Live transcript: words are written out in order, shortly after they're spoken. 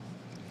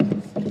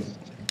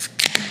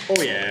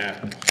Oh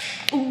yeah.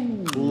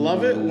 Ooh.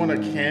 Love it when a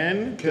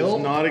can does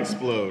not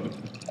explode.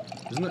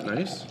 Isn't that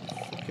nice?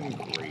 Fucking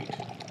great.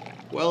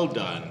 Well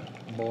done.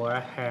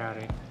 Boy,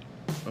 howdy.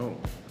 Oh.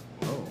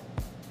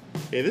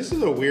 Hey, this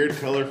is a weird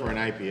color for an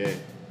IPA.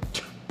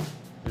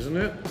 Isn't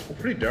it? It's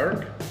pretty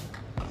dark.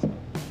 I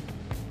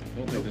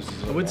don't think this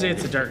is. I would say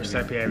it's the darkest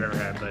IPA I've ever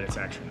had, but it's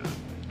actually not.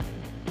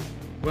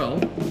 Well,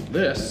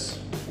 this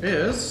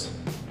is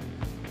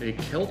a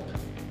kelp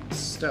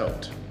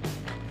stout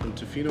from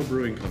Tofino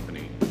Brewing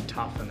Company.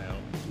 Toughen out.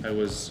 I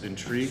was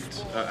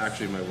intrigued.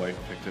 Actually, my wife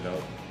picked it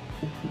out.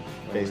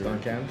 Based while we on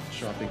were can?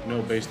 shopping.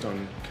 No, based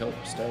on kelp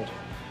stout.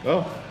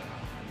 Oh.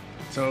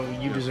 So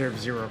you deserve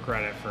 0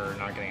 credit for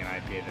not getting an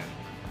IPA then.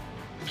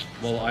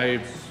 Well,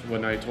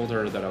 when I told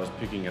her that I was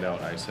picking it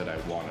out, I said I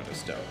wanted a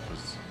stout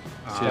because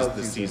tis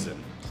the season.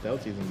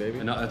 Stout season, baby.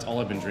 And that's all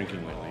I've been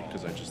drinking lately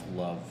because I just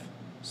love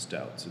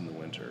stouts in the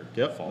winter.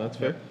 Yep, fall. that's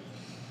fair.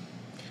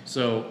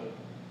 So,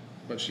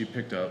 but she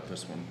picked out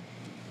this one,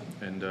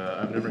 and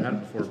I've never had it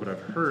before, but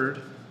I've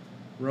heard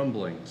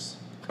rumblings.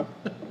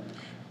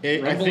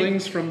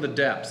 Rumblings from the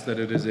depths that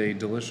it is a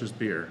delicious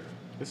beer.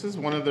 This is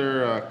one of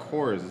their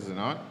cores, is it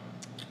not?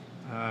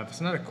 If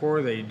it's not a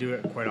core, they do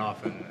it quite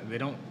often. They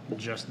don't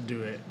just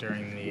do it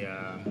during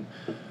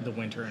the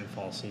winter and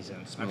fall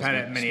season. I've had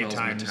it many a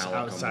times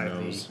outside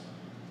of the.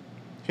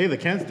 Hey, the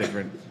can's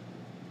different.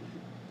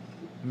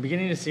 I'm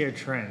beginning to see a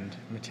trend,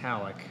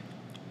 metallic.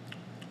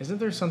 Isn't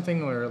there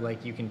something where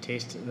like you can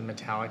taste the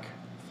metallic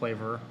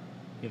flavor?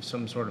 You have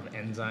some sort of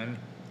enzyme.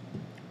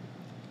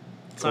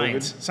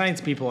 Science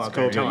people out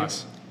there, tell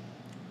us.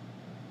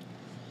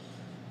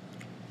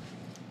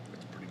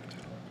 It's pretty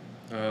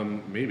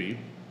metallic. Maybe.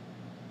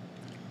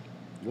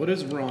 What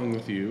is wrong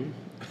with you?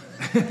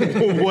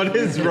 What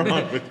is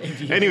wrong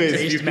with you? Anyways,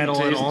 taste you can metal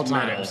at taste all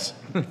metal. times.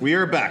 We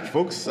are back,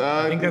 folks.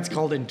 I think that's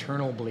called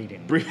internal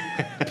bleeding.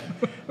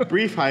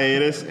 Brief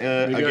hiatus. Maybe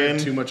I Again,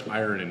 have too much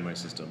iron in my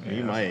system.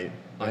 you might.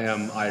 I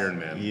am Iron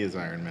Man. He is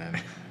Iron Man.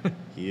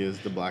 He is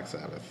the Black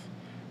Sabbath.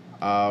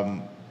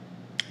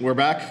 We're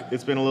back.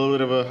 It's been a little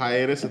bit of a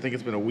hiatus. I think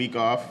it's been a week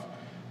off.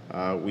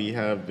 We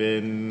have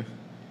been.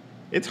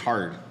 It's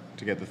hard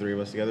to get the three of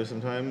us together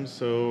sometimes,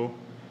 so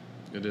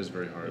It is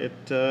very hard.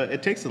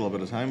 it takes a little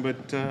bit of time,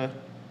 but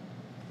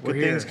good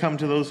here. things come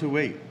to those who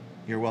wait.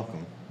 You're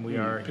welcome. We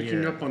are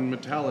Picking here. up on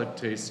metallic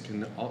tastes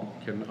can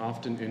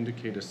often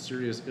indicate a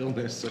serious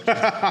illness such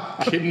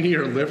as kidney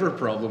or liver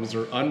problems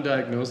or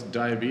undiagnosed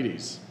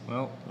diabetes.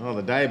 Well, Oh,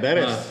 the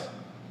diabetes.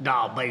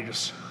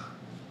 diabetes.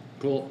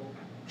 Cool.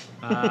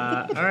 All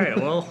right.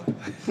 Well,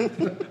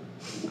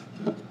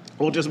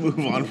 We'll just move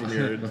on from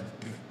your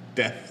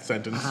death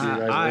sentence. See you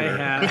guys I later.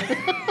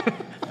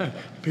 have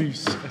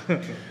peace.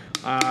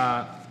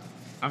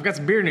 I've got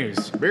some beer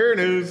news. Beer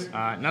news.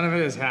 None of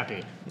it is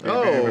happy.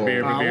 Oh.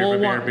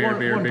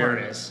 One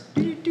part is.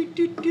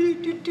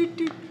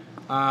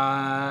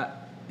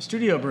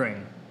 Studio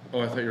Brewing.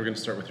 Oh, I thought you were going to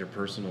start with your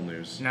personal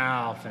news.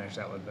 Now I'll finish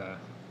that with the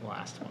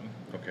last one.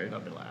 Okay. That'll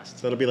be last.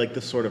 So that'll be like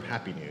the sort of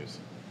happy news.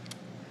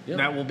 Yeah.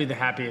 That will be the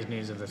happiest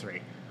news of the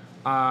three.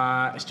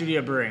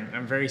 Studio Brewing.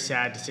 I'm very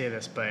sad to say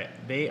this, but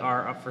they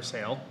are up for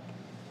sale.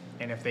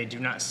 And if they do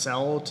not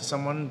sell to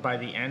someone by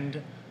the end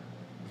of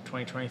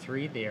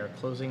 2023, they are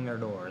closing their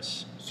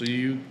doors. So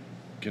you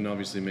can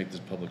obviously make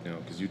this public now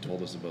because you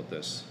told us about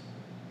this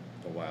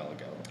a while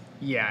ago.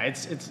 Yeah,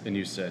 it's And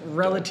you said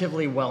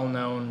relatively well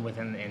known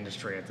within the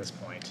industry at this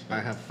point. I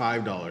have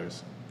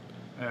 $5.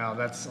 Well,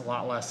 that's a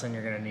lot less than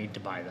you're going to need to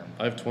buy them.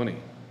 I have 20.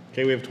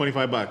 Okay, we have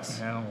 $25.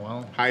 Yeah,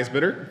 well, Highest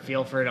bidder?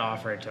 feel free to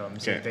offer it to them.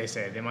 See Okay. what they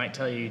say. They might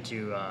tell you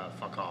to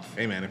fuck off.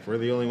 Hey man, if we're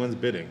the only ones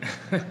bidding.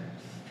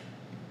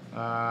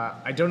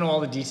 I don't know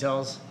all the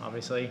details,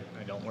 obviously.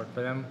 I don't work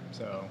for them.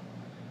 So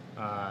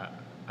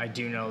I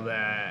do know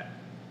that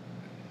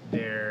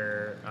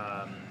their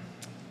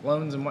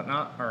loans and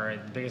whatnot are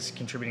the biggest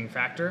contributing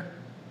factor.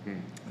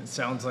 It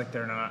sounds like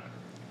they're not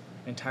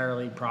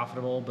entirely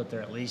profitable, but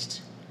they're at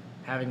least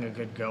having a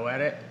good go at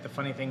it. The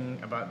funny thing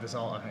about this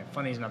all, okay,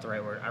 funny is not the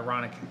right word.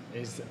 Ironic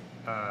is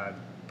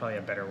probably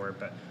a better word,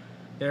 but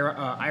their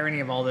irony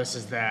of all this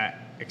is that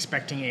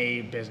expecting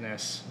a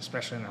business,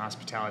 especially in the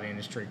hospitality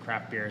industry,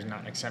 craft beer is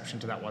not an exception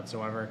to that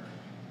whatsoever,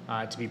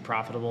 to be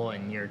profitable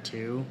in year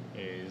 2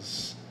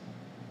 is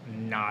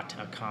not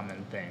a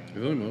common thing.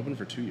 They've only been open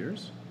for 2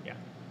 years? Yeah.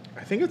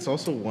 I think it's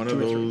also one of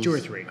those. 2 or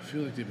 3. I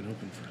feel like they've been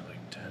open for like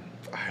 10.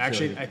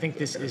 Actually, I think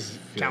this is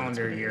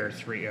calendar year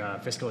 3,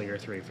 fiscal year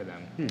 3 for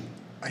them.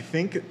 I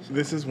think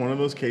this is one of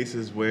those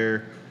cases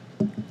where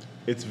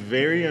it's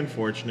very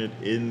unfortunate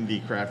in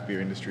the craft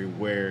beer industry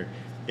where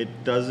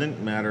it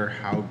doesn't matter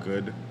how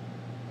good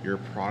your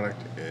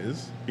product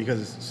is,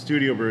 because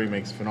Studio Brewing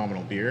makes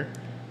phenomenal beer.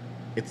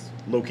 It's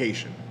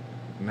location.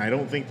 And I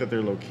don't think that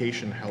their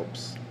location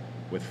helps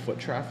with foot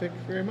traffic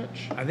very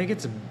much. I think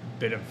it's a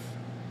bit of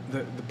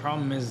the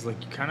problem is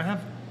like you kind of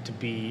have to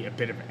be a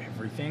bit of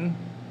everything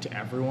to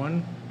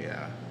everyone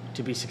Yeah.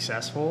 to be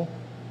successful.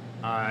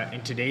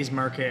 In today's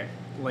market,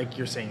 like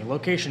you're saying,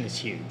 location is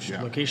huge.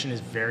 Yeah. Location is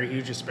very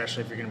huge,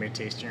 especially if you're going to be a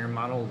tasting room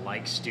model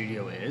like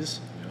Studio is.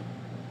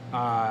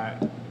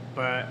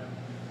 but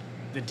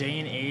the day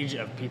and age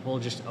of people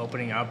just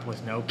opening up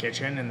with no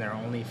kitchen and their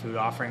only food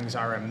offerings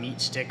are a meat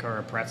stick or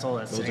a pretzel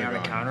that's Those sitting are on the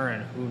gone. counter,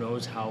 and who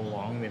knows how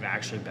long they've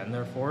actually been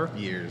there for.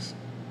 Years.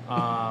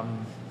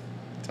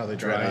 That's how they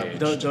Dry dry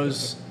age. out.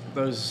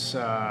 Those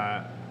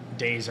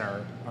days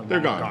are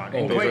They're long gone.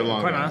 And Those quite, are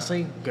long quite gone.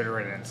 honestly, good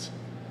riddance.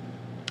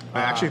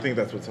 I actually think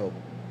that's what's helped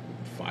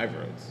Five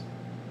Roads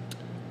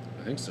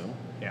I think so.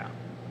 Yeah.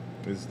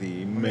 is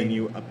the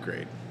menu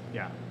upgrade.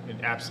 Yeah, it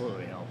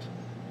absolutely helped.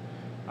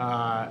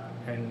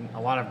 And a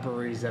lot of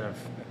breweries that have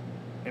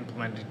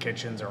implemented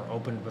kitchens or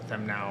opened with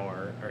them now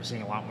are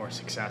seeing a lot more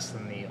success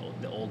than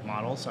the old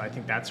model. So I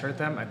think that's hurt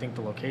them. I think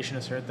the location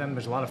has hurt them.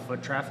 There's a lot of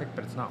foot traffic,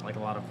 but it's not like a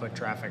lot of foot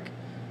traffic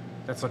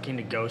that's looking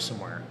to go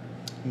somewhere.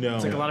 No.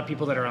 It's like a lot of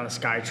people that are on the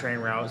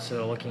SkyTrain route, so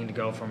they're looking to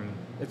go from.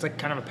 It's like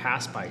kind of a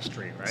pass-by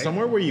street, right?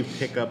 Somewhere where you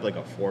pick up like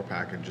a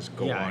 4-pack and just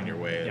go Yeah, on your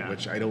way, yeah.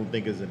 which I don't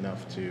think is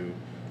enough to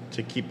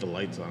keep the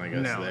lights on. I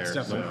guess No, there. it's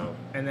definitely So. not.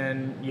 And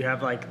then you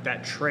have like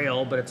that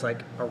trail, but it's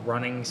like a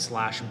running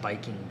 /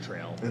 biking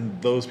trail. And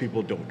those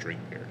people don't drink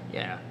beer.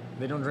 Yeah,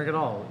 they don't drink at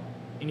all.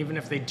 And even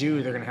if they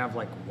do, they're going to have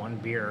like one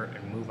beer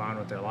and move on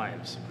with their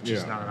lives, which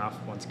is Yeah. not enough,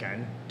 once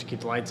again, to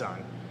keep the lights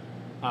on.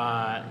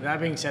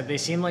 That being said, they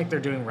seem like they're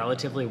doing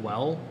relatively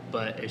well,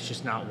 but it's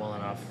just not well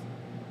enough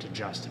to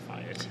justify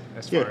it,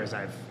 as Yeah. far as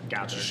I've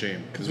gathered. It's a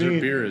shame because We their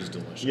need- beer is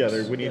delicious. Yeah,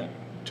 when you Yeah.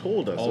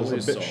 told us, I was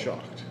Always a bit so.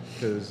 shocked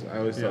because I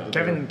always Yeah. thought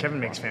that they were- Kevin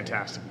makes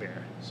fantastic beer,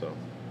 So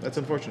that's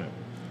unfortunate.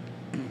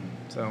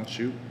 so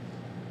Shoot.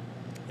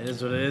 it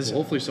is what it is.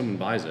 Well, hopefully someone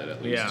buys it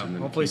at least. Yeah, and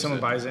then hopefully keeps someone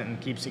it. buys it and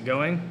keeps it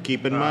going.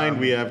 Keep in mind,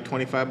 we have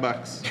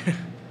 $25.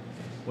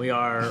 We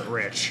are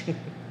rich.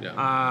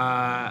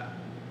 Yeah.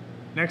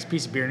 Next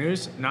piece of beer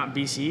news, not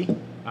BC,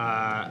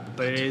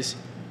 but it is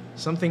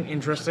something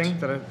interesting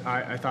that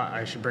I thought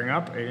I should bring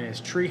up. It is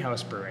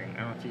Treehouse Brewing.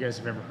 I don't know if you guys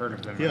have ever heard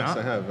of them or Yes, not.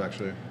 I have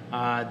actually.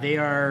 They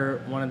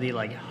are one of the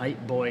like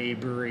hype boy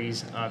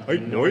breweries of the Hype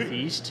boy?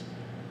 Northeast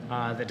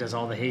that does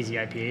all the hazy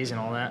IPAs and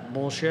all that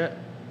bullshit.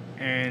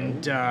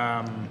 And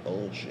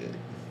Bullshit.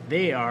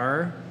 they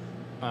are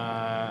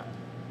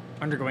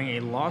undergoing a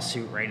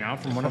lawsuit right now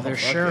from one of their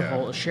fuck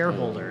yeah.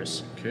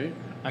 shareholders. Okay.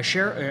 I'm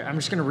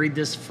just going to read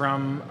this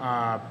from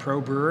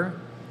Pro Brewer.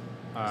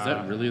 Is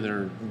that really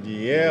their?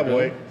 Yeah,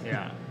 boy.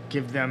 Yeah,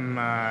 give them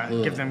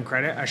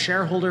credit. A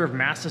shareholder of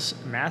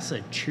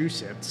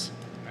Massachusetts.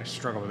 I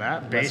struggle with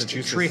that. Based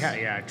Massachusetts.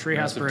 Treehouse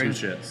Massive Brewing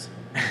two shits.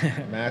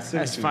 Massive.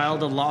 has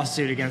filed a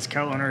lawsuit against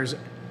co-owners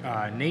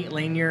Nate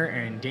Lanier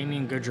and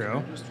Damian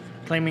Goodrow,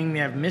 claiming they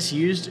have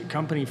misused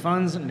company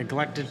funds,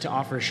 neglected to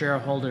offer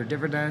shareholder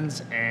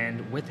dividends,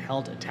 and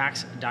withheld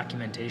tax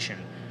documentation.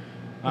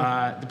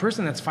 The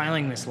person that's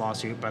filing this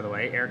lawsuit, by the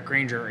way, Eric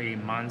Granger, a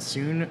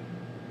Monson,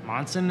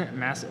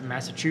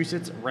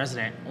 Massachusetts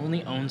resident,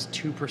 only owns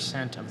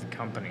 2% of the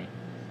company.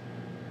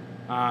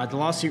 The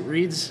lawsuit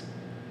reads,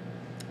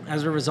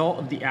 as a result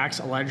of the acts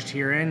alleged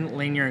herein,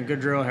 Lanier and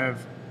Goodrow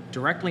have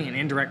directly and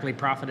indirectly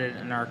profited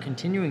and are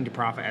continuing to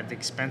profit at the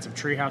expense of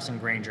Treehouse and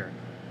Granger.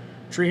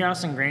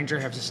 Treehouse and Granger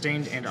have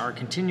sustained and are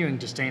continuing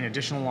to sustain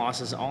additional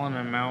losses, all in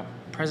an amount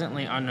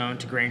presently unknown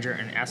to Granger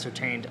and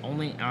ascertained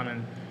only on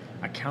an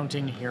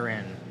accounting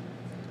herein.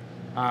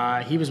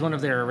 He was one of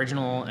their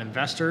original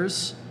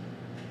investors,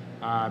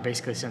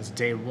 basically since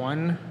day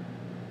one.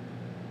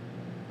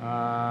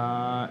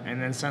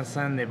 And then since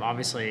then, they've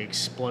obviously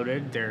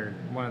exploded. They're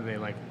one of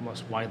the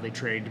most widely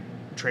traded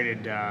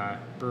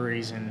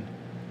breweries in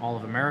all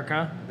of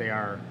America. They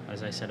are,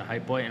 as I said, a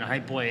hype boy, and a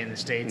hype boy in the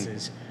States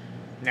is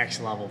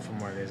next level from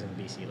what it is in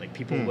BC. Like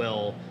people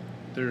will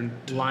They're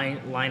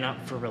line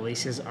up for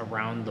releases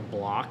around the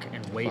block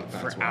and wait Fuck, for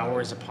that's wild.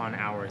 hours upon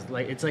hours.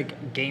 Like it's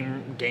like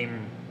game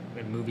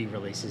and movie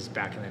releases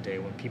back in the day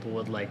when people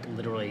would like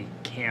literally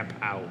camp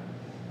out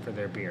for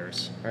their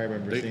beers. I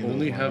remember they seeing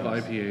only those have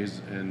lines. IPAs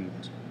and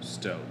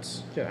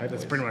stouts Yeah,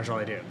 That's pretty much all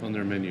they do. on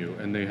their menu,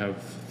 and they have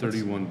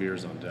 31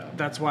 beers on tap.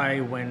 That's why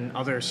when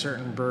other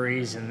certain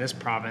breweries in this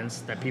province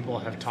that people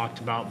have talked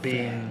about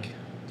being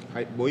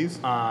Hype boys.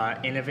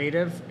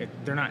 innovative,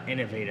 they're not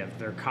innovative.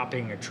 They're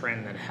copying a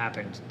trend that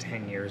happened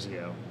 10 years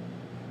ago.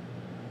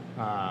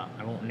 I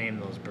won't name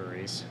those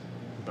breweries,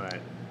 but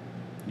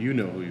You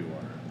know who you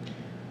are.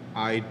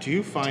 I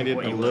do find Take it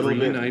what a you little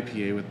Green bit.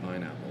 IPA with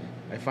pineapple.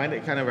 I find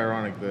it kind of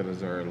ironic that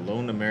as a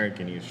lone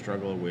American, you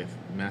struggle with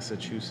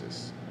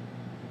Massachusetts.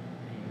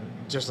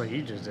 just like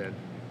you just did.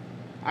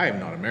 I am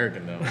not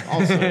American though.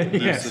 Also,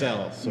 Yes.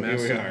 sell. So here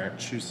we are.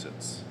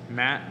 Massachusetts.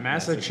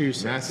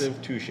 Massachusetts. Massive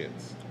two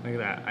shits. Look at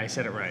that. I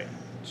said it right.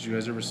 Did you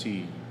guys ever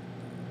see?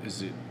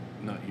 Is it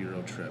not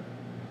Euro Trip?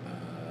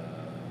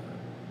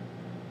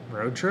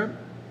 Road trip?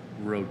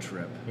 Road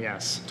Trip.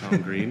 Yes.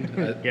 Tom Green.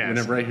 Yes.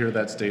 Whenever I hear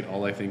that state,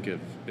 all I think of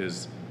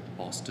is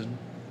Austin,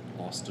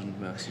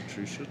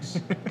 Massachusetts.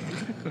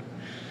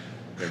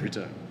 Every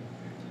time.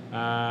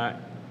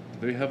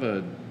 They have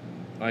a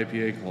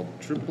IPA called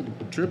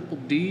Triple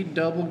D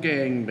Double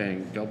Gang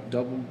Bang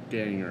Double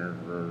Ganger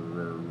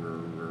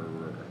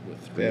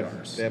with They 3 have,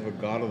 R's. they have a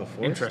god of the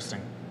forest.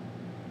 Interesting.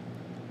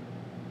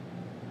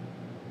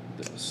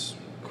 This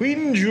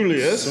Queen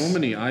Julius. So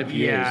many IPAs.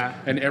 Yeah.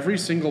 And every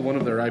single one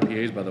of their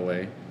IPAs, by the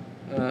way,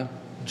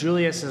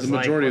 Julius is the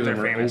majority like of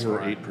what them they're are famous over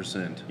for.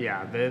 8%.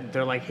 Yeah,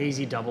 they're like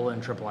hazy double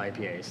and triple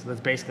IPAs. So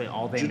that's basically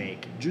all they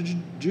make.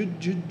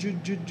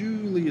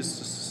 Julius.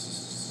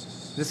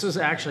 This was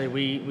actually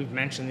we've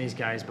mentioned these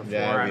guys before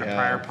Yeah, on we a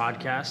prior have.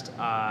 podcast.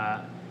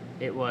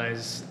 It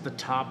was the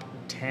top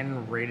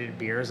 10 rated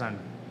beers on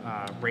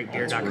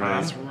ratebeer.com.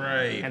 That's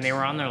right. And they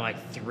were on there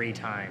like 3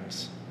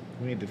 times.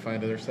 We need to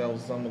find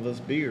ourselves some of this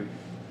beer.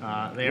 They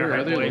Where are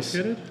are they boys.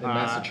 located? In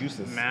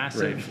Massachusetts.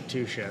 Massive Right.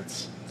 2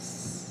 shits.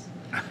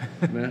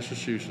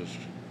 Massachusetts.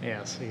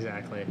 Yes,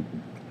 exactly.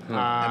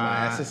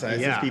 MISSIS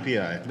yeah.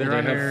 PPI. They're they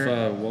under.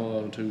 have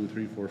 1, 2,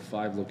 3, 4,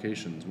 5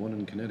 locations. One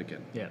in Connecticut.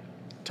 Yeah.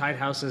 Tied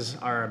houses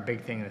are a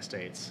big thing in the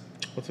States.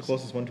 What's the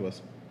closest one to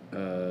us?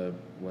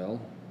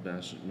 Well,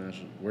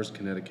 where's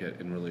Connecticut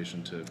in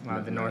relation to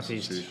The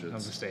northeast Massachusetts?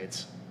 of the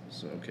States.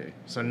 So okay,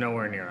 So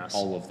nowhere near us.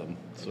 all of them.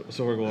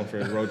 So we're going for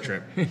a road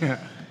trip.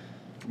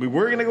 We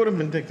were gonna go to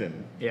Penticton,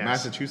 Yes.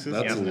 Massachusetts.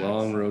 That's a Yep.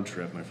 long road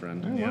trip, my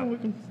friend. Oh, Yeah. well,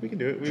 we can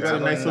do it. We got a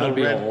Traveling, nice little That'd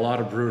be a red.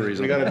 lot of breweries.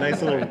 We on got a that.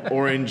 nice little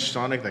orange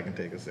Sonic that can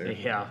take us there.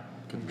 Yeah.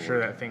 I'm sure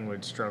that thing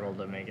would struggle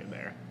to make it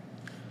there.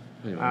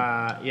 Anyway,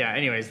 Yeah,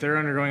 anyways, they're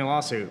undergoing a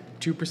lawsuit.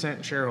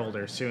 2%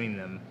 shareholder suing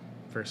them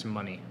for some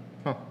money.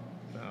 Huh.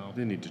 So,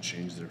 they need to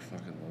change their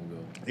fucking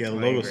logo. Yeah, the I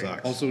logo agree.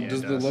 sucks. Also, Yeah, it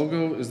does the does.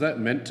 logo is that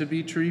meant to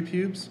be tree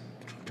pubes?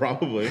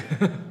 Probably.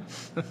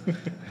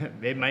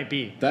 it might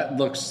be. That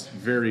looks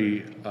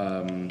very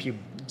Pub-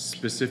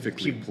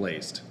 specifically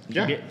placed.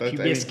 Yeah, that's- I mean,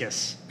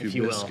 pubiscus, if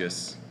you will.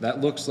 Pubiscus. That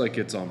looks like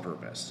it's on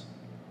purpose.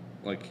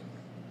 Like,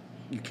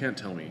 you can't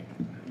tell me.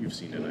 You've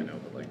seen it, I know,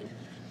 but like,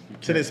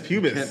 Tinnis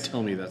you pubis. can't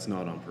tell me that's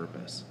not on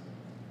purpose.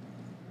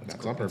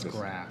 That's on It's purpose.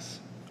 grass.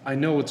 I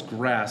know it's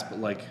grass, but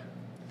like,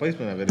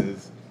 Placement of it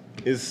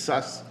is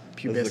sus. as the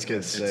kids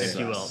Pubiscus, say. if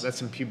you will. sus. That's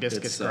some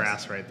pubiscus It's sus.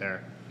 grass right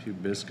there.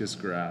 pubiscus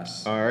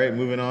grass. All right,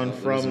 moving on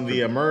There's from a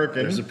the pot-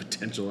 American. There's a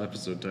potential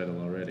episode title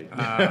already.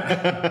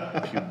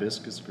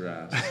 Pubiscus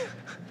grass.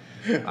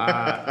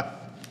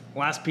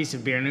 Last piece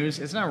of beer news.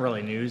 It's not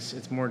really news.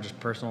 It's more just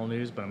personal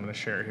news, but I'm going to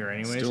share it here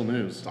anyways. Still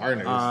news. Our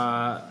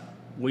news.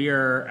 We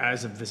are,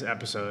 as of this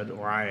episode,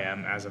 or I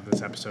am, as of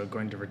this episode,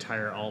 going to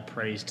retire all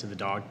praise to the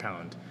Dog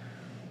Pound.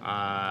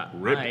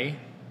 Rip. I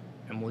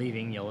am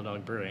leaving Yellow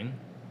Dog Brewing,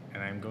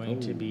 and I'm going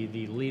to be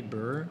the lead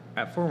brewer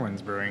at Four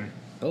Winds Brewing.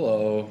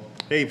 Hello.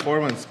 Hey,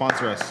 4-1,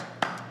 sponsor us.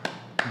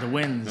 The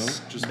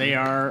Winds, No, just they me.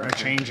 are a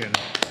changing.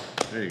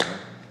 There you go.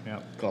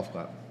 Yep. Golf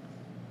clap.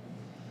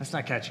 That's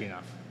not catchy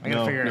enough. I gotta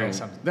No, figure no. out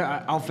something.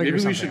 I'll figure Maybe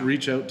something we should out.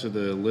 reach out to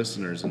the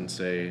listeners and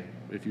say,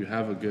 if you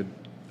have a good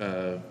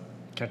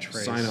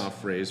Catchphrase.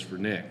 sign-off phrase for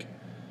Nick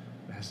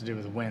It has to do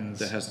with winds.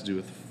 that has to do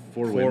with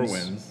four 4 wins,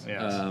 wins.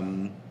 Yes.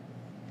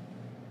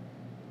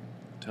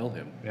 tell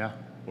him Yeah.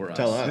 or us.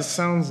 Tell us. This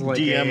sounds like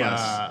DM a,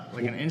 us.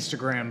 like an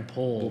Instagram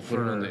poll we'll put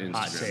for it on the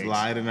hot Instagram. takes.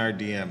 Slide in our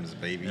DMs,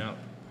 baby. Yep.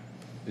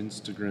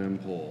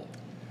 Instagram poll.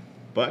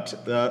 But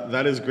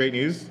that is great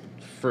news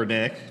for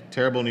Nick.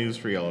 Terrible news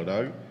for Yellow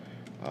Dog.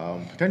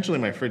 Potentially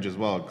my fridge as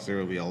well, because there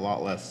will be a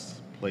lot less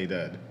Play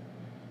Dead.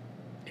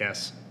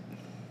 Yes.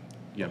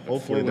 Yeah, but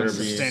hopefully Four there'll Winds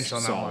be is substantial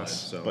amount solid,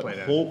 less. so But Play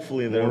Dead.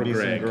 hopefully there will More be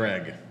Greg. some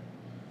Greg.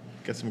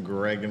 Get some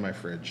Greg in my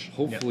fridge.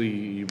 hopefully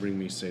you bring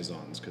me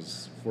saisons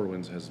because Four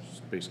Winds has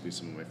basically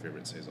some of my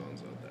favorite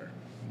saisons out there.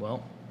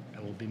 Well,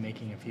 I will be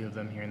making a few of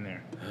them here and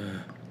there.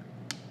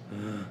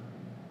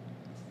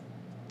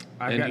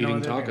 I've And got no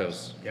eating other tacos.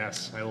 news.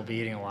 Yes, I will be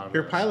eating a lot of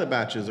Your those. pilot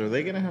batches, are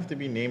they going to have to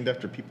be named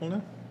after people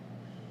now?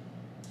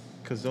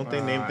 Because don't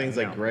they name things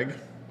no. like Greg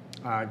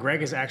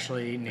Greg is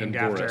actually named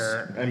And Boris.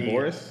 after and the,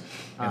 Boris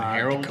and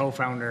Harold? the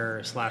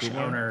co-founder /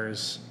 Kumar?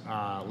 owner's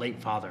late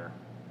father.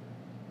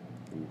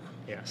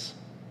 Yes.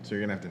 So you're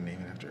going to have to name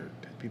it after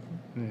dead people?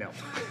 No,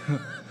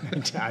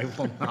 I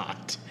will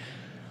not.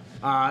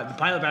 The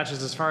pilot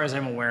batches, as far as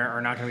I'm aware,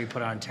 are not going to be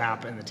put on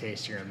tap in the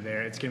tasting room.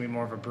 There, it's going to be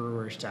more of a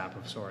brewer's tap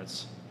of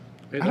sorts.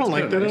 Hey, I that's don't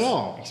like kinda that at nice.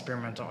 all.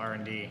 Experimental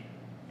R&D.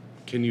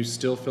 Can you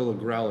still fill a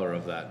growler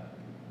of that?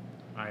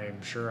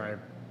 I'm sure I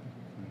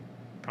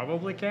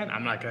probably can.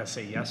 I'm not going to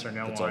say yes or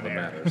no That's all on that air.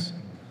 matters.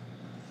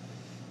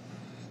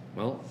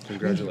 Well,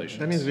 congratulations.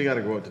 That means we got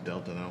to go out to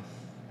Delta now.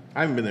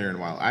 I haven't been there in a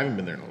while. I haven't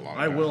been there in a long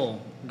I time.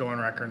 will go on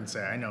record and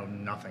say I know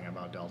nothing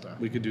about Delta,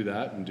 We could do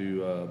that and do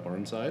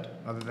Barnside,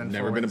 other than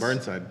Never Four been to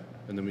Winds. Burnside.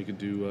 and then we could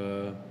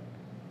do.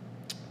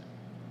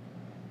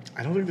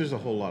 I don't think there's a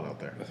whole lot out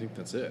there. I think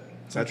that's it.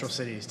 Central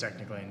City is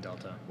technically in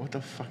Delta. What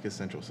the fuck is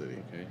Central City?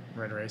 Okay.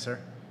 Red Racer.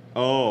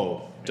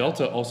 Oh,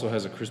 Delta also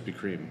has a Krispy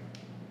Kreme,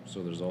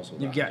 so there's also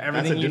that. You get that's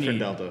everything a you different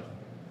need. Delta.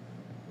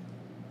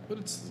 But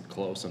it's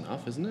close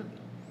enough, isn't it?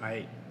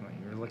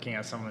 You're looking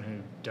at someone who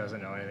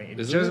doesn't know anything. It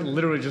Isn't just it?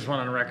 literally just went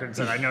on record and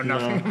said, I know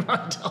nothing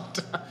about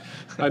Delta.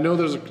 I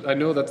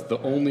know that's the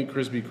only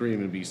Krispy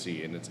Kreme in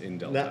BC, and it's in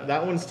Delta.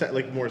 That one's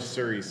like more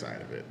Surrey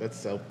side of it. That's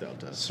South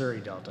Delta. Surrey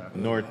Delta.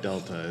 North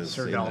Delta is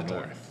Sur in Delta. the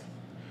north.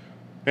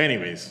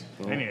 Anyways,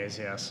 Anyways,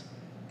 yes.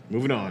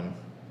 moving on.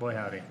 Boy,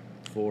 howdy.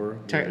 4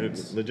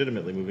 wins.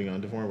 Legitimately moving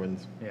on to 4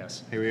 wins.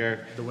 Yes. Here we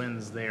are. The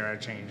wins, they are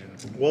changing.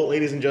 Well,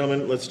 ladies and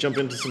gentlemen, let's jump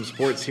into some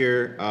sports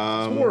here.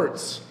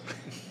 Sports.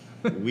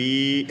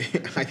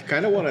 I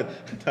kind of want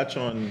to touch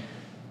on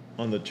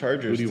the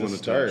Chargers Who do you to want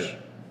to start. touch?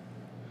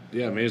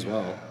 Yeah, may as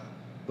well.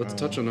 Let's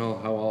touch on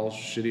how all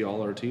shitty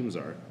all our teams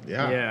are.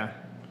 Yeah.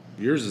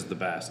 Yours is the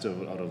best out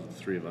of the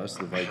three of us,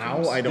 the Vikings.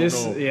 How? I don't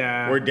know.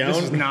 Yeah, We're down.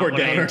 this is not We're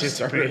what I down our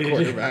starter anticipated.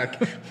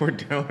 quarterback. We're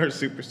down our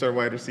superstar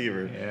wide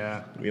receiver.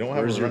 Yeah. We don't have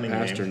Where's a your running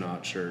game.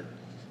 astronaut shirt?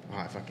 Oh,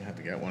 I fucking have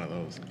to get one of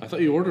those. I thought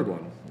you ordered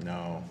one.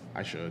 No,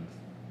 I should.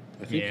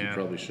 I think Yeah. you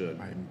probably should.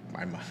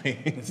 I might.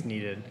 It's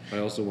needed. I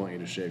also want you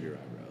to shave your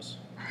eyebrows.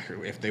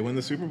 If they win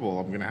the Super Bowl,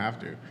 I'm gonna have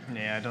to.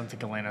 Yeah, I don't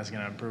think Atlanta's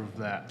going to improve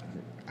that.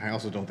 I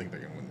also don't think they're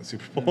gonna win the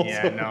Super Bowl.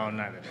 Yeah, so no,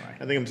 neither do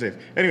I think I'm safe.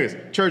 Anyways,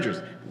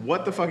 Chargers.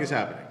 What the fuck is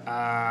happening?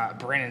 I.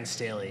 Brandon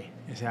Staley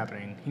is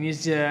happening. He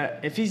needs to,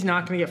 if he's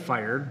not going to get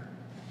fired,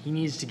 he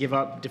needs to give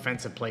up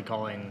defensive play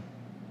calling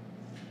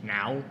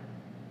now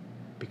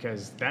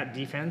because that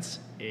defense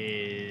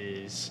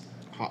is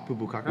Hot poo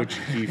poo caca. Which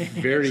he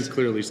very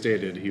clearly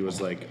stated. He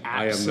was like,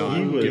 I am not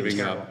absolutely giving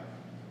terrible. up.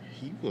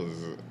 He was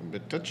a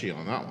bit touchy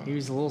on that He one.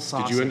 was a little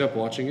saucy. Did you end up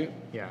watching it?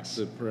 Yes.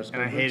 The press And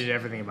I conference? hated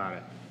everything about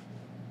it.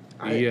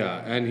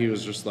 Yeah, and he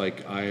was just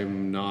like,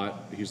 I'm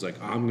not. He's like,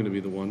 I'm going to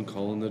be the one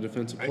calling the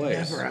defensive plays.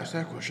 ask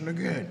that question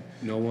again.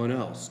 No one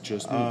else,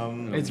 just me.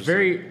 And I'm It's just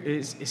very.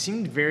 like, It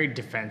seemed very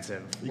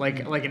defensive,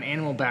 like an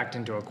animal backed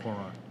into a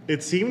corner.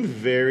 It seemed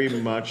very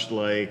much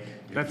like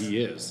That's he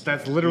is.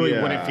 That's literally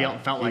what it Yeah.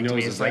 felt He like to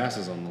me. knows It's his like ass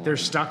is on the line. they're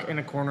stuck in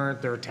a corner.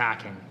 They're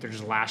attacking. They're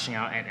just lashing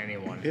out at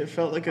anyone. it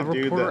felt like a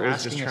dude reporter that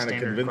was just asking a trying to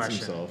standard convince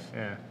question. himself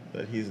Yeah.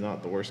 that he's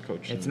not the worst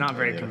coach. It's in- not in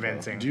very the NFL.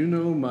 convincing. Do you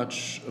know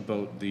much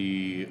about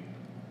the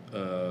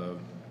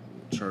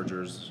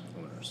Chargers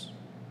owners?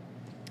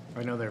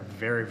 I know they're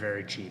very,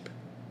 very cheap.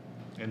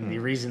 And the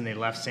reason they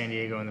left San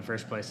Diego in the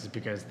first place is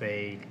because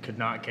they could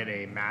not get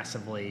a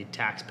massively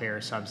taxpayer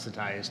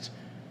subsidized,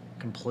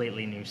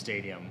 completely new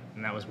stadium.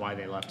 And that was why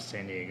they left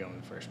San Diego in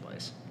the first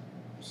place.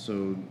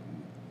 So,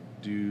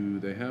 do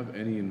they have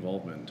any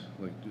involvement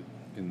like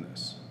in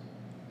this?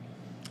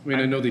 I mean,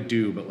 I know they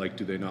do, but like,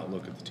 do they not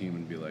look at the team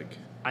and be like,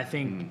 I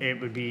think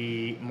it would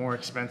be more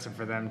expensive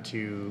for them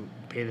to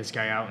pay this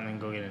guy out and then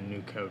go get a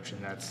new coach,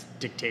 and that's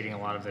dictating a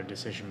lot of their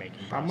decision making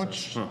How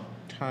process. much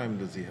time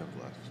does he have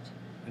left?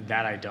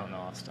 That I don't know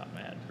off the top of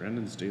my head.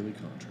 Brandon's daily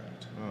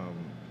contract?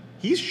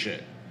 He's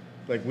shit.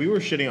 Like we were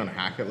shitting on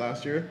Hackett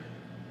last year,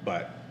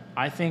 but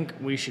I think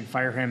we should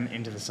fire him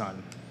into the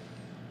sun.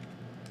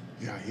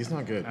 yeah, he's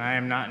not good. I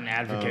am not an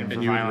advocate for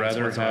And you would violence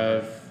rather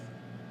whatsoever. have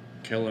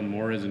Kellen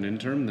Moore as an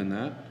interim than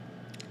that?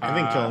 I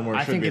think Kellen Moore I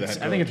should think be the it's.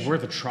 head I think coach. it's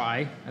worth a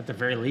try at the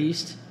very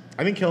least.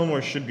 I think Kellen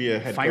Moore should be a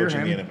head Fire coach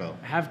him. in the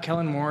NFL. Have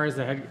Kellen Moore as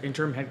the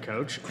interim head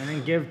coach, and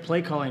then give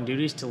play calling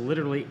duties to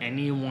literally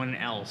anyone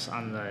else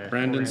on the.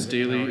 Brandon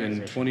Staley in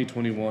organization.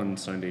 2021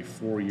 signed a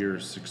 4-year,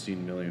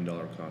 $16 million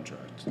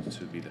contract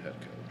to be the head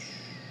coach.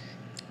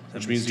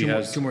 Which means he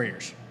has 2 more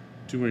years.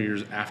 2 more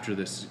years after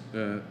this.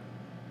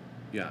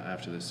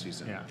 After this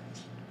season. Yeah.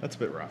 That's a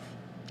bit rough.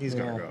 He's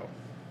gotta Well, go.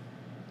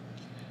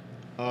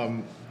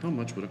 How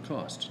much would it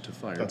cost to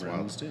fire That's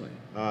Brandon wild.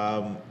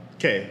 Staley?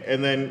 Okay,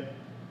 and then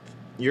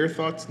your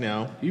thoughts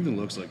now. He even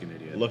looks like an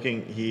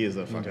idiot. He is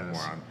a fucking does.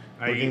 moron.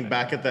 I- Looking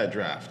back at that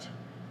draft,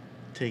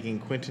 taking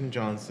Quentin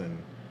Johnson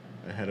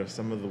ahead of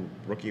some of the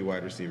rookie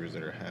wide receivers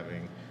that are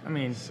having I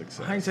mean,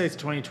 success. hindsight's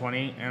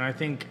 20/20, and I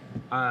think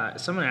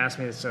someone asked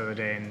me this the other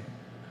day, and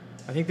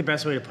I think the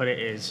best way to put it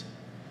is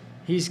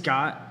he's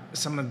got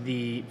some of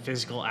the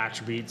physical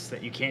attributes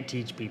that you can't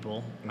teach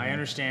people. I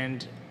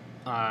understand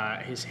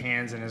his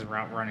hands and his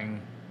route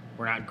running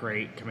were not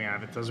great coming out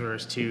of it. Those were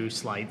his 2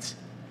 slights.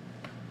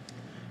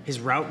 His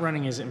route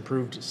running has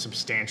improved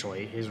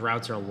substantially. His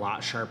routes are a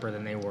lot sharper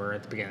than they were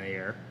at the beginning of the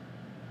year.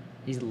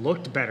 He's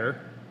looked better.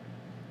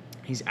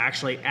 He's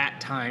actually, at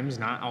times,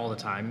 not all the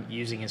time,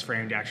 using his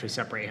frame to actually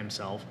separate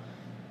himself.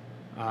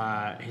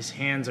 His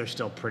hands are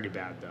still pretty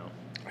bad, though.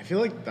 I feel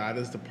like that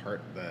is the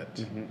part that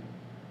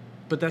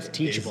But that's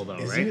teachable, though,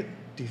 is right? it?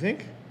 Do you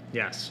think?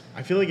 Yes.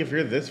 I feel like if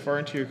you're this far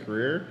into your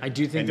career, I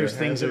do think and your there's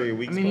things hands that are your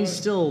weak I mean, he's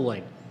spot- still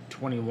like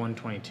 21,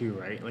 22,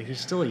 right? Like, he's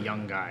still a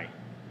young guy.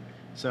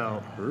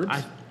 So,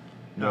 Herbs?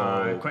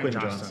 Quentin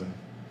Johnson.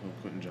 Oh,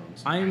 Quentin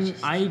Johnson.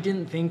 I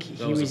didn't think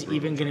he was a was brutal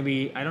even going to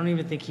be. I don't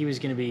even think he was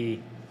going to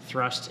be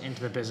thrust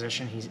into the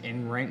position he's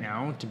in right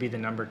now to be the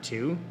number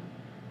 2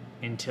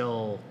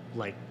 until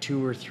like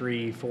 2 or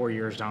 3, 4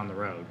 years down the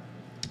road.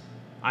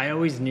 I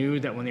always knew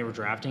that when they were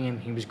drafting him,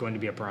 he was going to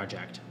be a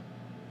project,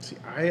 See,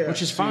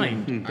 which is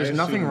fine. There's I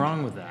nothing assumed-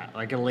 wrong with that.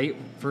 Like a late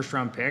first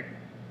round pick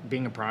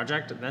being a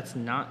project, that's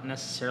not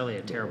necessarily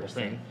a terrible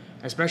thing,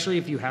 especially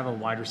if you have a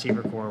wide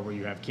receiver core where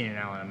you have Keenan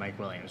Allen and Mike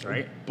Williams,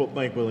 right? But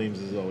Mike Williams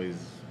is always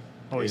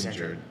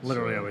Injured.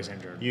 Literally always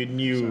injured. You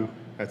knew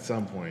at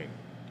some point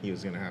he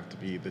was going to have to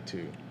be the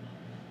 2.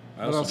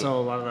 I But also, don't-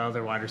 a lot of the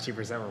other wide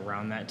receivers that were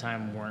around that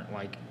time weren't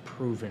like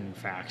proven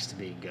facts to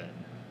be good.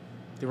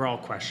 They were all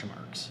question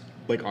marks.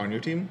 Like on your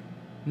team?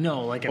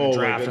 No, like in Oh, the like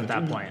draft in at the-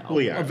 that point.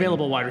 well, yeah, I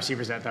Available wide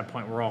receivers at that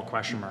point were all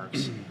question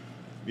marks.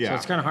 Yeah. So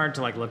it's kind of hard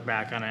to like look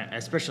back on it,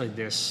 especially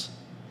this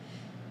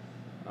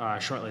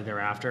shortly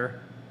thereafter,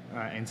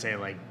 and say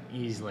like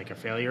he's like a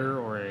failure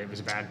or it was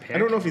a bad pick. I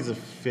don't know if he's a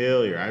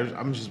failure.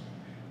 I'm just.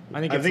 I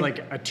think I it's think- like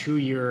a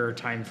 2-year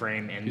time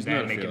frame and He's then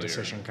not a make a failure.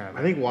 decision kind of.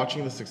 I think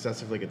watching the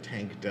success of like a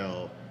Tank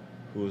Dell,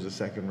 who was a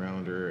second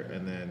rounder,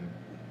 and then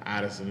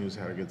Addison, who's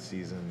had a good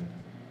season.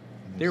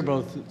 They were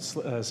both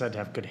said to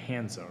have good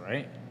hands though,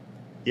 right?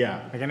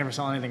 Yeah. Like I never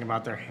saw anything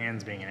about their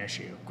hands being an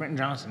issue. Quentin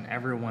Johnson,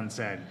 everyone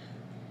said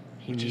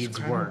he Which is needs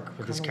kinda- work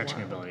with his kinda catching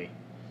wild. ability.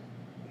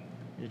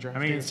 You I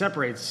drafted- mean, it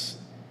separates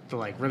the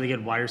like really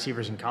good wide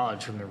receivers in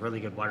college from the really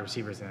good wide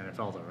receivers in the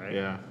NFL, though, right?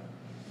 Yeah.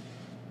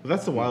 But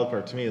that's the wild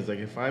part to me is like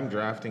if I'm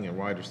drafting a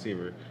wide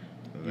receiver,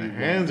 the You want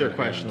hands are good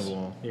hands.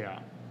 questionable. Yeah.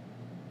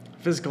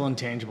 Physical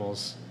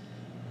intangibles.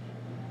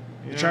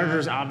 Yeah. The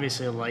Chargers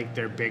obviously like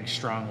their big,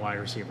 strong wide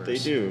receivers. They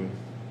do.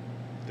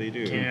 They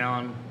do. Keenan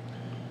Allen,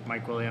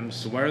 Mike Williams.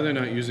 So why are they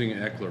not using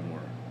Eckler more?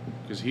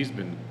 Because he's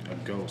been a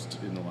ghost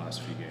in the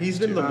last few games. He's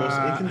been the most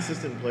Uh,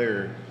 inconsistent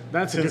player.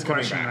 That's a since good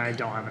coming question, and back. I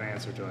don't have an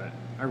answer to it.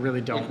 I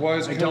really don't. Like, why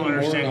is I don't Kellen Moore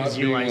understand not his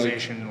being, like-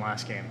 utilization in the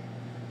last game.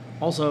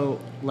 Also,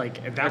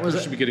 like that Eckler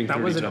was should be getting that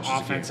 30 was an touches a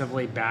game.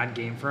 offensively bad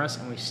game for us,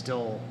 and we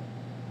still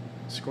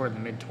scored in the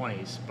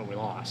mid-20s, but we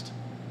lost.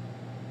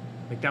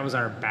 Like that was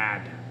our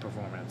bad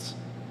performance,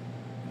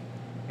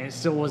 and it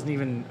still wasn't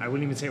even. I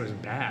wouldn't even say it was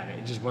bad.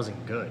 It just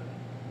wasn't good.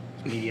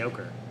 It was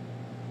mediocre.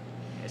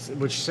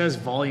 Which says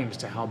volumes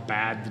to how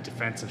bad the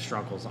defensive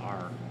struggles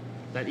are.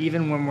 That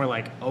even when we're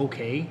like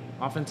okay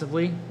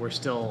offensively, we're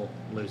still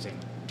losing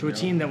to a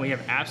team that we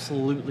have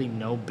absolutely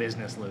no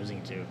business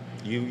losing to.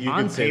 You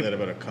On can say paper- that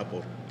about a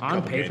couple. On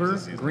couple games paper,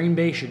 this season. Green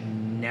Bay should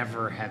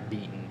never have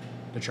beaten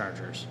the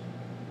Chargers.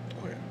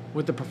 Oh, yeah.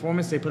 With the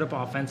performance they put up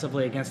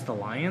offensively against the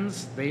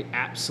Lions, they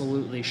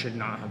absolutely should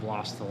not have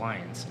lost the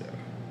Lions. Yeah.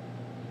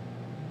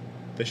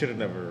 They should have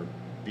never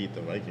beat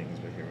the Vikings,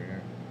 but here we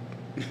are.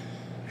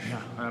 Yeah,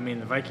 I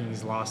mean the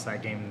Vikings lost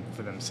that game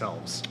for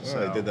themselves. Well,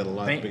 so they did that a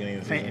lot at the beginning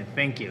of the season.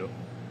 Thank you.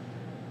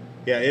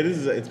 Yeah, it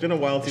is. It's been a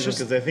wild season just-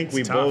 because I think it's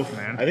we tough, both.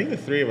 man. I think the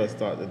three of us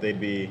thought that they'd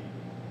be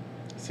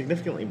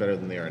significantly better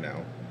than they are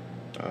now.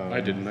 I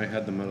didn't. I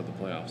had them out of the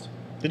playoffs.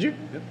 Did you?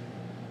 Yep.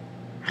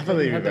 I thought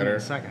they'd You be had them better.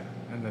 in second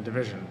in the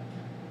division.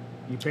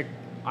 You picked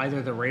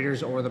either the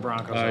Raiders or the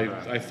Broncos. over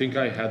that. I think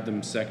I had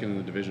them second in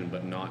the division,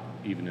 but not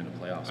even in a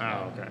playoff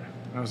spot. Oh, okay.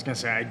 I was gonna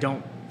say I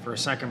don't for a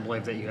second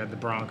believe that you had the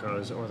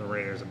Broncos or the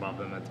Raiders above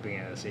them at the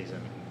beginning of the season.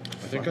 I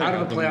think I Out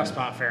had of a playoff them,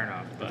 spot, fair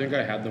enough. I but- think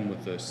I had them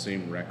with the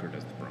same record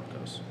as the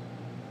Broncos.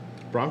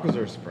 Broncos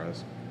are a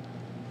surprise.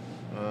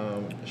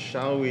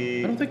 Shall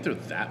we? I don't think they're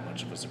that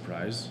much of a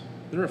surprise.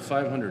 They're a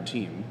 500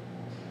 team.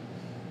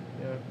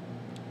 Yeah.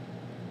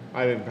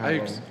 I didn't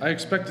have them. I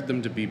expected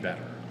them to be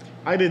better,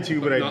 I did too,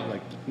 but I.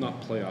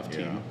 not playoff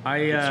team. Yeah.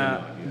 I But so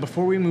not, yeah.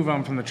 before we move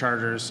on from the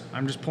Chargers,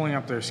 I'm just pulling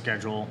up their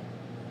schedule.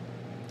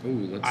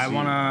 Ooh, let's I see.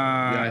 wanna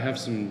Yeah, I have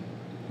some.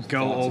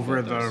 Go thoughts over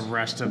about the this.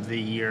 rest of the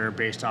year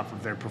based off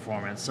of their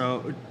performance.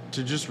 So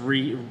to just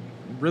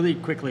really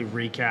quickly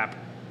recap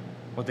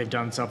what they've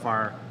done so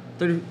far.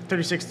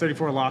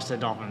 36-34 lost to the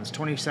Dolphins.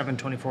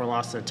 27-24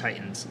 lost to the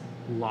Titans.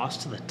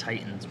 Lost to the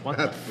Titans. What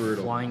That's the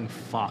brutal. flying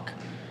fuck?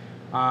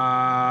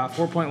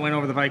 4-point win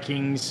over the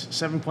Vikings.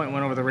 7-point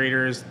win over the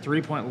Raiders.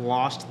 3-point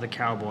loss to the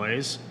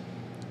Cowboys.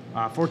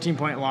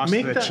 14-point loss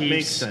Make to the that Chiefs.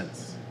 make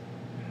sense.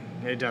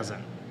 It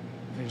doesn't.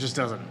 It just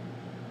doesn't.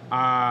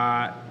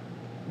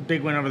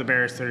 Big win over the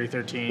Bears,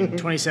 30-13.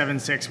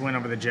 27-6 win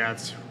over the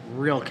Jets.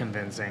 Real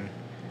convincing.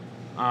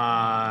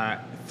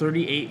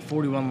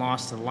 38-41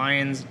 loss to the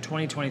Lions.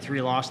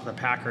 20-23 loss to the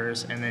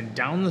Packers. And then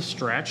down the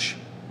stretch,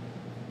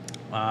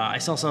 I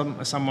saw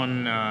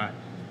someone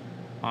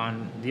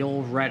on the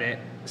old Reddit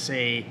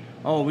say,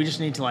 oh, we just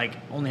need to like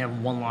only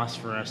have one loss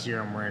for us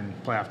year and we're in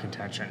playoff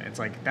contention. It's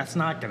like, that's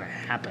not going to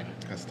happen.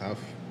 That's tough.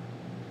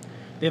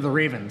 They have the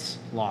Ravens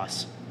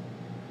loss.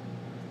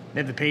 They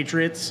have the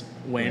Patriots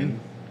win.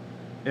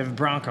 They have the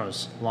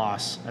Broncos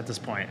loss at this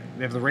point.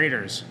 They have the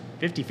Raiders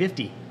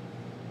 50-50.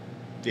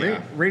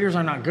 Yeah. Raiders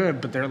are not good,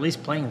 but they're at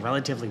least playing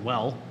relatively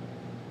well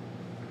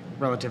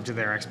relative to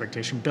their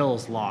expectation.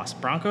 Bills loss.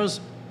 Broncos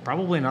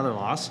probably another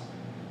loss.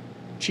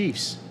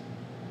 Chiefs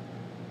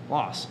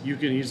loss. You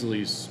can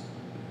easily.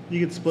 You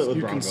could split with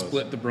You Broncos. can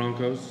split the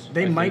Broncos.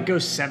 They I might think. go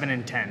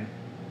 7-10.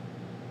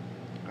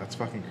 That's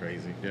fucking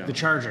crazy. Yeah. The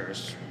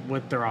Chargers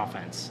with their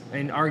offense,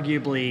 and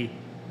arguably,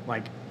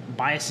 like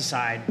bias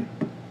aside,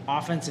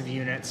 offensive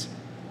units,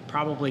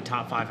 probably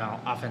top 5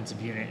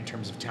 offensive unit in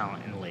terms of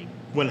talent in the league.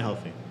 When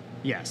healthy.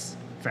 Yes,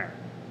 fair.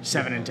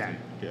 7-10.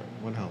 Yeah,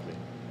 when healthy.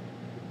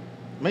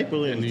 Mike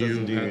Williams And you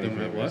doesn't do had any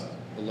them at what? favors.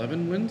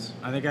 11 wins?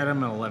 I think I had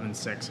them at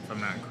 11-6, if I'm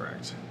not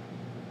correct.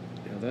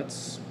 Yeah,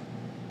 that's.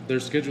 Their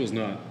schedule's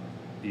not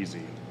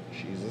easy.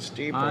 She's a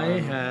staple. I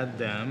had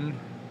them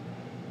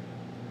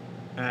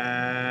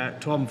at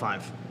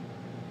 12-5.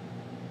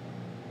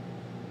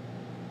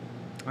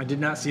 I did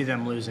not see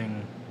them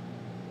losing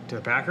to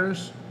the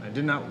Packers. I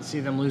did not see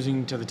them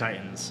losing to the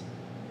Titans.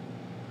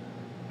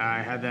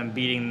 I had them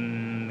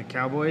beating the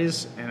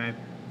Cowboys, and I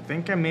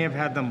think I may have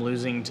had them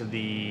losing to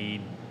the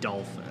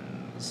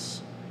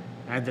Dolphins.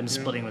 I had them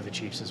splitting with the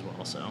Chiefs as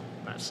well, so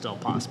that's still a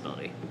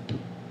possibility.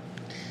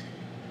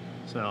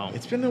 So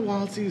It's been a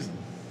wild season.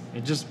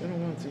 it just It's been a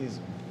wild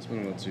season. It's been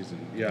a wild season.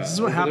 Yeah. this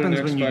is what over their happens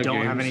next when you 5 don't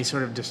have games- any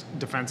sort of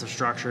defensive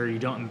structure. You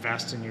don't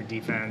invest in your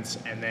defense,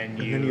 and then And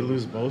then you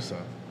lose Bosa.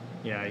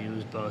 Yeah, you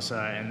lose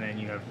Bosa, and then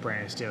you have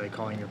Brandon Staley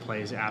calling your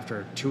plays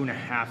after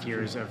 2.5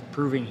 years of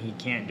proving he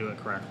can't do it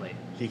correctly.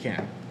 He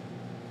can't.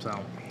 So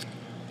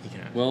He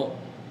can't. Well,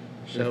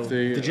 So if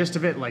they, the gist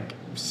of it, like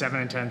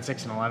 7-10,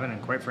 6-11, and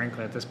quite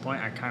frankly, at this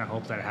point, I kind of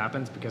hope that it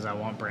happens because I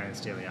want Brandon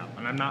Staley out.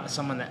 And I'm not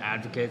someone that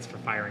advocates for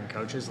firing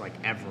coaches like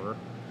ever,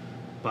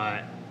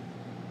 but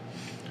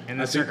in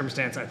this think-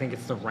 circumstance, I think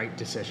it's the right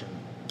decision.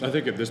 I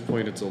think at this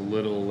point it's a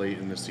little late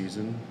in the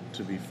season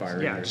to be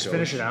firing. Yeah, their just coach.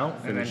 finish it out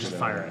and then Finish just it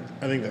fire out. it.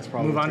 I think that's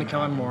probably Move what's on to gonna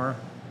Kellen happen. Moore.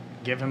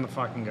 Give him a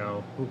fucking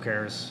go. Who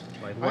cares?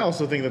 Like, I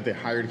also think that they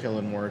hired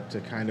Kellen Moore to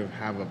kind of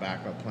have a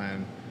backup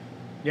plan.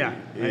 yeah,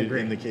 I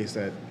agree. In the case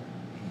that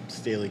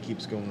Staley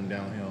keeps going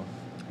downhill.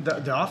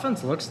 The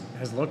offense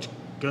has looked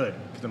good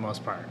for the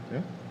most part.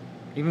 Yeah.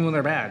 Even when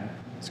they're bad,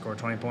 score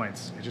 20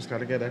 points. They just got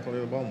to get Eckler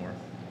the ball more.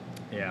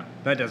 Yeah,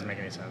 that doesn't make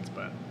any sense,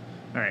 but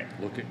all right.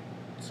 Look at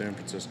San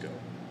Francisco.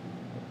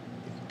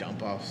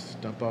 Dump offs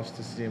to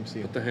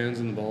CMC. Put the hands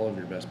in the ball of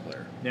your best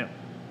player. Yeah.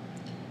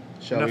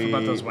 Shall Enough we,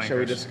 about those Shall we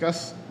wankers.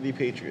 discuss the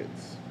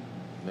Patriots?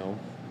 No.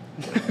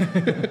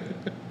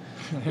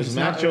 Is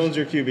Mac Jones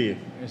your QB?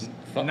 There's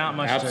Fu- not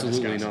much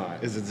Absolutely to discuss.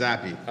 not. Is it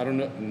Zappy? I don't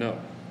know. No.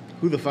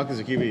 Who the fuck is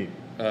a QB?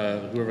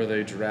 Whoever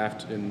they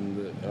draft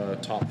in the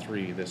top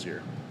 3 this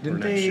year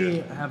Didn't or next they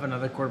year. have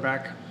another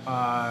quarterback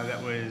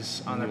that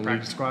was on their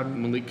practice squad?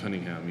 Malik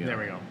Cunningham. Yeah. There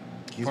we go.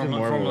 He's been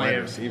more of a Formerly wide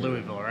of receiver.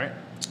 Louisville, right?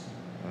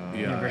 Yeah.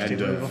 University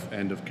End of of, Louisville?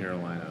 end of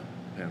Carolina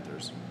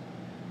Panthers.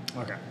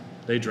 Okay.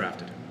 They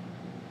drafted him.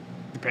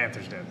 The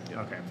Panthers did.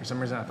 Okay. For some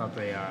reason, I thought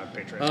the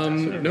Patriots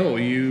did. No,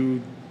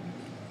 you.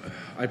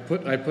 I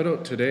put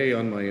out today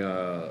on my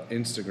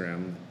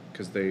Instagram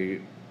because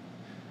they,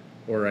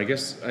 or I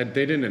guess they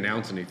didn't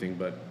announce anything,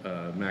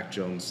 but Mac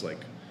Jones like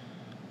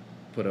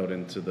put out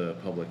into the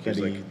public. That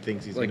was he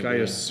thinks he's like gonna I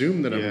be-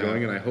 assume that I'm Yeah.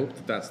 going, and I hope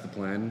that that's the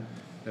plan.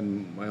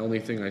 And my only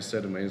thing I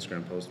said in my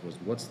Instagram post was,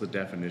 "What's the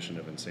definition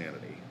of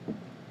insanity?"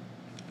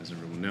 As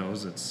everyone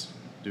knows, it's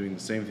doing the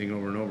same thing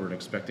over and over and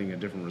expecting a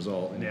different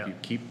result. And Yeah. if you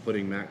keep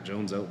putting Mac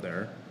Jones out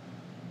there,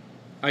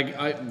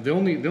 the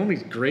only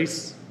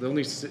grace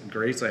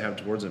I have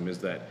towards him is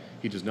that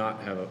he does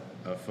not have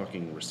a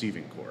fucking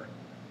receiving core,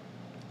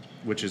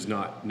 which is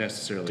not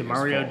necessarily his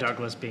Demario fault.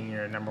 Douglas being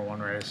your number one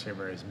wide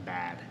receiver is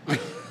bad.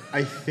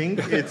 I think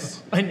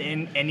it's.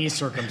 in any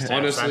circumstance,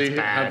 Honestly, that's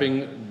bad.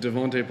 having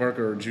Devontae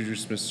Parker or Juju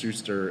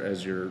Smith-Schuster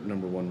as your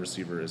number 1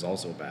 receiver is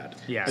also bad.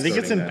 Yeah. I think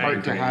it's in Starting that part to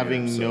beginning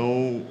having year,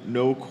 so-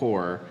 no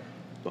core.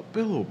 But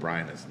Bill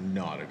O'Brien is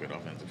not a good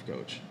offensive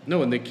coach.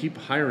 No, and they keep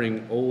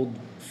hiring old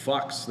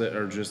fucks that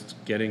are just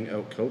getting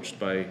out-coached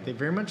by... They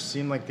very much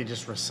seem like they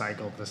just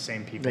recycle the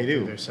same people They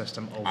through do. their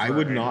system over I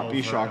would and not be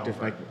over shocked and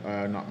if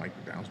over. not Mike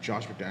McDaniels,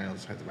 Josh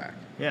McDaniels heads back.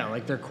 Yeah,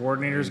 like their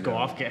coordinators go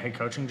off, get head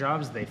coaching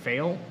jobs, they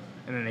fail,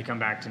 and then they come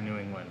back to New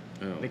England.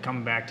 Oh. They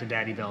come back to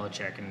Daddy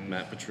Belichick, and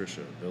Matt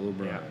Patricia, Bill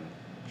O'Brien,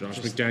 Josh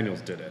Just-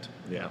 McDaniels did it.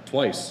 Yeah.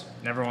 Twice.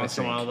 never once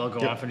in a think. while they'll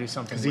go off and do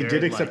something Because he weird.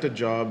 did accept like, a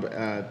job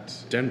at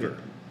Denver.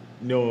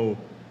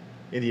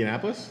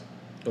 Indianapolis,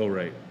 Oh,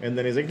 right. and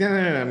then he's like, no,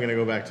 I'm going to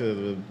go back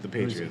to the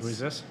Patriots. who's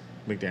this?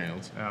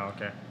 McDaniels. Oh,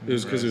 okay. It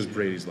was because it was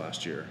Brady's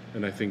last year,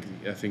 and I think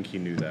he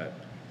knew that.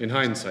 In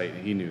hindsight,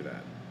 he knew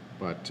that.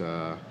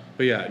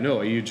 But yeah,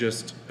 no, you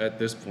just at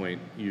this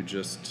point,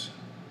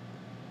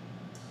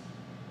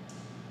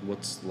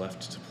 what's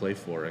left to play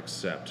for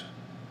except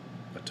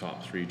a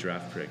top 3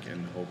 draft pick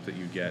and hope that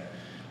you get.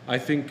 I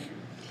think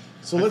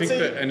so I let's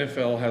think say that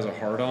NFL has a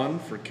hard on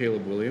for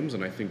Caleb Williams,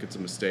 and I think it's a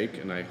mistake.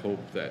 And I hope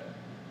that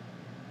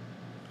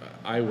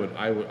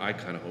I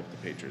kind of hope the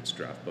Patriots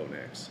draft Bo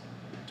Nix,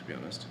 to be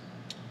honest.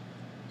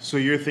 so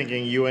you're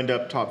thinking you end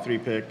up top 3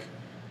 pick.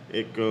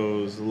 It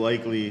goes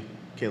likely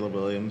Caleb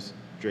Williams,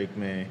 Drake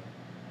May,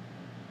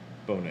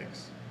 Bo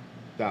Nix.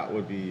 That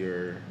would be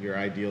your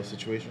ideal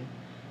situation,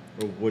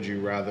 or would you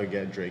rather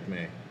get Drake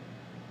May?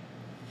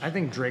 I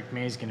think Drake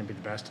May is going to be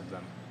the best of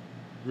them.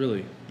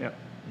 Really, Yep.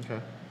 Okay.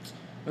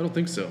 I don't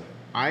think so.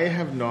 I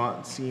have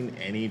not seen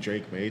any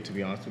Drake May, to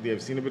be honest with you.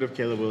 I've seen a bit of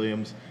Caleb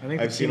Williams. I think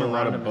I've the seen team a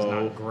lot around of him is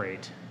Bo, not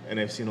great. and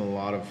I've seen a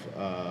lot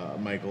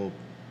of Michael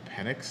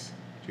Penix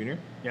Jr.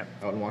 Yep.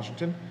 out in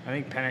Washington. I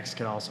think Penix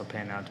could also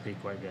pan out to be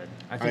quite good.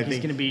 I think he's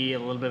think- going to be a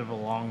little bit of a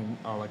long,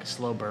 like a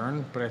slow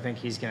burn, but I think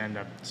he's going to end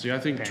up. See, I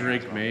think panning out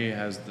Drake as well. May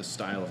has the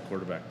style of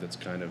quarterback that's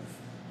kind of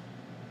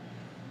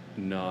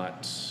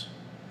not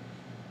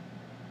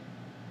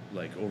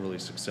like overly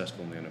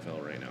successful in the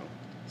NFL right now.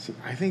 See,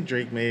 I think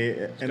Drake May.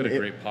 He's got a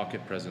great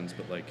pocket presence,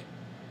 but like,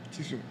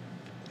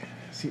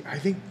 See, I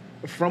think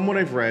from what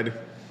I've read,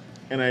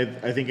 and I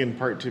think in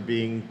part to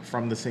being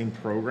from the same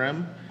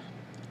program,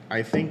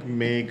 I think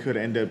May could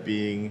end up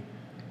being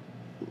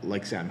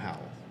like Sam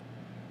Howell.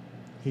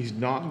 He's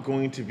not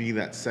going to be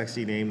that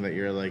sexy name that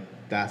you're like,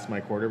 that's my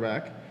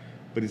quarterback.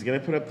 But he's going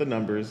to put up the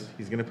numbers.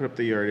 He's going to put up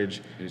the yardage.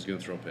 And he's going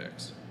to throw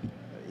picks.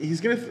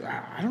 He's going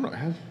to, I don't know,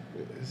 has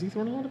he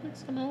thrown a lot of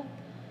picks somehow?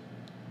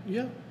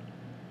 Yeah.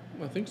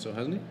 I think so,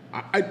 hasn't he?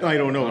 I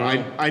don't know.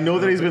 I know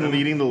that he's been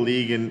leading the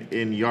league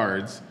in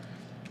yards.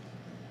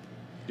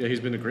 Yeah, he's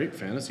been a great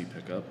fantasy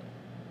pickup.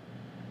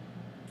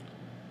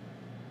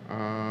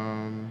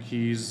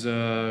 He's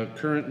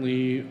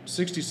currently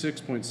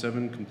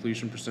 66.7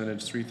 completion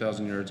percentage,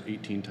 3,000 yards,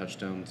 18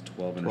 touchdowns,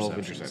 12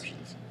 interceptions.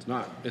 It's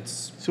not.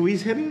 It's so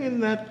he's heading in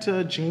that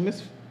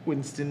Jameis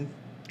Winston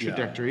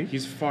trajectory. Yeah,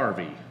 he's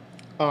Favre.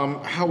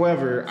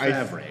 However,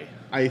 Favre.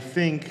 I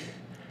think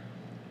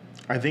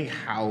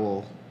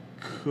Howell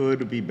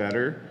could be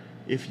better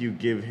if you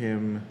give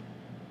him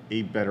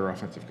a better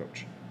offensive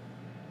coach.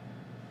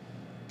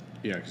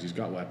 Yeah, because he's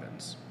got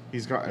weapons.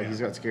 He's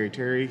got Scary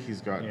Terry.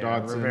 He's got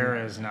Dodson.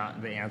 Rivera is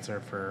not the answer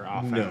for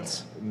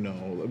offense.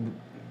 No.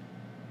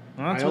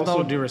 Well, that's with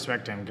all due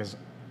respect to him, because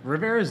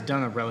Rivera's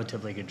done a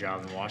relatively good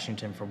job in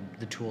Washington for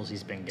the tools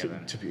he's been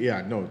given. To be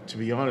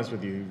honest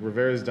with you,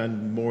 Rivera's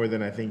done more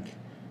than I think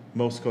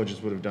most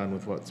coaches would have done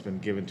with what's been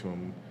given to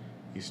him.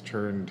 He's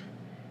turned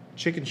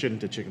chicken shit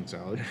into chicken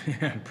salad.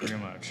 Yeah, pretty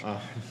much.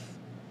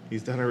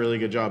 He's done a really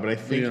good job, but I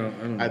think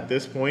at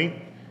this point,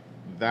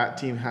 that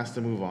team has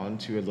to move on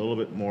to a little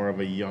bit more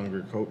of a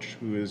younger coach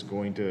who is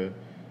going to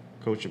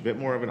coach a bit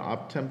more of an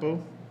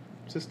up-tempo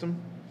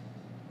system.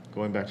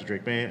 Going back to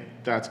Drake May,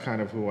 that's kind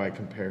of who I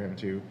compare him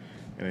to.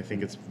 And I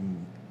think it's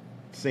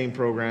same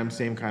program,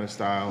 same kind of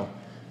style.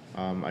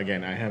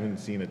 Again, I haven't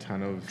seen a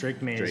ton of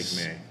Drake May.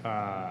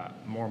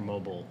 More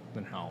mobile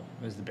than Howell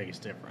is the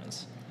biggest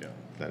difference. Yeah,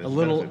 that is a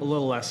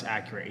little less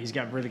accurate. He's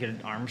got really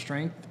good arm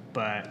strength,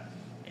 but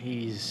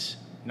he's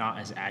not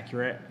as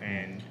accurate.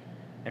 And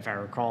if I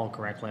recall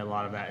correctly, a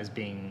lot of that is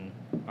being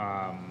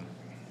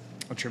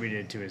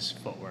attributed to his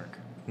footwork.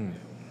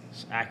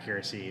 His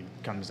accuracy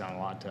comes down a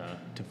lot to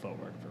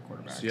footwork for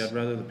quarterbacks. See, I'd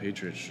rather the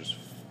Patriots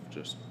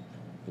just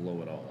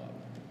blow it all up.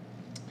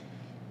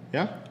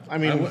 Yeah, I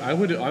mean, I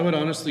would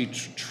honestly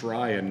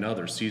try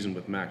another season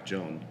with Mac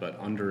Jones, but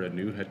under a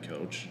new head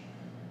coach,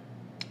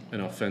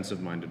 an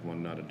offensive-minded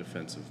one, not a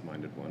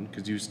defensive-minded one,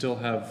 because you still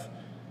have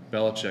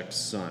Belichick's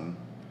son,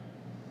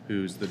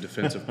 who's the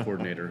defensive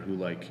coordinator, who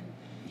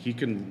he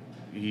can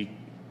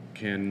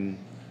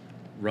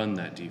run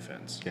that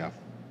defense. Yeah,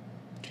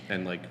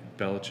 and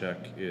Belichick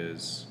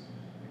is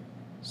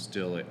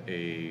still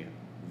a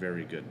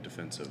very good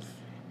defensive.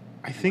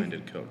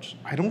 Coach.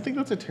 I don't think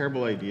that's a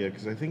terrible idea,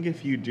 because I think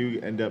if you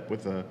do end up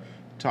with a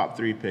top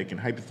 3 pick, and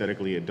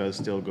hypothetically it does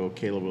still go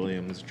Caleb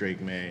Williams,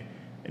 Drake May,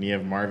 and you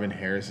have Marvin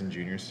Harrison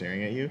Jr.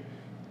 staring at you,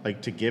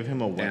 to give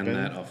him a weapon. And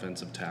that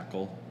offensive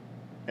tackle.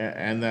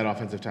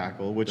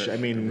 Which I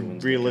mean,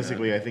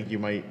 realistically, I think you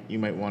might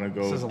want to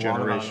go. This is a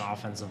lot about an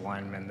offensive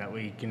lineman that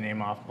we can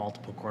name off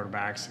multiple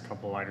quarterbacks, a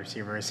couple wide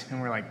receivers,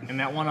 and we're like, and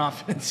that one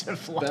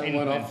offensive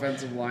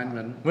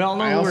lineman. We all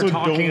know I who also we're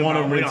talking don't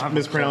about. want to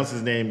mispronounce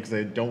his name, because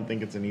I don't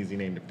think it's an easy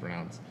name to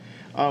pronounce.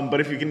 But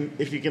if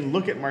you can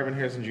look at Marvin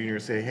Harrison Jr.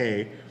 and say,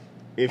 hey,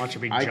 if Watch it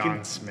be I John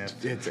can,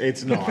 Smith.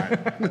 It's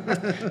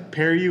not.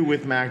 Pair you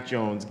with Mac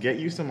Jones, get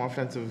you some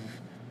offensive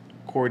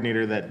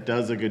coordinator that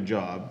does a good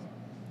job.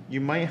 You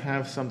might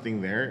have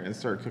something there and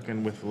start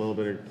cooking with a little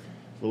bit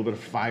of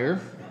fire,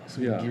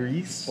 some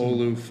grease.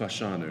 Olu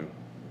Fashanu.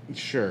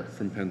 Sure.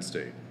 From Penn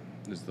State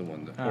is the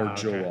one or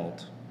Joe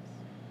Alt.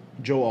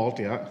 Joe Alt,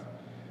 yeah.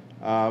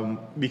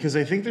 Because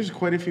I think there's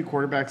quite a few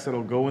quarterbacks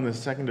that'll go in the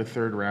 2nd to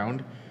 3rd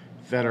round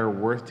that are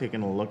worth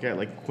taking a look at.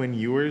 Like Quinn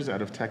Ewers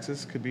out of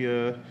Texas could be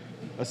a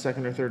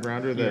 2nd or 3rd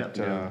rounder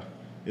that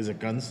is a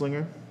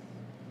gunslinger.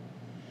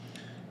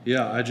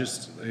 Yeah,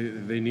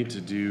 they need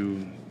to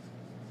do.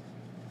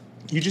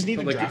 You just need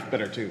to draft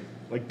better too.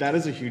 That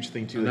is a huge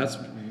thing too. And that's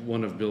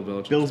one of Bill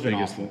Belichick's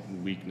biggest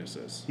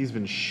weaknesses. He's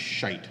been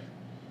shite.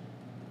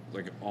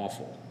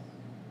 Awful.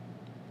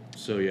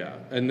 So yeah,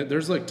 and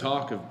there's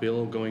talk of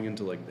Bill going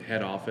into the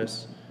head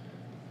office,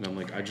 and I'm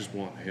I just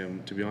want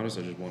him. To be honest,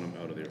 I just want him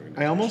out of the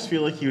organization. I almost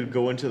feel like he would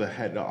go into the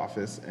head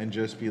office and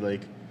just be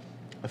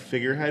a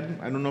figurehead.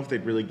 I don't know if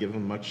they'd really give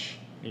him much.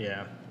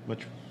 Yeah.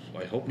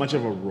 I hope much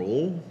of a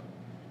role.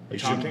 He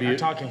shouldn't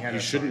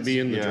be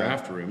in the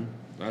draft room.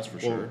 That's for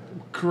sure.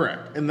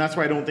 Correct, and that's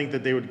why I don't think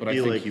that they would. But I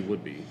think he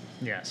would be.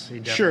 Yes, he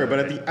definitely. Sure, but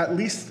at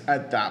least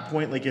at that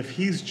point, if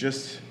he's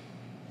just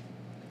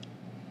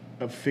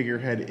a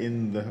figurehead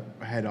in the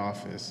head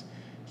office,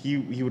 he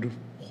would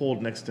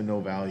hold next to no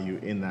value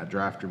in that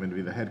draft room and to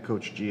be the head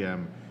coach,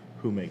 GM,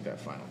 who make that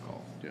final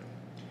call. Yeah.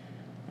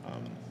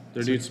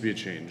 There needs to be a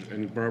change,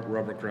 and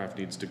Robert Kraft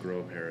needs to grow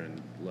a pair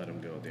and let him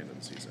go at the end of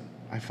the season.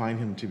 I find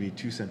him to be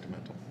too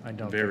sentimental. I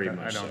don't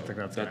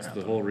think that's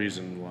the whole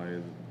reason why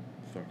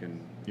fucking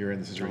you're in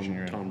the situation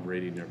you're in. Tom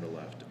Brady never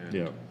left. And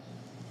yeah.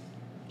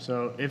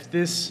 So if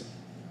there's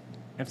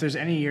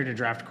any year to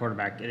draft a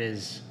quarterback, it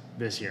is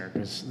this year,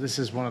 because this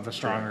is one of the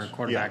stronger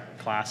quarterback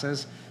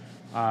classes.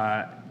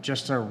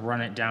 Just to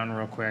run it down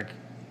real quick,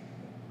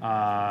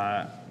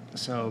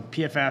 So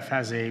PFF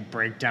has a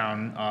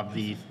breakdown of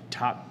the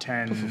top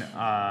 10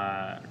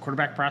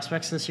 quarterback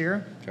prospects this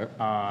year. Okay.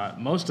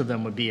 Most of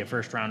them would be a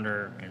first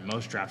rounder in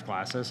most draft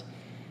classes.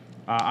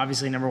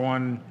 Obviously, number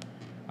one,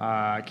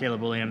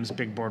 Caleb Williams,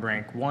 big board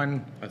rank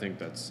 1. I think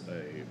that's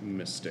a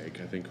mistake.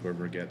 I think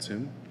whoever gets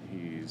him,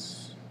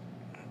 he's.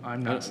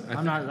 I'm not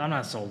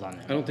sold on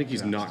him. I don't think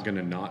he's not going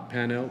to not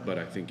pan out, but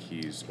I think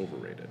he's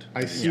overrated.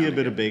 I see a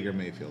bit of Baker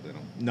Mayfield in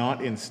him.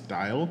 Not in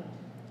style,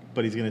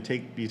 but he's going to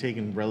be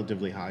taken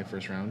relatively high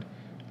first round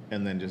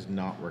and then just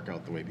not work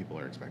out the way people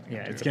are expecting.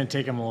 Yeah, it to. it's going to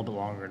take him a little bit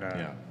longer to.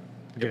 Yeah.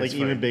 get Like his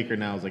even footing. Baker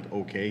now is like,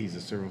 okay, he's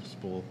a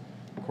serviceable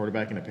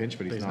quarterback in a pinch,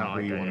 but he's not not who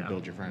like you that, want to yeah.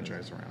 build your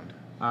franchise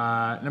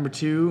around. Number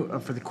 2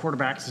 for the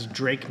quarterbacks is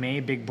Drake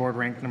May, big board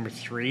rank number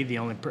 3. The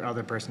only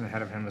other person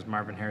ahead of him is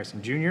Marvin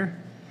Harrison Jr.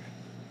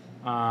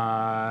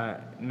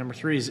 Number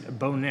 3 is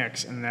Bo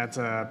Nix, and that's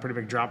a pretty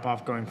big drop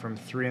off going from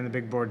 3 on the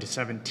big board to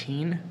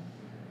 17.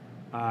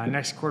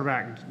 Next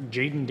quarterback,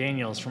 Jaden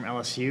Daniels from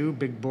LSU,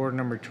 big board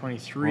number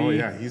 23. Oh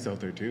yeah, he's out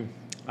there too.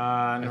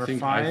 Number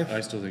 5. I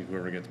still think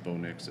whoever gets Bo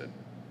Nix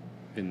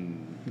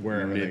in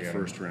Wherever they mid get him.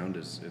 first round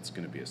it's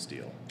going to be a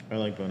steal. I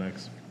like Bo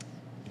Nix.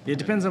 It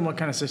depends on what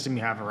kind of system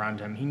you have around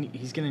him.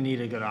 He's going to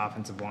need a good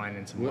offensive line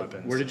and some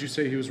weapons. Where did you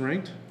say he was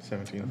ranked?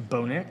 17.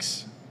 Bo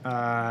Nix,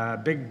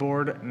 big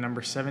board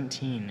number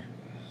 17.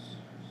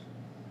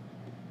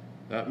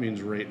 That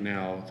means right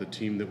now the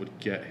team that would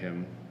get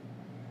him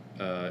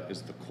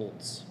is the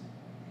Colts.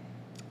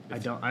 I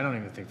don't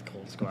even think the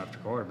Colts go after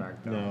quarterback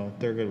though. No,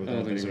 they're good with I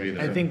don't that. think so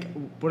either. I think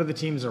what are the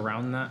teams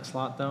around that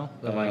slot though?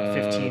 The like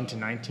 15 to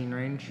 19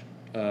 range.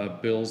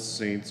 Bills,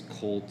 Saints,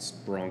 Colts,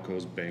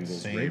 Broncos, Bengals,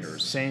 Saints?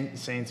 Raiders.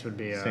 Saints would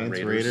be Saints,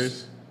 Raiders.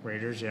 Raiders.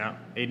 Raiders, yeah.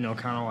 Aiden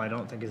O'Connell, I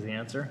don't think is the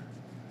answer.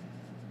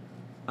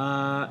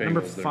 Bengals,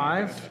 Number they're not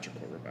gonna 5, touch a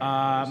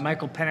quarterback.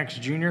 Michael Penix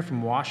Jr.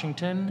 from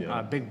Washington,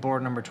 Yeah. big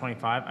board number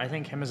 25. I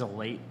think him as a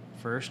late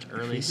first,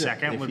 early If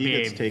second would he be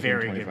a gets taken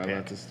very 25, good pick.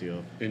 that's a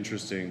steal.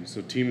 Interesting.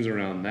 So teams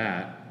around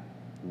that: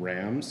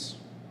 Rams,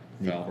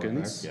 Need a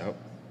Falcons,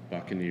 quarterback.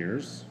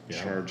 Buccaneers,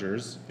 Yep.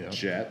 Chargers, Yep.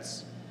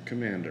 Jets,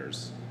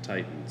 Commanders,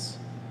 Titans.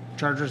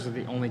 Chargers are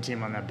the only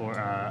team on that board,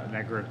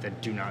 that group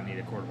that do not need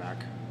a quarterback.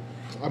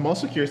 Yep. I'm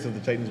also curious if the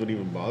Titans would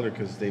even bother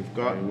because they've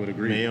got I would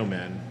agree. Mayo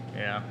Man.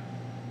 Yeah.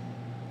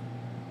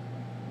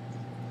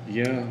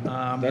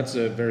 Yeah, that's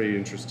a very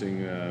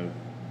interesting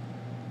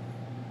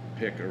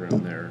pick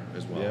around there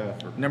as well. Yeah.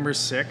 For Number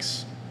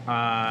 6,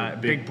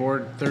 big- big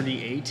board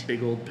 38.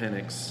 big old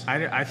Penix.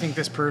 I think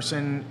this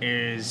person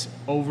is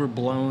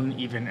overblown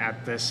even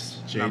at this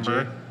JJ?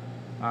 number.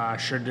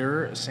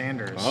 Shadur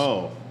Sanders.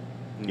 Oh,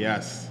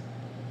 yes.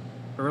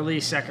 Early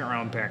second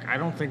round pick. I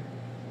don't think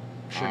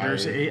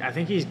Shadur. I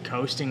think he's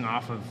coasting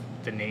off of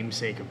the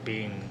namesake of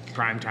being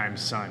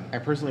Primetime's son. I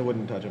personally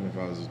wouldn't touch him if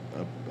I was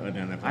an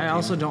NFL I team.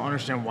 also don't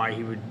understand why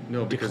he would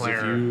No, because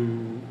declare if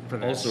you for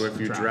this also if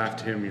you draft.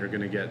 draft him, you're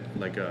going to get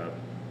like a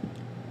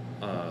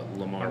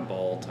Lamar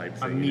Ball type a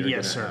thing.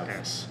 media You're gonna have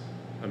circus.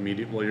 you're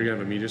going to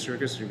have a media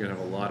circus. You're going to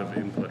have a lot of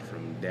input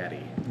from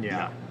Daddy.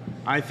 Yeah.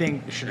 I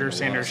think And a Shadur lot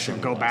Sanders of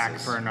should go back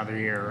sunglasses. for another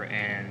year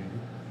and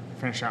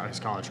finish out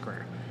his college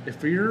career.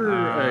 If you're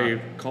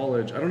a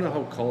college, I don't know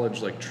how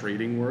college like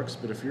trading works,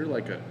 but if you're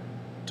like a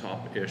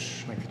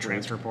top-ish Like the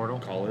transfer portal?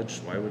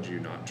 college, why would you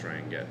not try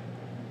and get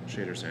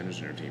Shadur Sanders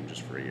in your team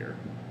just for a year?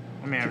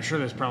 I mean, I'm sure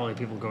there's probably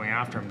people going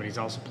after him, but he's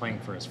also playing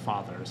for his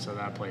father, so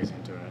that plays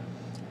into it.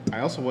 I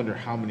also wonder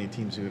how many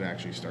teams he would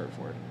actually start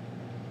for.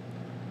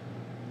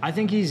 I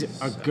think he's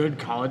a good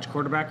college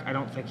quarterback. I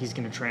don't think he's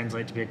going to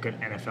translate to be a good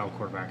NFL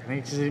quarterback. I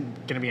think he's going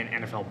to be an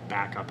NFL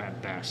backup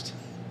at best.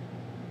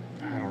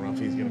 I don't know if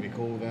he's going to be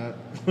cool with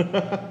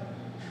that.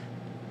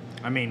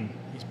 I mean,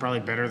 he's probably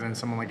better than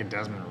someone like a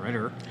Desmond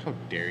Ritter. How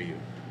dare you?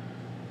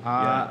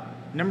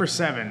 Number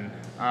 7,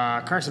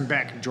 Carson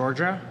Beck,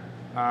 Georgia.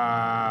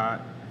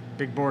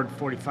 Big board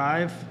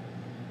 45.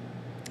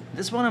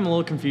 This one I'm a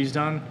little confused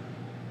on.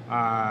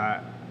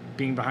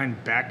 Being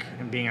behind Beck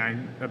and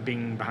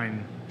being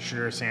behind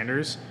Shadur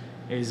Sanders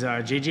is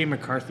J.J.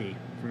 McCarthy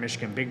from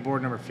Michigan. Big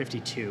board number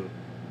 52.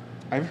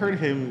 I've heard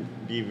him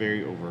be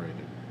very overrated.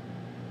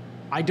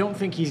 I don't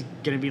think he's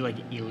going to be like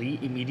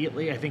elite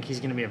immediately. I think he's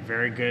going to be a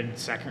very good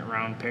second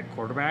round pick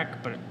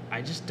quarterback, but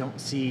I just don't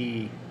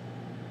see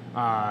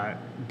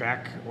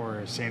Beck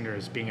or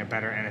Sanders being a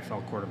better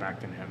NFL quarterback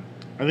than him.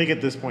 I think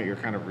at this point you're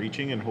kind of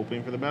reaching and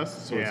hoping for the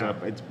best, so Yeah.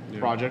 it's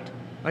project.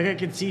 Like I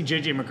could see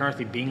J.J.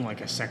 McCarthy being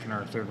like a second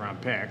or third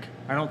round pick.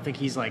 I don't think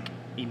he's like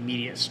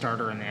immediate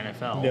starter in the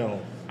NFL.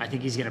 No. I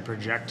think he's going to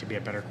project to be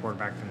a better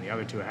quarterback than the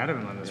other two ahead of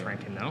him on this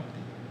ranking, though.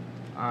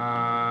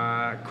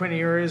 Quinn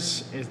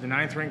Ewers is the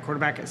 9th ranked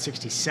quarterback at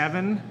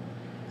 67.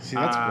 See,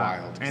 that's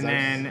wild. 'cause And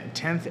that's- then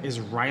 10th is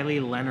Riley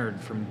Leonard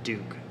from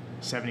Duke,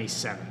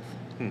 77th.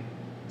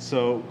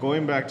 So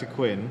going back to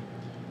Quinn,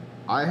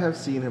 I have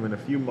seen him in a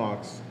few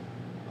mocks,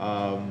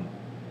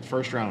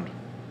 first round.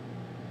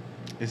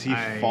 Is he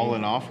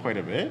fallen off quite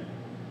a bit?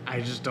 I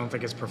just don't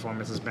think his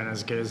performance has been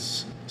as good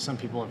as some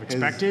people have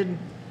expected.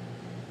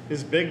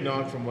 His big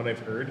knock, from what I've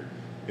heard,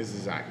 is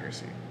his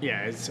accuracy.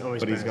 Yeah, it's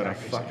always But been he's got a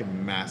his accuracy.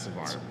 fucking massive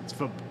arm. It's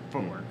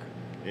footwork.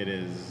 It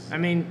is. I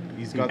mean,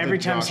 He's got the every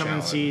time Josh someone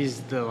Allen.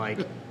 sees the like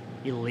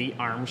elite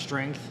arm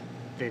strength,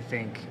 they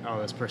think,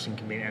 oh, this person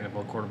can be an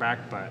NFL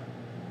quarterback. But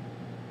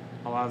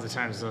a lot of the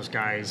times, those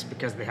guys,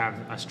 because they have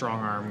a strong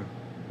arm,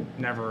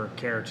 never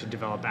care to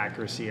develop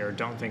accuracy or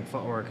don't think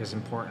footwork is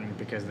important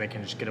because they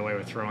can just get away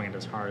with throwing it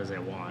as hard as they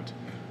want.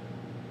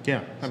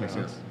 Yeah, that makes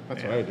So, sense.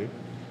 That's yeah. what I would do.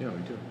 Yeah,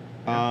 we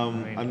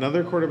do. mean-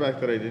 Another quarterback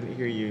that I didn't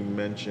hear you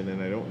mention,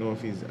 and I don't know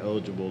if he's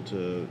eligible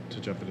to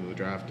jump into the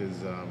draft, is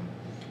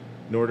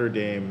Notre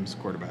Dame's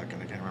quarterback,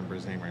 and I can't remember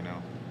his name right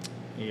now.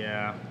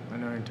 Yeah, I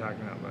know what you're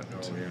talking about.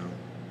 But Oh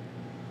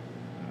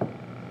yeah.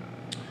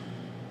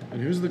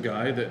 And who's the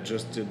guy that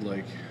just did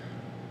like?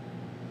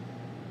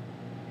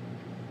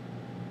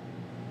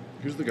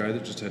 Who's the guy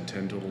that just had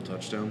 10 total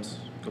touchdowns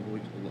a couple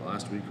weeks,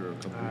 last week or a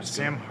couple weeks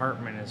Sam ago?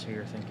 Hartman is who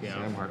you're thinking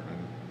Sam of. Hartman.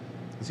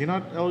 Is he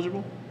not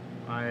eligible?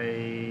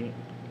 I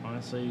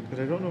honestly But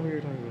I don't know who you're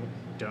talking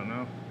about. don't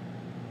know.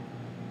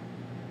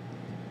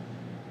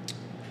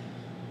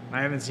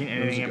 I haven't seen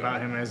There's anything a about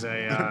guy. him as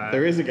a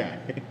There is a guy.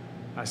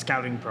 a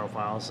scouting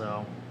profile,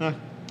 so Huh,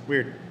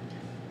 weird.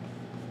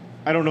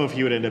 I don't know if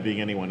he would end up being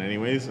anyone,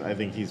 anyways. I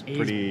think he's he's-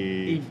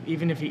 pretty.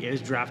 even if he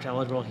is draft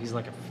eligible, he's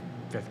like a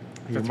fifth.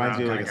 He fifth reminds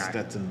me round of like a kinda guy.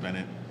 Stetson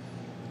Bennett.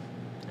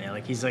 Yeah,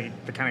 like he's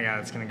like the kind of guy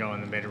that's gonna go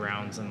in the mid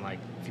rounds, and like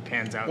if he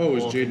pans out, Oh, it's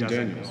cool, if he Jaden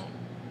doesn't, Daniels. cool.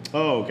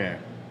 Oh, okay.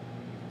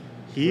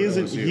 He For is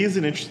a, LSU. he is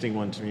an interesting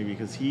one to me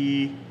because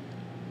he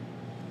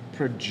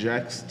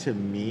projects to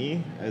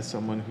me as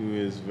someone who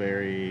is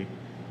very.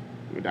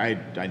 I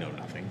know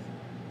nothing,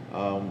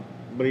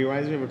 but he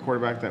reminds me of a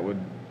quarterback that would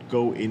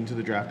go into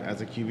the draft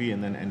as a QB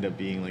and then end up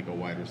being like a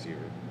wide receiver.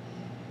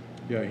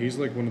 Yeah, he's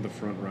like one of the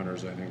front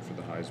runners, I think, for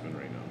the Heisman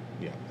right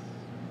now.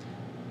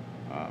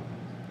 Yeah.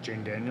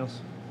 Jane Daniels.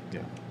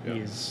 Yeah. Yeah.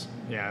 He's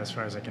as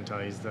far as I can tell,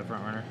 he's the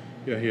front runner.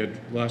 Yeah, he had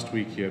last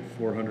week. He had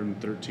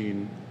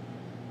 413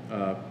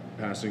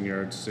 passing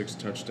yards, 6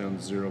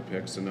 touchdowns, 0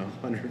 picks, and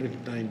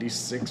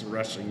 196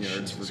 rushing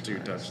yards Jesus for 2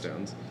 Christ.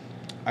 touchdowns.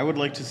 I would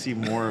like to see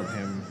more of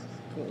him,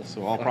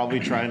 so I'll probably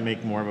try and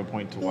make more of a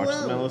point to watch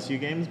some LSU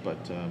games. But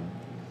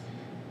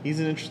he's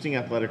an interesting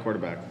athletic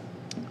quarterback.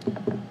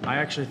 I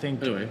actually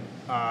think Anyway.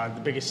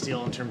 the biggest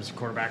steal in terms of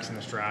quarterbacks in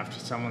this draft,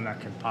 someone that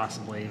could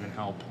possibly even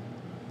help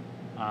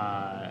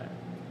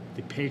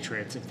the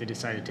Patriots if they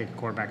decide to take a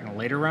quarterback in a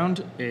later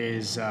round,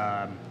 is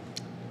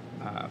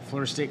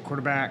Florida State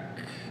quarterback.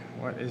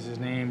 What is his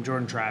name?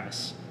 Jordan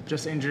Travis.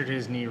 Just injured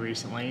his knee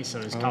recently,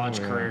 so his college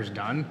yeah. career is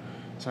done.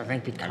 So I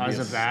think because That'd be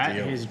a of that,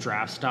 steal. his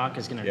draft stock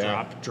is going to Yeah.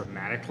 drop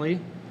dramatically.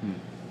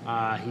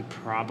 He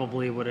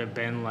probably would have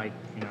been like,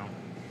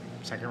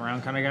 second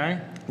round kind of guy.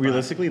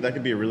 Realistically, that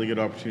could be a really good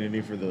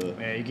opportunity for the.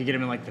 Yeah, you could get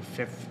him in like the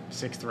 5th,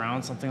 6th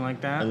round, something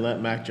like that. And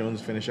let Mac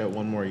Jones finish out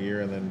one more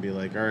year and then be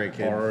like, all right,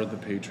 kid. Are the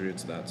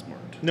Patriots that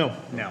smart? No,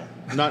 No.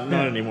 not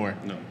anymore.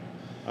 No.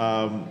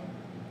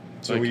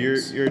 So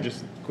Vikings. you're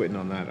just quitting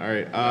on that. All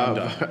right, I'm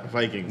done.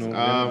 Vikings. No, they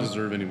don't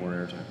deserve any more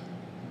airtime.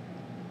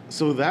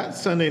 So that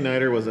Sunday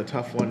nighter was a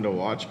tough one to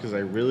watch because I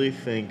really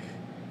think,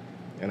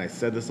 and I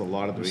said this a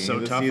lot at the It was beginning so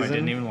of the tough, season. I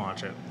didn't even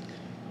watch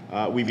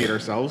it. We beat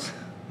ourselves.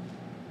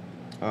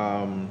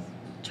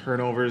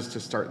 Turnovers to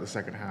start the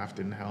second half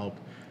didn't help.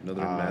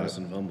 Another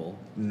Madison fumble.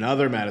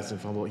 Another Madison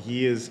fumble.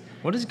 He's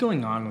What is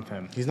going on with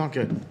him? not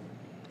good.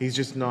 He's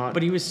just not.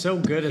 But he was so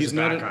good as He's a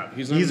not. backup.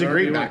 He's not He's a an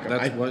great RB1. backup.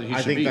 That's what he I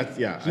should think be. that's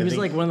yeah. he I was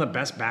think, like one of the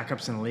best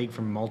backups in the league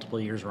for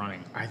multiple years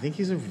running. I think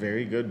he's a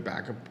very good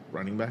backup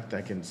running back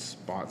that can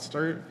spot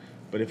start.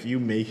 But if you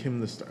make him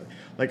the start,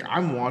 like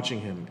I'm watching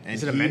him, and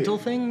Is it a mental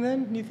thing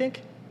then, you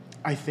think?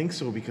 I think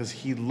so because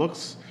he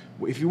looks.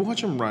 If you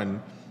watch him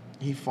run,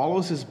 he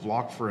follows his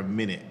block for a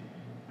minute,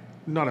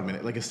 not a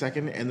minute, like a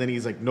second, and then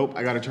he's like, "Nope,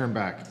 I got to turn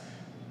back."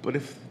 But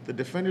if the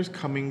defender's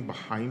coming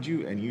behind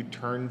you and you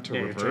turn to Yeah,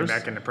 you're reverse, turning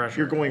back into pressure.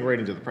 you're going right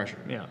into the pressure.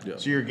 Yeah. Yeah.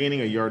 So you're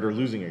gaining a yard or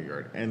losing a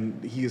yard,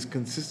 and he is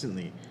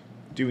consistently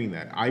doing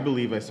that. I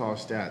believe I saw a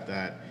stat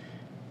that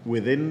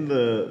within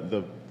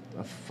the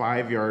a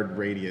 5-yard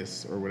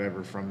radius or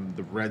whatever from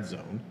the red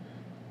zone,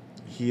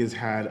 he has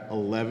had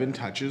 11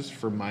 touches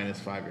for minus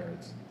 5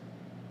 yards.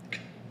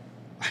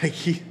 Like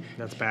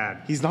That's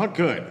bad. he's not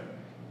good.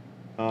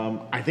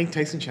 I think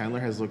Tyson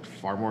Chandler has looked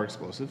far more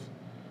explosive.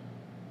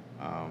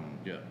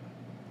 Yeah.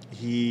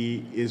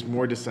 He is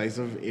more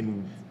decisive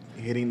in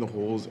hitting the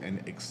holes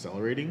and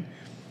accelerating.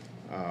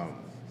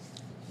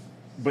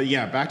 But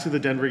yeah, back to the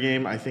Denver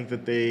game. I think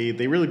that they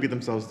really beat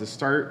themselves to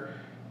start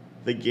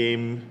the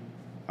game.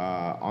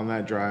 On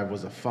that drive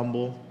was a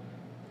fumble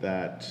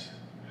that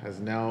has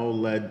now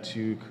led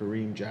to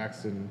Kareem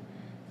Jackson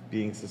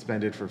being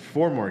suspended for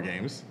 4 more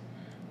games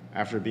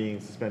after being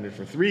suspended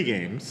for 3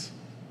 games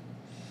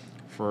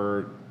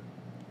for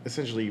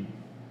essentially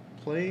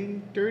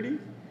playing dirty.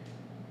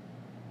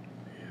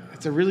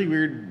 It's a really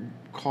weird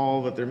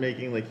call that they're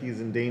making, like he's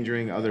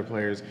endangering other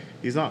players.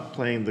 He's not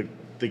playing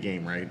the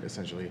game right,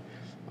 essentially.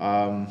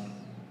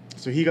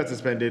 So he got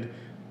suspended.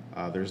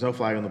 There's no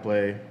flag on the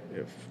play.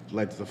 It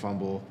led to the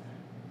fumble,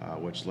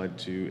 which led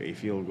to a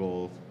field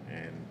goal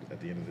and at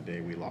the end of the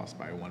day, we lost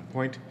by 1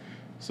 point.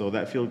 So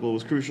that field goal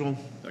was crucial.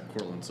 That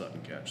Cortland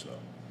Sutton catch, though.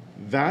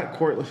 That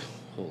Cortland,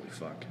 Holy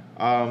fuck.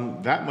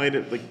 that might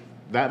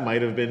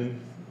have been,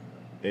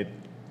 it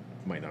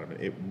might not have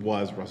been. It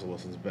was Russell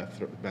Wilson's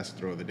best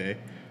throw of the day.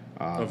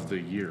 Of the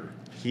year.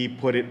 He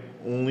put it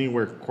only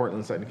where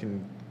Cortland Sutton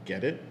can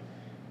get it,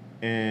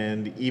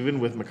 and even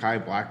with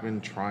Mekhi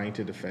Blackman trying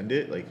to defend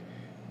it, like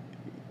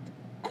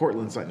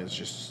Cortland Sutton is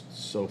just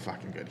so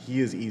fucking good. He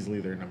is easily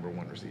their number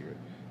one receiver.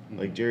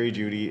 Like Jerry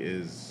Jeudy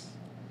is.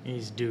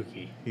 He's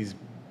dookie. He's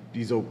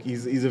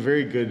a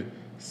very good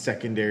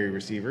secondary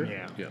receiver.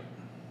 Yeah. Yeah.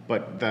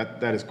 But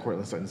that is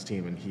Cortland Sutton's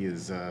team, and he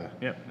is.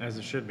 Yep, as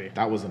it should be.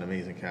 That was an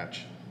amazing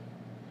catch.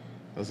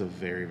 That was a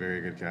very, very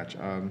good catch.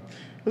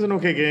 It was an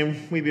okay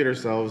game. We beat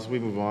ourselves. We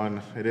move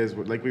on. It is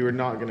like we were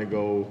not going to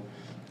go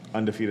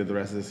undefeated the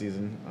rest of the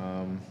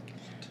season.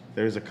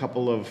 There's a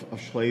couple of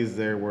plays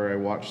there where I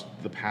watched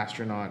the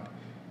Pastronaut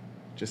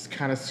just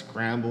kind of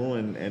scramble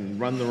and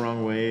run the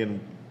wrong way, and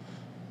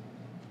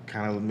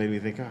kind of made me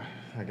think,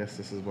 I guess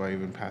this is why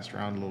you've been passed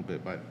around a little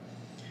bit. But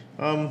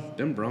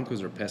Them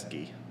Broncos are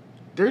pesky.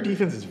 their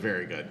defense is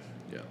very good.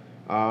 Yeah.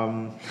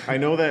 I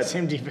know that.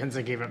 Same defense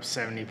that gave up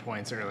 70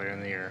 points earlier in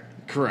the year.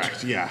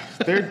 Correct. Yeah,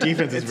 their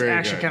defense is It's very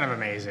actually good. kind of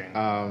amazing.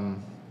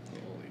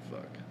 Holy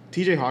fuck.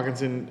 TJ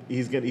Hawkinson,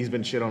 he's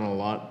been shit on a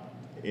lot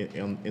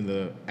in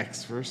the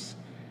X-verse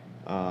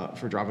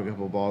for dropping a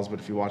couple of balls, but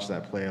if you watch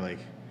that play, like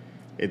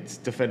it's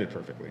defended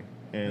perfectly,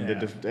 and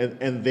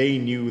and they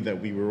knew that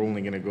we were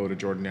only going to go to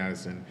Jordan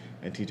Addison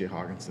and TJ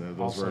Hawkinson. Those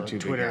also, were our two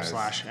Twitter big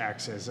guys.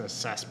 /X is a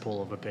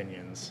cesspool of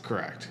opinions.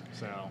 Correct.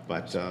 So,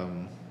 But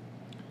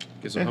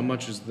Okay, so how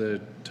much is the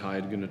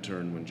tide going to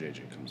turn when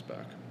JJ comes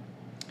back?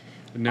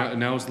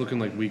 Now it's looking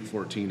like week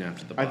 14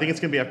 after the bye. I think it's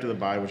going to be after the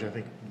bye, which I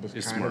think was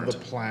It's kind of smart. the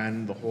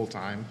plan the whole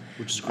time.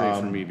 Which is great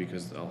for me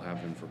because I'll have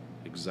him for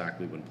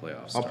exactly when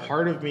playoffs A start.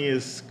 part of me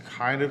is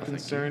kind of thank you.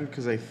 concerned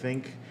because I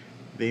think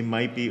they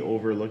might be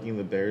overlooking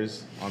the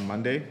Bears on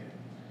Monday.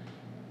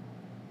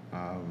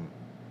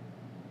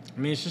 I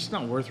mean, it's just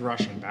not worth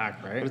rushing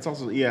back, right? But it's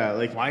also, yeah,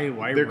 like Why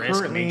they're risk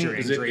currently- major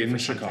Is it injury in for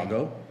something?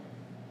 Chicago?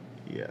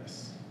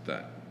 Yes.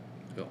 That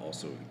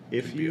also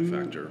If could be you-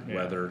 a factor. Yeah.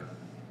 Weather,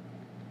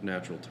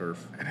 natural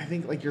turf. And I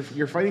think like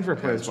you're fighting for a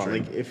playoff spot.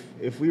 Hamstring. Like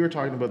if we were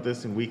talking about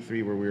this in week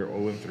 3 where we were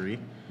 0-3,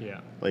 Yeah.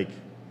 like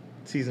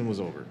season was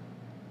over.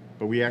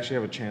 But we actually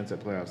have a chance at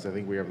playoffs. I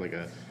think we have like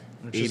a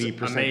Which is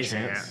 80% amazing,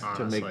 chance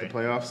to make the honestly.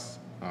 playoffs.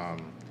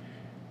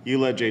 You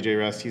let JJ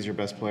rest. He's your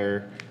best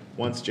player.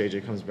 Once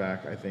JJ comes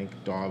back, I think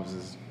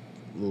Dobbs'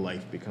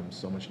 life becomes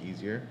so much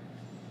easier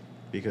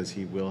because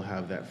he will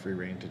have that free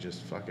reign to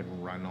just fucking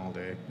run all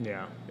day.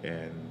 Yeah.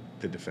 And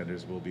the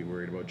defenders will be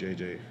worried about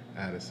JJ,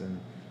 Addison,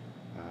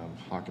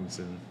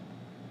 Hawkinson,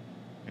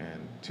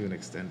 and to an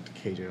extent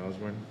KJ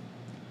Osborne.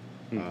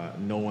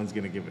 No one's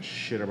gonna give a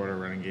shit about our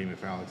running game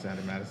if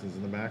Alexander Madison's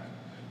in the back,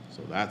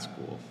 so that's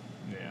cool.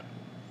 Yeah.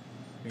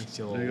 Makes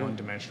you a There you little go.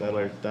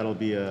 one-dimensional. That'll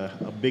be a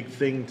big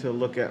thing to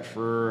look at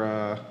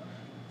for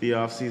the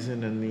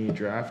offseason and the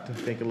draft. I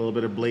think a little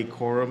bit of Blake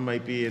Corum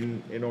might be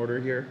in order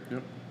here.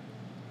 Yep.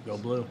 Go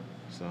blue.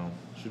 So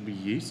Should be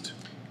yeast.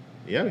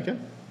 yeah, we can.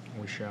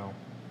 We shall.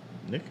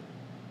 Nick.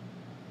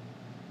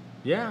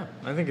 Yeah,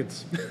 I think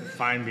it's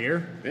fine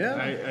beer. Yeah.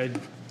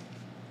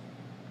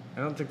 I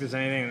don't think there's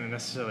anything that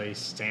necessarily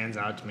stands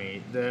out to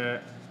me.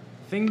 The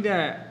thing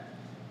that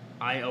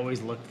I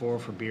always look for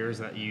beers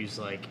that use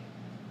like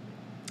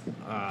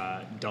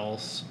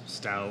dulse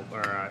stout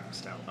or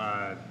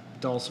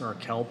dulse or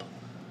kelp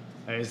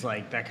is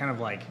like that kind of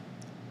like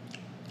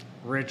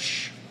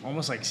rich,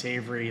 almost like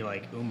savory,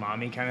 like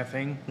umami kind of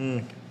thing,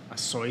 like a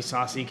soy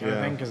saucy kind of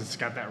Yeah. thing because it's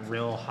got that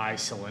real high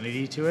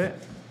salinity to it.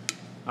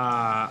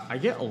 I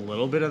get a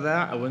little bit of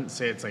that. I wouldn't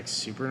say it's like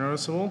super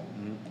noticeable.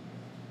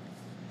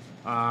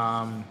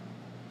 A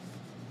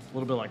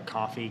little bit like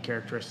coffee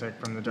characteristic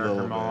from the darker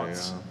Little bit,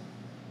 malts.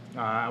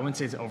 yeah. I wouldn't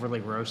say it's overly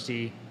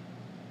roasty.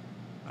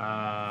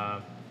 I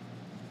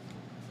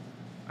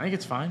think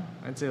it's fine.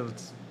 I'd say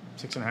it's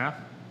 6.5,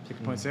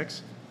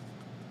 6.6.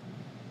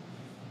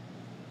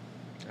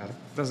 Adam?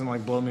 Doesn't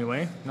like blow me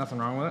away. Nothing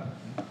wrong with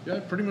it. Yeah, I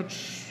pretty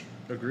much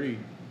agree.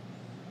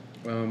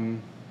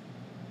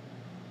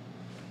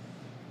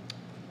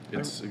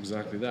 It's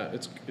exactly that.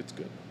 It's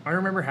good. I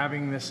remember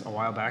having this a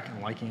while back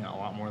and liking it a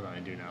lot more than I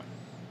do now.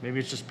 Maybe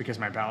it's just because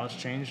my palate's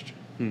changed.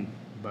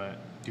 But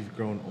You've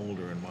grown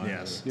older and wiser.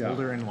 yes, Yeah.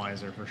 older and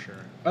wiser for sure.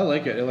 I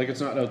like it. Like,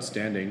 it's not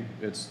outstanding.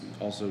 It's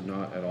also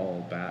not at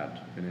all bad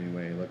in any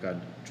way. Like, I'd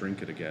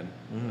drink it again.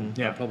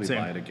 Yeah, I'd probably same.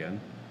 buy it again.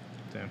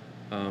 Same.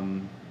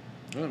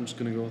 Well, I'm just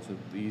gonna go with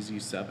the easy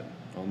 7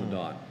 on the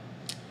dot.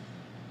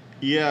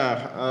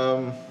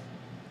 Yeah,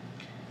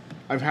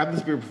 I've had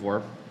this beer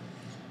before,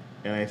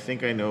 and I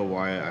think I know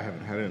why I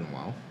haven't had it in a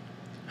while.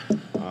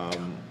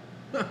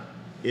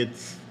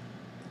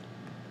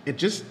 It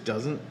just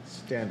doesn't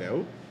stand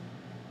out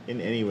in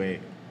any way.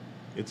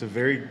 It's a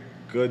very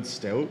good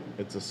stout.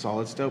 It's a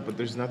solid stout, but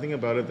there's nothing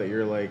about it that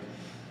you're like,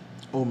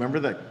 oh, remember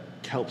that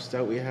kelp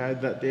stout we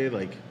had that day?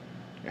 Like,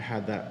 it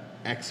had that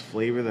X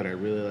flavor that I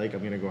really like.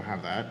 I'm gonna go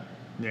have that.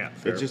 Yeah.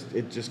 Fair.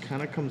 It just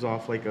kind of comes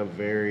off like a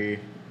very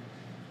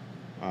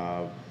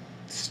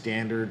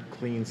standard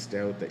clean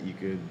stout that you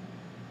could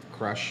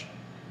crush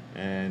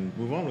and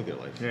move on with your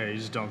life. Yeah, you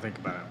just don't think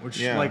about it. Which,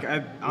 Yeah. like,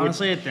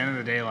 honestly, at the end of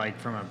the day, like,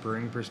 from a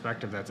brewing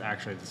perspective, that's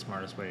actually the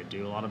smartest way to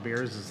do a lot of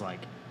beers is, like,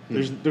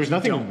 There's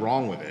nothing don't-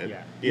 wrong with it.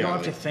 you don't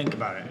have to like, think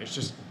about it. It's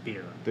just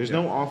beer. there's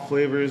no off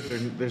flavors.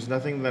 There's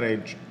nothing that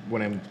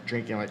when I'm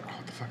drinking, like, oh,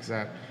 what the fuck is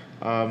that?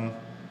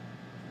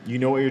 You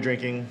know what you're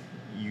drinking.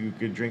 You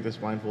could drink this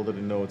blindfolded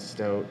and know it's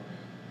stout.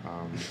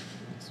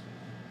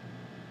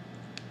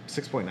 It's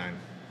 6.9.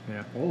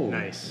 Yeah. Oh,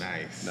 Nice.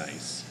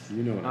 Nice.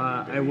 You know what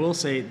I mean, I baby. will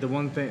say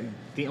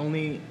the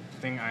only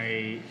thing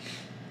I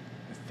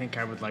think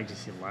I would like to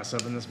see less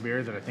of in this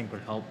beer that I think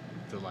would help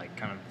the like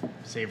kind of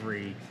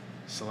savory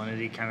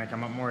salinity kind of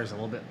come up more is a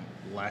little bit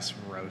less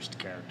roast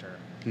character.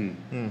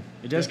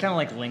 It does kind of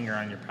like linger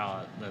on your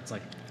palate. That's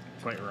like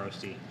quite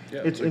roasty.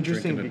 Yeah, It's like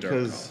interesting drinking a dark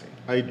because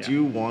coffee. I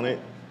do want it.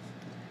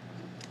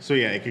 So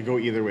yeah, it could go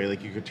either way.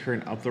 Like you could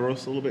turn up the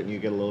roast a little bit, and you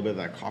get a little bit of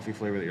that coffee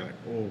flavor that you're like,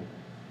 oh,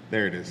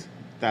 there it is.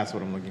 That's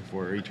what I'm looking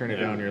for. Or you turn it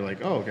Yeah. down, and you're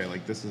like, oh, okay,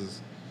 like this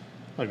is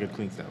a good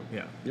clean stout.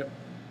 Yeah. Yep.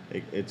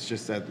 It's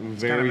just that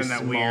It's very kind of in that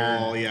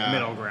small, weird yeah,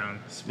 middle ground.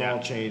 small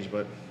Yeah. change,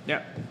 but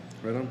Yeah.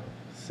 Right on.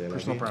 say la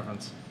Personal vie.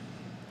 preference.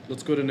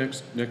 Let's go to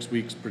next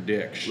week's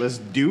prediction. Let's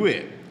do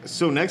it.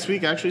 So next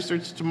week actually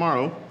starts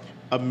tomorrow,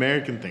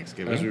 American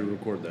Thanksgiving. As we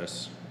record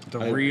this. The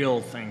I- real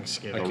I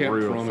Thanksgiving. can't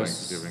real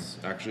promise.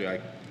 Thanksgiving. Actually, I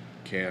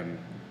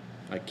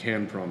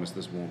can promise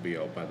this won't be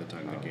out by the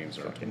time the games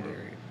are out fucking tomorrow.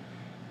 dare you.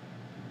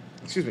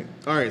 Excuse me.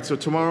 All right, so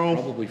tomorrow,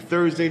 Probably-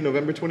 Thursday,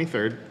 November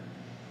 23rd,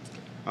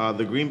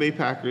 the Green Bay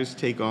Packers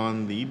take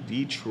on the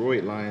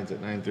Detroit Lions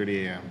at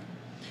 9:30 a.m.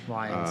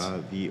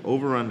 Lions. The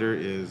over/under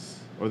is,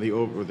 or the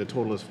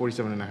total is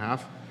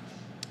 47.5.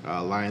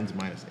 Lions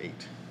 -8.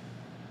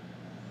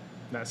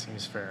 That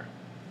seems fair.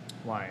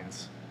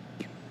 Lions.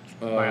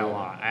 By a Uh,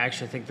 lot. I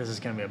actually think this is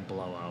going to be a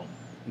blowout.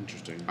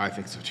 Interesting. I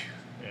think so too.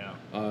 Yeah.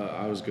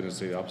 I was gonna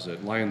say the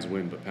opposite. Lions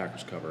win, but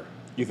Packers cover.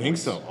 You think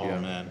so? Oh Yeah.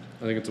 man.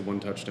 I think it's a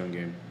 1-touchdown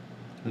game.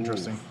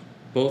 Interesting.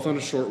 Both on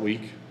a short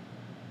week,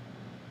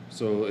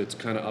 so it's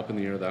kind of up in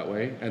the air that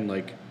way, and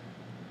like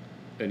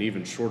an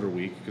even shorter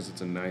week because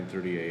it's a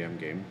 9:30 a.m.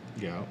 game.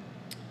 Yeah.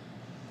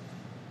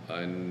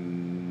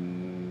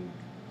 And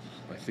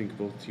I think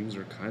both teams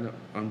are kind of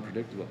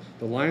unpredictable.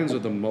 The Lions are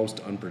the most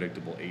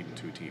unpredictable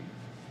 8-2 team.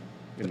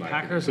 In my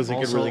Packers Because it could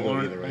also really go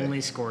either way.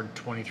 only scored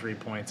 23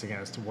 points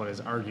against what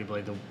is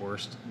arguably the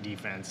worst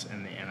defense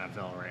in the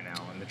NFL right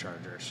now in the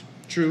Chargers.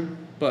 opinion. True,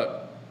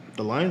 but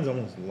The Lions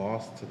almost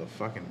lost to the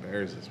fucking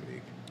Bears this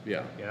week.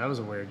 yeah, Yeah, that was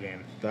a weird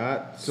game.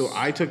 So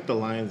I took the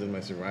Lions in my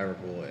survivor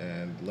pool,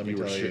 and let me you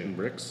were tell shitting you,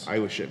 bricks. I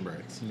was shitting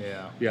bricks.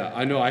 Yeah. Yeah,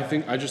 I know. I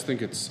think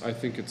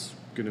it's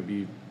gonna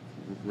be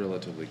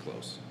relatively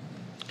close.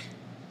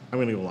 I'm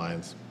gonna go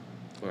Lions.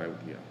 Yeah,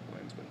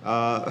 Lions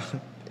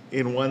win.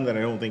 In one that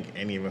I don't think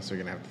any of us are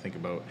gonna have to think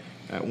about.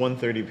 At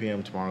 1:30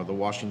 p.m. tomorrow, the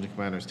Washington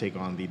Commanders take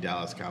on the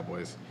Dallas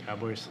Cowboys.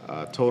 Cowboys.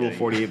 Total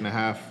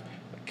 48.5.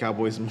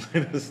 Cowboys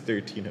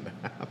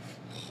 -13.5.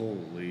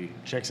 Holy.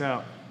 Checks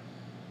out.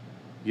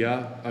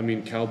 Yeah, I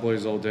mean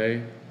Cowboys all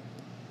day.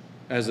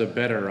 As a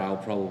bettor, I'll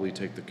probably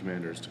take the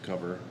Commanders to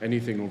cover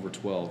anything over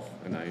 12,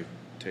 and I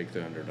take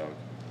the underdog.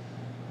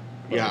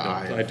 But Yeah,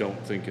 I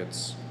don't think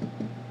it's.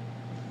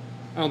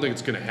 I don't think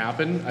it's gonna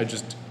happen. I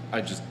just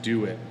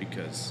do it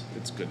because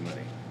it's good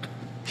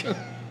money.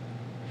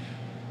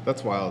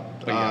 That's wild.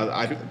 But yeah,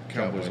 I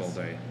Cowboys all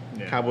day.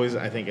 Yeah. Cowboys,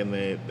 I think, and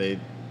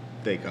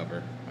they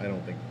cover. I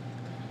don't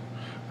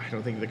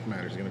think the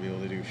Commanders are going to be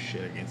able to do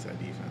shit against that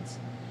defense.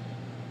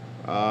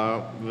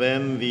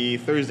 Then the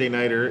Thursday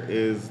nighter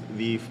is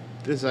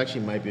this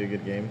actually might be a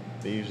good game.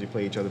 They usually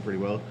play each other pretty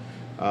well.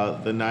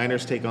 The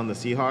Niners take on the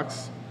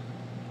Seahawks.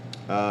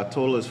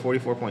 Total is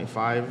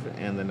 44.5,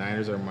 and the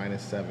Niners are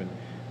 -7.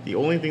 The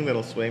only thing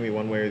that'll sway me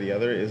one way or the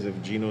other is if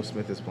Geno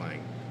Smith is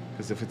playing.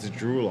 Because if it's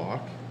Drew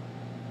Lock,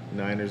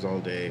 Niners all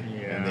day,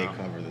 and they Yeah.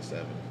 cover the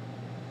 7.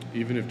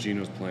 Even if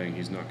Geno's playing,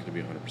 he's not going to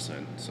be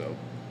 100%. So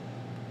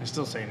I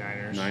still say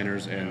Niners.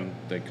 Niners and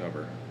they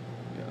cover.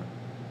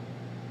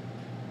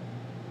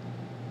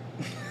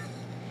 Yeah.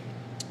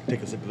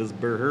 Take a sip of this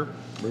burger.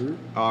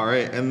 All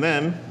right, and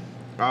then,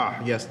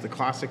 yes, the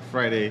classic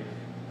Friday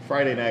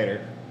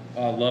nighter.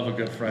 Love a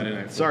good Friday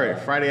night. Sorry,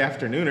 football. Friday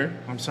afternooner.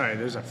 I'm sorry.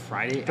 There's a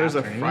Friday. There's a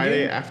afternoon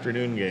Friday game?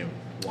 afternoon game.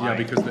 Why? Yeah,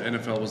 because the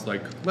NFL was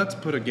like, let's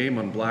put a game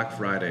on Black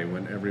Friday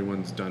when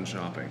everyone's done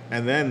shopping.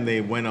 And then they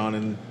went on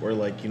and were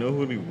like, you know who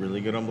would be really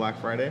good on Black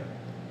Friday?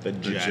 The The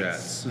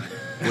Jets. Jets.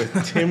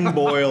 With Tim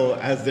Boyle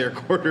as their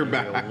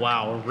quarterback.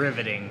 Wow,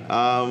 riveting.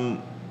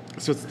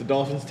 So it's the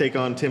Dolphins take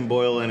on Tim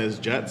Boyle and his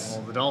Jets.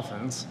 Well, the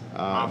Dolphins.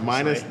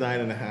 Minus obviously.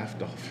 9.5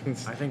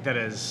 Dolphins. I think that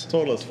is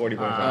Total is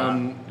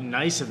 40.5.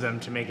 nice of them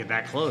to make it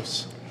that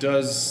close.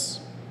 Does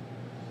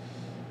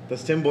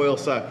Does Tim Boyle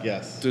suck?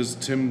 Yes.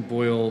 Tim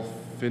Boyle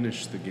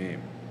finish the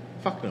game?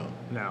 Fuck no.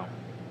 No.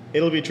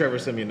 It'll be Trevor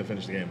Siemian to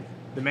finish the game.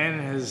 The man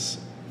has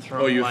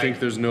thrown Oh, you like, think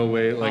there's no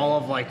way? Like, all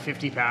of like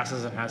 50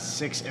 passes and has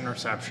 6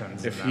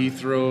 interceptions. if in he them.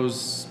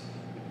 throws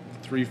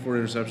 3-4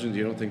 interceptions.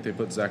 You don't think they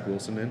put Zach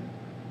Wilson in?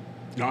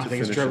 No, I to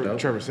think it's finish it out?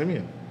 Trevor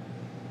Siemian.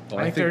 Oh,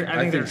 I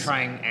think they're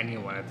trying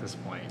anyone at this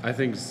point. I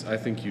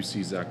think you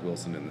see Zach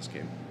Wilson in this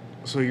game.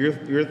 So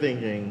you're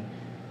thinking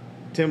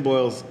Tim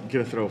Boyle's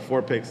going to throw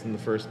 4 picks in the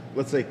first,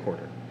 let's say,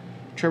 quarter.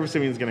 Trevor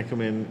Siemian's going to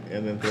come in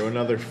and then throw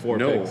another 4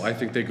 picks. No, I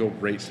think they go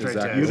right to Straight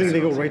Zach to Wilson. You think they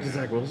go right to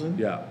Zach Wilson?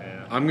 Yeah. Yeah.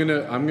 I'm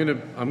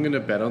gonna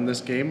bet on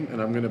this game,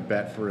 and I'm gonna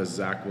bet for a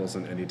Zach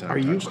Wilson anytime Are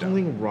you touchdown.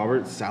 calling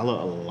Robert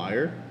Saleh a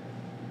liar?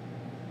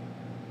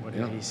 What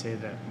did he say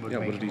that would Yeah,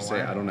 make what did him he a say?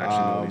 liar? I don't actually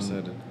know what he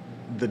said.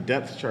 The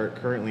depth chart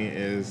currently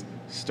is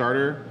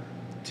starter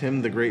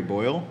Tim the Great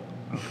Boyle,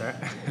 Okay.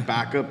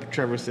 backup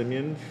Trevor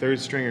Siemian, third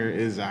stringer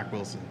is Zach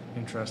Wilson.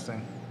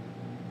 Interesting.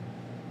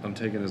 I'm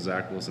taking a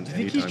Zach Wilson. Do you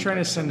think he's anytime trying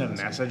to touchdown send a in this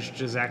game. message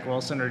to Zach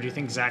Wilson, or do you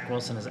think Zach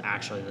Wilson is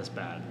actually this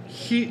bad?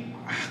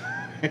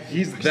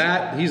 He's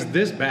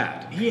this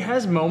bad. He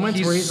has moments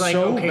He's where he's like,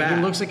 so okay, bad.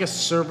 he looks like a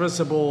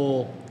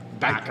serviceable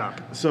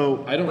backup.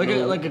 So I don't Like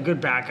know. a good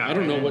backup. I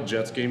don't know right? what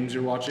Jets games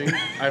you're watching.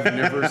 I've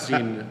never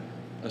seen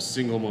a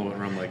single moment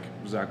where I'm like,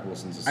 Zach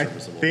Wilson's a I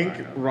serviceable think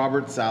backup.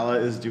 Robert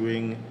Saleh is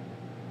doing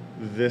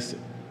this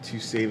to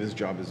save his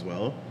job as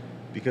well,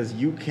 because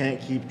you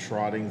can't keep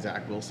trotting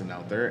Zach Wilson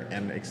out there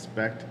and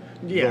expect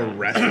Yeah. the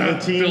rest of the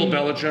team,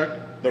 Bill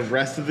Belichick. the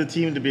rest of the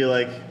team to be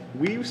like,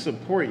 we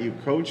support you,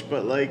 coach,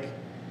 but like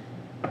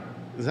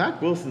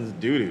Zach Wilson's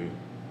doo-doo.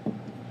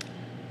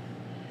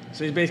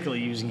 So he's basically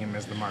using him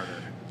as the martyr.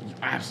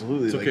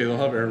 Absolutely. It's okay. They'll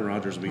have Aaron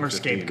Rodgers week Or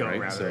 15, scapegoat,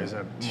 right? rather, So- is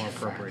a more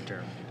appropriate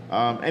term.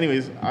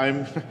 Anyways,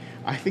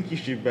 I think you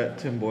should bet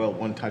Tim Boyle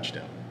 1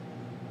 touchdown.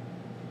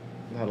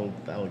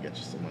 That'll get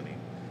you some money.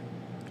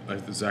 I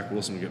think Zach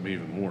Wilson will get me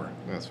even more.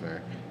 That's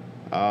fair.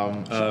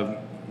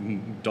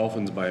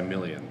 Dolphins by 1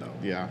 million, though.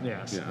 Yeah.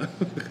 Yes. Yeah.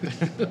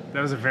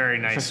 That was a very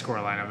nice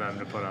scoreline of them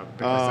to put up,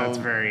 because that's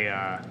Um,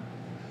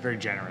 very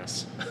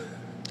generous.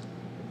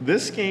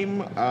 This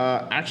game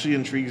actually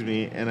intrigues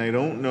me, and I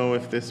don't know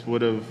if this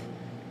would have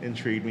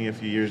intrigued me a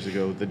few years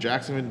ago. The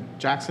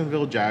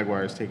Jacksonville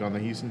Jaguars take on the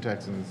Houston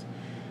Texans.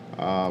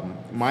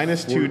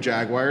 -2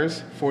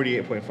 Jaguars,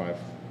 48.5.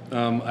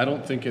 I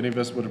don't think any of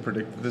us would have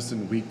predicted this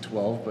in week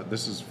 12, but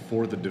this is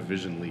for the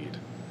division lead.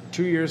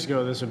 2 years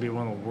ago, this would be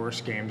one of the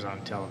worst games on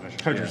television.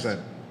 100%.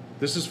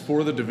 This is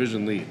for the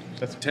division lead.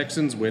 That's-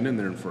 Texans win and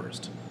they're in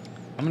first.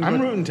 gonna I'm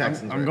go- rooting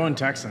Texans I'm right going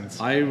Texans.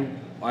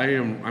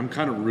 I'm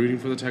kind of rooting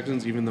for the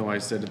Texans, even though I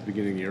said at the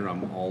beginning of the year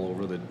I'm all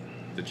over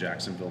the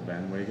Jacksonville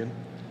bandwagon.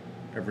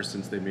 Ever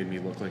since they made me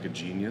look like a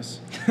genius.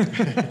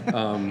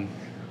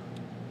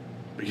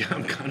 But yeah,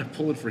 I'm kind of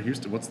pulling for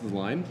Houston. What's the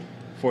line?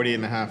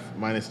 48.5,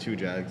 -2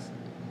 Jags.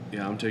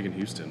 Yeah, I'm taking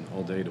Houston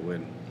all day to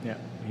win. Yeah,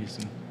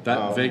 Houston.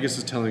 That Vegas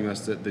is telling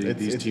us that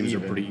these it's teams are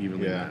even, pretty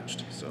evenly yeah.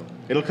 matched. So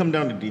It'll come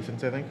down to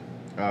defense, I think,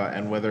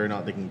 and whether or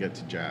not they can get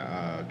to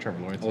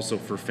Trevor Lawrence. also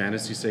for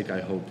fantasy sake,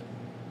 I hope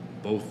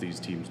both these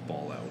teams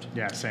ball out.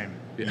 Yeah, same.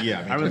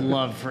 Yeah, me I would too.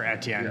 love for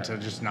Etienne Yeah. to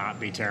just not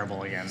be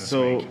terrible again this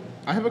So week.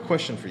 I have a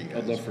question for you guys.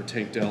 I'd love for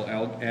Tank Dell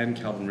and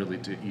Calvin Ridley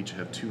to each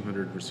have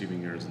 200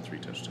 receiving yards and 3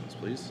 touchdowns,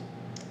 please.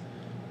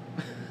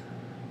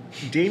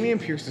 Damian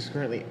Pierce is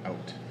currently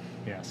out.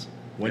 Yes.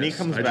 When he Yes,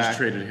 comes I back, just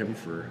traded him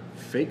for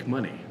fake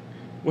money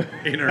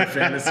in our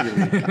fantasy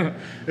league.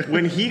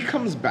 when he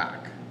comes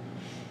back,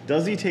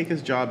 does he take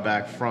his job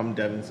back from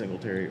Devin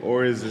Singletary,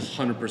 or is this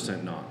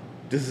 100% not.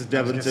 is I was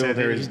Devin gonna say that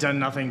Singletary? he's done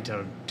nothing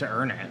to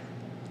earn it.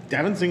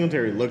 Devin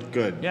Singletary looked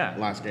good. Yeah.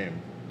 Last game.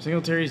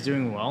 Singletary's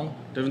doing well.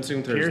 Devin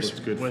Singletary Pierce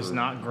looked good was for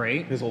not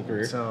great. His whole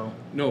career. So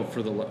no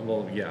for the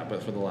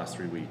but for the last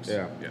 3 weeks.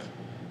 Yeah. yeah.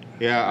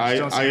 Yeah, I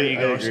don't see I, you I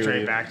go agree with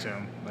straight you. back to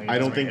him. Like, I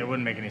don't think- it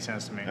wouldn't make any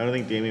sense to me. I don't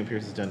think Damian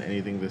Pierce has done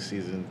anything this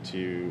season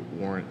to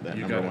warrant that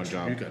You number gotta, one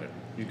job.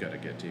 You gotta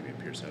get Damian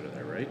Pierce out of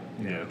there, right?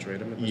 You Yeah. gotta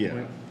trade him at this Yeah.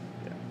 point.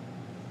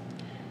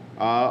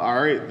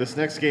 All right, this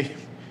next game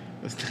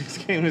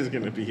is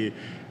going to be.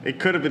 It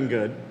could have been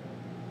good.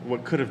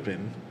 What could have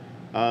been?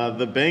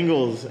 The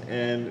Bengals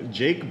and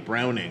Jake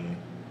Browning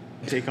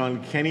take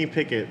on Kenny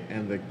Pickett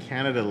and the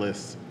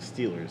Canada-less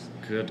Steelers.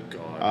 Good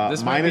God.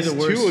 This might be the -2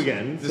 worst,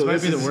 again. This so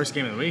might be the is- worst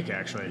game of the week,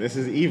 actually. This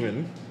is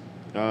even,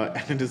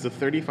 and it is a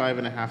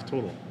 35.5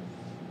 total.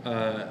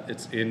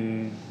 It's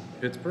in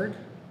Pittsburgh.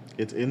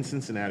 It's in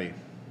Cincinnati.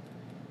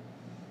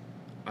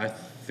 I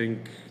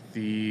think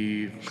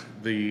the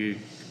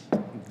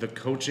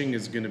coaching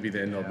is going to be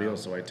the end all be all,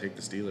 so I take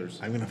the Steelers.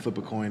 I'm going to flip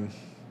a coin.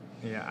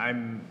 Yeah,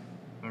 I'm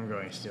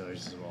going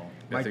Steelers as well.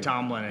 I Mike think-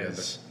 Tomlin yeah,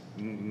 is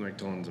Mike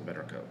Tomlin's a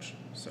better coach,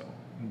 so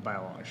by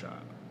a long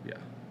shot. yeah.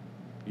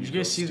 Did you go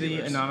guys see the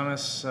Steelers.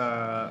 anonymous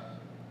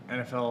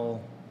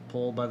NFL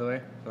poll, by the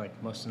way? For,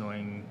 like, most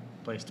annoying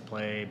place to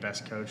play,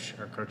 best coach,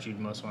 or coach you'd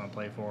most want to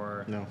play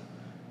for? No.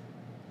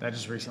 That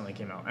just recently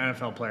came out.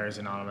 NFL Players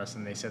Anonymous,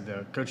 and they said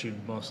the coach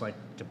you'd most like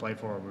to play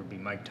for would be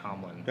Mike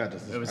Tomlin. That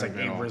doesn't It was like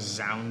surprise me at a all.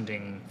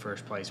 resounding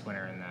first place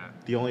winner in that.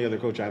 The only other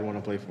coach I'd want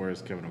to play for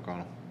is Kevin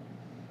O'Connell.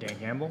 Dan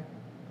Campbell?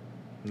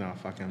 No,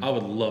 fuck him. I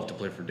would love to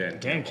play for Dan.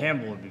 Dan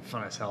Campbell would be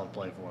fun as hell to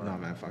play for. No,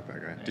 man, fuck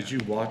that guy. Did you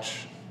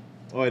watch?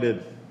 Oh, I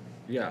did.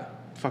 Yeah.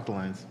 Fuck the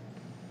Lions.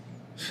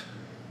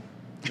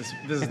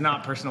 This is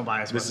not personal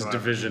bias This is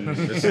whatsoever. division.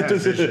 This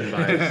is division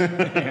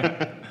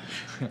bias.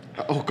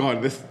 Oh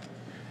God,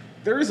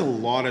 there is a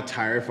lot of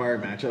tire fire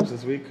matchups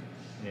this week.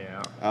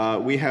 Yeah.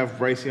 We have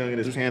Bryce Young and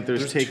his Panthers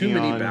There's taking too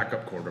many on.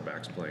 backup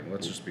quarterbacks playing.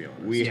 Let's just be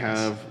honest. We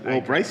have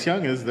Bryce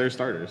Young is their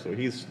starter, so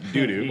he's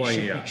doo doo. Well,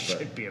 He yeah,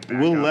 should be a backup.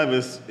 Will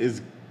Levis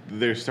is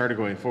their starter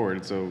going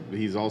forward, so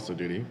he's also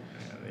doo doo.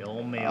 Yeah, the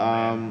old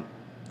mailman.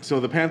 So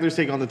the Panthers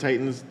take on the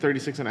Titans,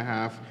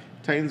 36.5.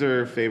 Titans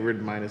are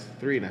favored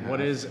 -3.5.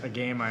 What is a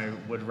game I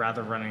would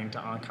rather run into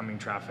oncoming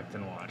traffic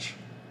than watch?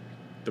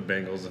 the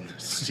Bengals and the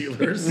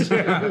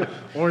Steelers.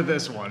 Or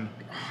this one.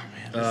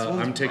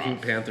 I'm taking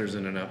Panthers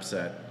in an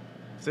upset.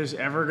 If there's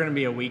ever going to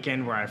be a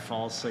weekend where I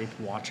fall asleep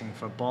watching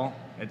football,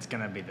 it's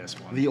going to be this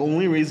one. The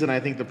only reason I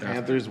think the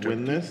Panthers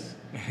win this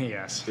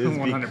Yes, is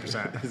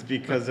 100%. is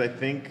because I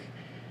think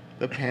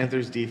the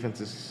Panthers defense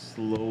is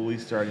slowly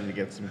starting to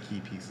get some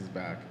key pieces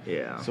back.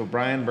 Yeah. So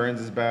Brian Burns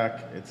is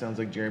back. It sounds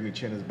like Jeremy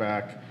Chin is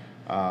back.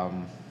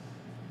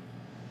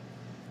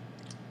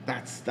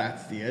 That's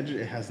the edge.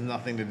 It has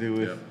nothing to do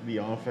with the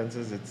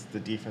offenses. It's the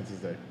defenses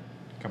that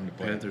come to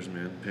play. Panthers,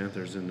 man.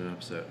 Panthers in an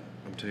upset.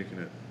 I'm taking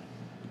it.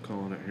 I'm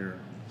calling it here.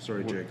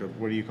 Sorry, Jacob.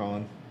 What are you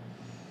calling?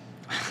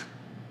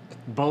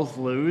 Both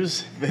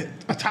lose.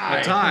 A tie.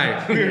 A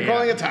tie. We're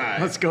calling a tie.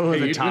 Let's go with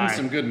Hey, a you'd tie. win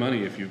some good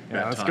money if you Yeah,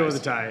 bet let's ties. go with a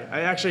tie.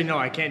 I actually no,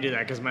 I can't do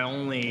that because my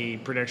only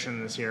prediction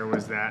this year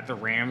was that the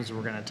Rams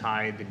were going to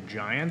tie the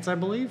Giants, I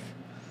believe,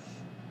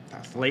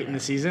 late in the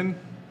season.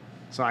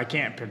 So I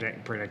can't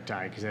predict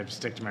tie because I have to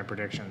stick to my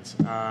predictions.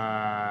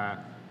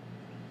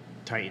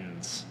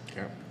 Titans.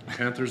 Yeah.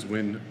 Panthers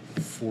win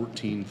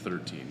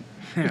 14-13.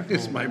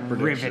 Is my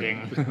prediction.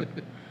 Riveting.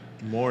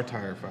 More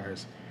tire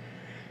fires.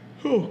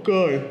 Oh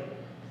God.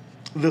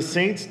 The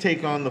Saints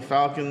take on the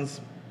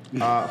Falcons.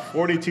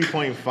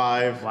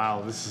 42.5.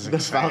 Wow, this is The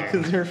exciting.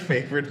 Falcons are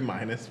favored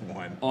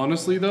 -1.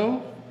 Honestly,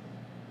 though,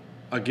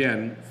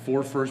 again,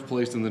 for first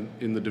place in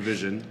the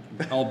division,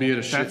 albeit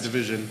a shit That's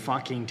division,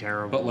 fucking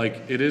terrible. but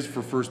like it is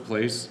for first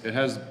place. It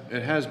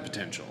has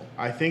potential.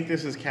 I think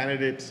this is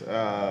candidate.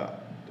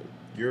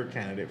 Your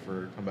candidate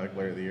for comeback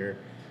player of the year.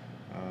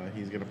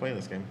 He's going to play in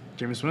this game.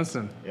 Jameis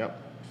Winston. Yep.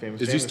 Famous.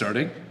 Is he Jameis.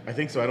 starting? I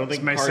think so. I don't It's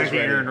think my Carr's second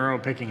ready. year in a row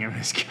picking him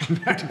as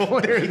comeback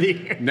player of the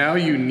year. Now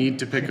you need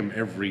to pick him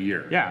every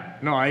year. Yeah,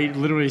 no, I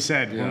literally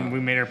said Yeah. when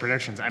we made our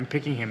predictions, I'm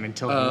picking him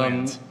until he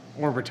wins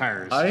or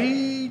retires. At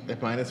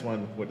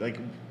 -1 would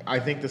I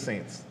think the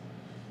Saints.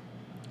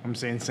 I'm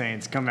saying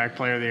Saints, comeback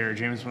player of the year,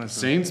 James Winston.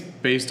 Saints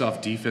based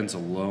off defense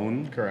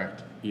alone.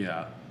 Correct.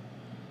 Yeah,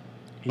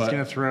 He's but-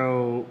 going to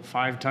throw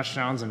 5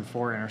 touchdowns and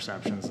 4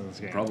 interceptions in this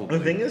game. probably.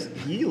 The thing is,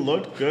 he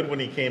looked good when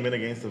he came in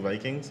against the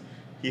Vikings.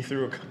 He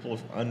threw a couple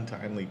of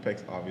untimely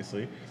picks,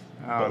 obviously.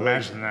 Oh,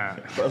 imagine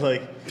that.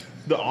 But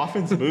the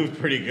offense moved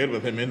pretty good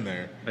with him in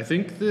there. I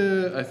think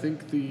the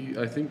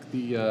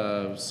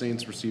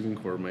Saints receiving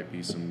core might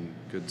be some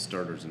good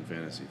starters in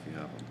fantasy if you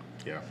have them.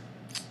 Yeah.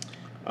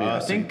 I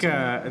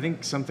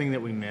think something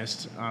that we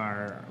missed on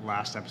our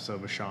last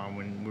episode with Sean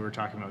when we were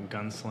talking about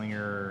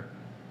Gunslinger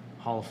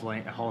Hall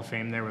of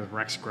Fame there with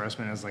Rex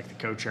Grossman as like the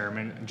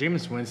co-chairman.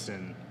 Jameis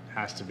Winston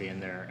has to be in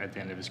there at the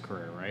end of his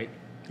career, right?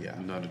 Yeah.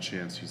 Not a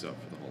chance he's up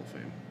for the Hall of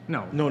Fame.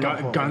 No,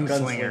 not Hall-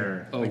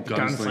 Gunslinger. Oh, like the Gunslinger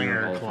Hall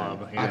Gunslinger of Club.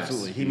 Fame. Yes.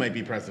 Absolutely. He might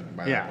be president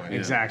by Yeah, that point.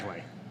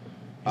 exactly.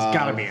 He's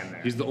got to be in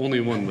there. He's the only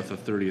one with a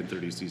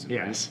 30-30 season.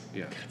 Yes.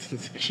 Right?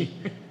 Yeah.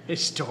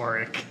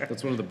 Historic.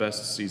 That's one of the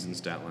best season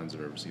stat lines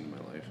I've ever seen in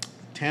my life.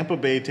 Tampa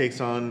Bay takes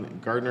on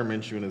Gardner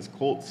Minshew and his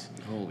Colts.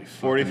 Holy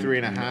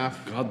 43.5.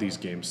 God, these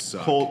games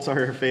suck. Colts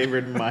are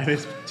favored This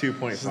is the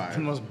 -2.5.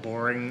 most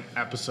boring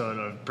episode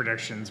of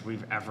predictions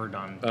we've ever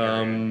done.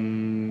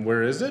 period.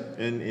 Where is it?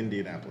 In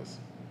Indianapolis.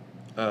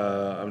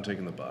 I'm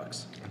taking the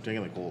Bucks. I'm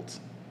taking the Colts.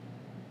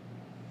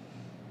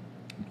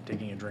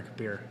 Taking a drink of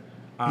beer.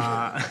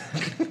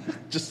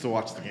 Just to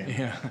watch the game.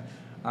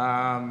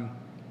 Yeah.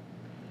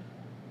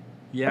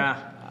 Yeah.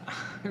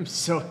 I'm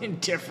so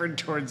indifferent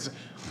towards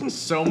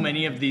so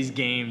many of these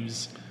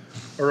games.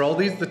 Are all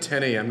these the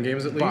 10 a.m.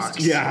 games at least?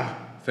 Bucks. Yeah.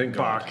 Thank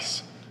God.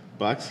 Bucks.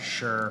 Bucks?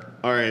 Sure.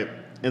 All right.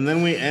 And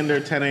then we end our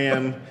 10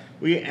 a.m.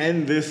 We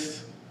end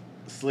this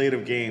slate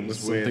of games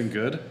With with something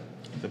good?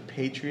 the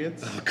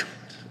Patriots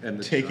And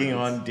the taking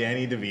Giants. on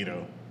Danny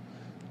DeVito.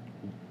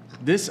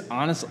 These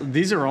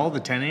are all the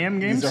 10 a.m.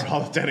 games? These are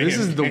all the 10 This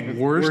a.m. is the games.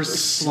 worst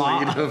Worst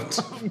slot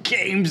slate of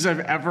games I've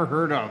ever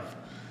heard of.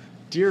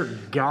 Dear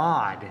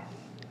God.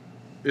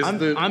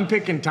 I'm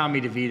picking Tommy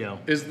DeVito.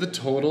 Is the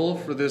total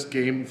for this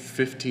game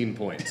 15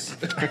 points?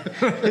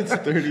 It's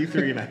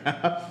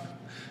 33.5.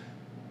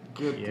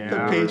 Yeah.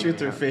 The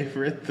Patriots are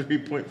favorite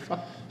 3.5.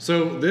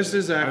 So this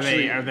is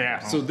actually. Are they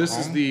at so home? this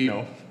is the.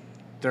 No,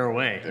 They're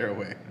away. they're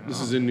away.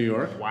 This is in New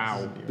York.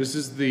 Wow. This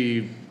is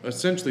the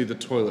essentially the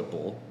toilet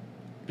bowl,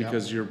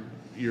 because you're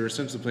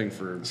essentially playing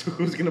for So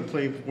who's gonna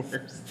play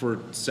worse?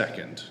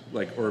 second,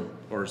 like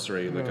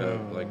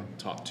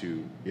top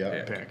 2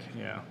 Yeah. Pick.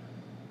 Yeah.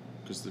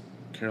 because the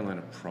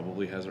Carolina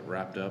probably has it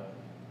wrapped up.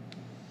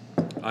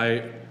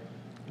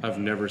 I've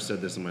never said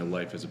this in my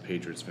life as a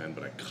Patriots fan,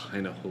 but I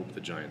kind of hope the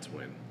Giants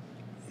win.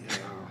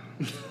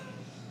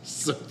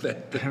 so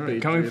that the Coming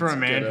from a Patriots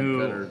man get who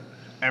better.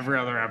 every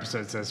other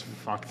episode says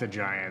 "fuck the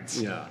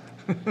Giants." Yeah.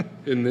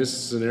 In this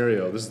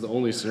scenario, this is the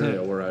only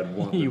scenario where I'd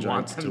want the You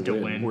want Giants them to to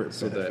win. win. Where it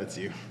So benefits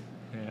that, you.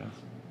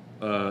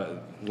 Yeah.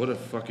 what a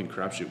fucking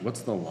crapshoot.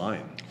 What's the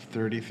line?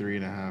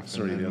 33.5.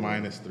 Sorry, and the then other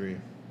minus 3.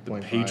 The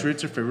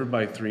Patriots are favored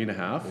by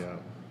 3.5? Yeah.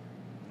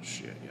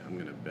 Shit, yeah, I'm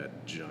gonna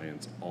bet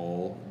Giants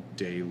all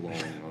day long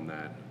on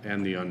that.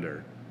 And the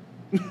under.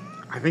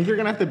 I think you're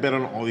going to have to bet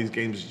on all these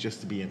games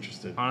just to be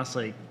interested.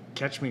 Honestly,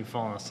 catch me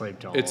falling asleep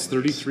to all It's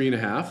of these.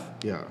 33.5?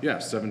 Yeah. Yeah,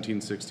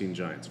 17-16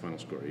 Giants, final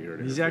score. You heard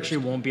it. These here actually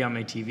first. won't be on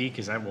my TV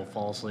because I will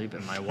fall asleep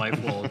and my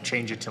wife will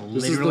change it to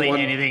This is the literally one-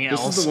 anything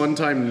else. This is the one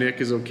time Nick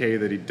is okay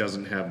that he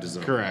doesn't have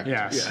DAZN. Correct.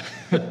 Yes.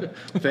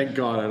 Thank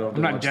God I don't have to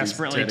I'm not watch these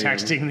desperately 10 a.m.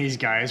 texting these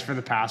guys for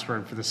the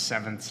password for the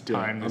 7th Yeah,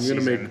 time I'm this gonna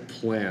season. make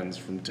plans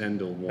from 10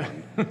 till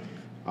 1.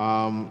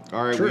 All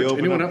right, Church. we open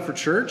Anyone up, up for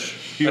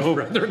church? You I'd op-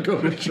 rather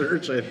go to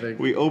church, I think.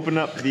 we open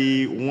up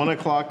the 1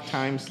 o'clock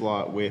time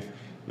slot with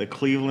the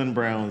Cleveland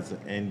Browns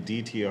and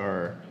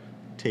DTR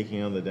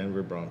taking on the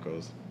Denver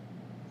Broncos.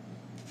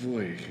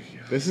 Boy,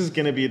 This is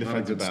going to be a not a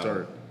defensive good battle.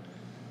 start.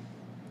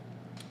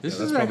 This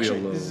Yeah, is that's probably a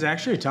actually low. this is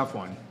actually a tough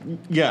one.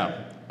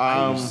 Yeah.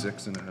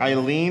 86.5. I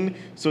lean,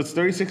 so it's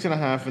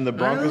 36.5, and the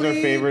Broncos are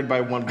lean- favored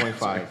by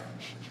 1.5.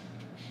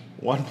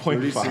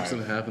 1.5.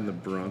 36.5 and the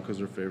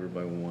Broncos are favored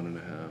by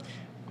 1.5.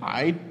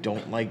 I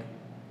don't like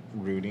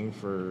rooting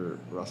for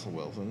Russell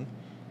Wilson,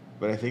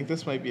 but I think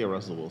this might be a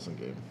Russell Wilson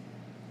game.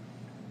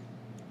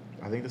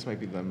 I think this might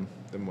be them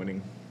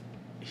winning.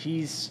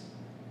 He's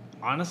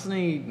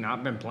honestly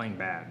not been playing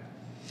bad.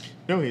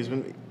 No, he's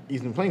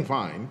been playing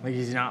fine. Like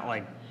he's not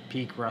like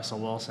peak Russell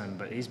Wilson,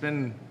 but he's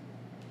been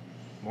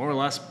more or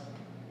less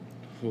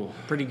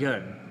pretty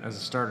good as a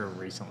starter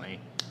recently.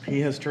 He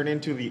has turned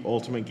into the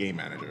ultimate game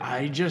manager.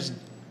 I just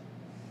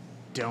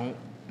don't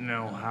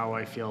know how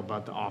I feel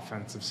about the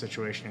offensive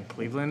situation in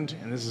Cleveland,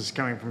 and this is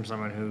coming from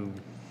someone who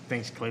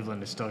thinks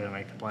Cleveland is still going to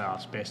make the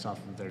playoffs based off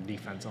of their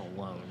defense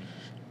alone.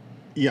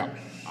 Yeah.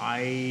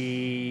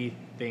 I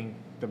think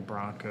the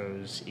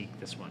Broncos eke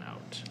this one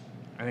out.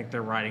 I think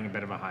they're riding a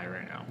bit of a high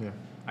right now. Yeah.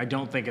 I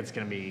don't think it's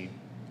going to be.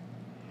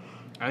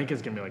 I think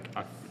it's going to be like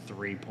a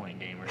 3-point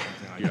game or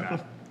something like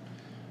that.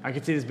 I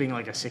could see this being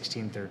like a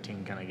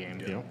 16-13 kind of game.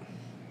 Yep.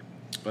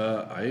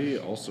 I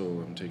also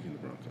am taking the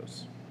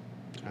Broncos.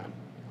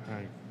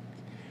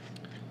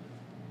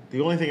 The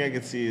only thing I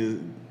could see is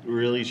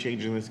really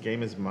changing this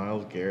game is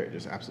Myles Garrett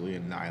just absolutely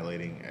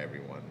annihilating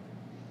everyone.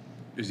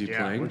 Is he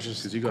Yeah, playing? which is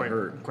Because he got quite,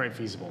 hurt. quite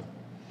feasible.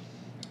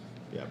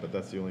 Yeah, but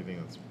that's the only thing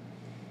that's.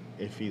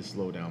 If he's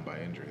slowed down by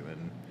injury,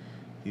 then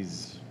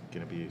he's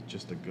going to be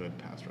just a good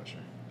pass rusher.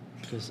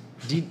 Because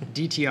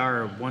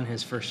DTR won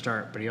his first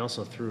start, but he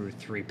also threw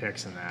 3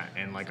 picks in that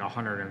and like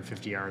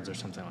 150 yards or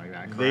something like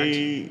that. Correct?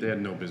 They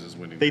had no business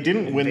winning. They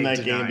didn't win They that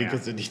did game not, yeah.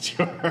 because of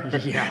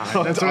DTR.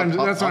 Yeah, that's what I'm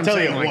tell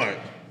saying. You Like, what.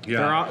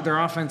 Yeah. their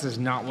offense is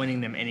not winning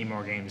them any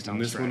more games down In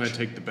the this stretch. one, I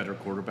take the better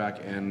quarterback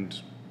and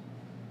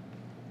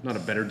not a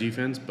better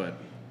defense, but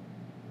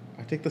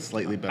I take the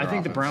slightly better. I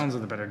think the offense. Browns are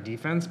the better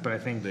defense, but I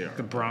think They are.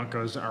 the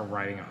Broncos are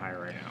riding a high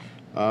right now.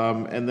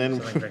 And then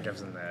So I think that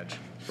gives them the edge.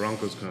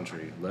 Broncos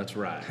country. Let's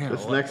ride.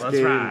 This Let's next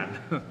game-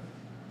 ride.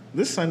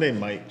 this Sunday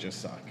might just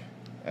suck.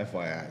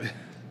 FYI,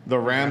 the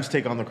Rams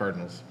take on the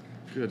Cardinals.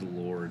 Good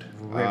Lord.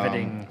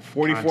 Riveting.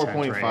 44.5.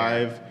 content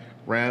right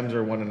Rams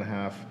are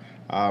 1.5.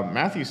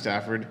 Matthew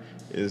Stafford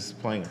is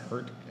playing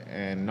hurt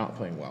and not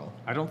playing well.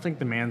 I don't think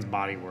the man's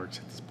body works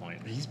at this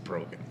point. He's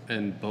broken.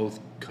 And both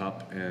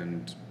Cup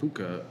and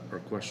Puka are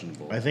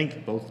questionable. I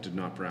think- both did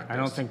not practice. I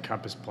don't think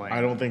Cup is playing.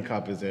 I don't think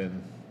Cup is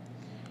in.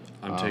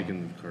 I'm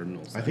taking the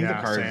Cardinals. I think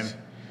Yeah, the Cards. same.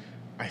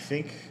 I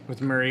think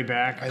With Murray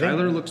back. I think-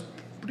 Kyler looks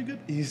pretty good.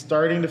 he's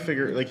starting to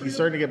figure. Like he's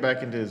starting to get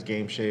back into his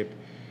game shape.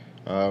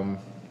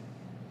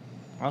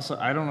 Also,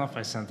 I don't know if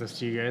I sent this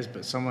to you guys,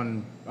 but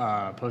someone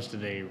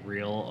posted a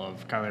reel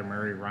of Kyler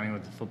Murray running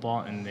with the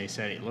football, and they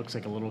said it looks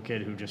like a little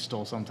kid who just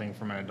stole something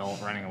from an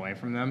adult running away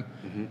from them.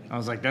 I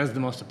was like, that is the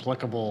most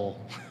applicable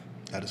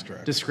That is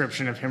correct.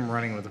 description of him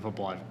running with the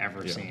football I've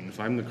ever Yeah. seen. If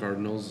I'm the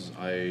Cardinals,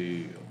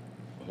 I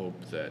hope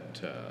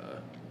that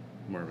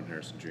Marvin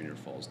Harrison Jr.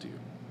 falls to you.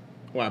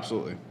 Well,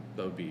 absolutely.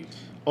 That would be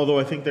Although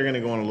I think they're going to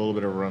go on a little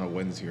bit of a run of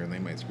wins here, and they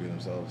might screw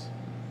themselves.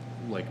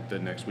 like the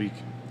next week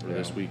or Yeah.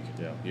 this week.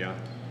 Yeah. Yeah.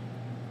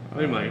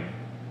 They might.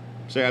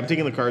 So yeah, I'm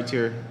taking the Cards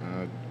here.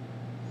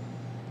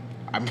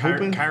 I'm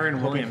hoping Kyron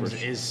hoping Williams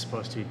for- is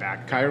supposed to be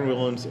back. Kyron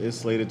Williams is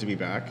slated to be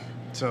back.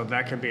 So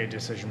that could be a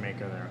decision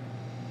maker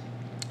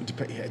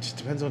there. Yeah, it just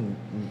depends on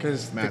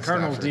Because the Matt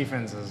Cardinals' Stafford.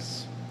 defense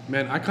is.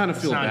 Man, I kind of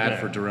feel not bad good.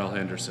 for Darrell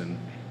Henderson.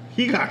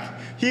 He got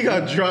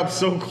dropped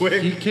so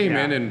quick. He came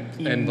Yeah, in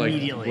and like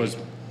immediately. was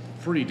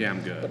pretty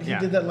damn good. He Yeah,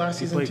 did that last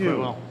he season played too. quite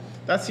well.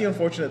 That's the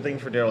unfortunate thing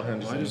for Daryl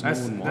Henderson. Why does That's,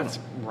 no one want that's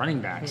him? running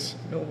backs.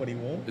 Nobody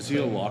won't. Is he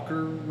a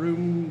locker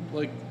room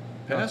like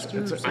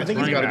pastor? it's- I think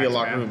he's running got to be a backs,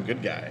 locker man. room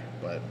good guy,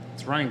 but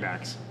It's running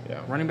backs. Yeah.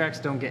 Running backs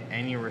don't get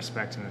any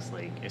respect in this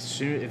league.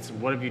 It's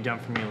what have you done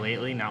for me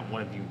lately, not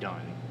what have you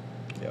done.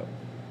 yeah.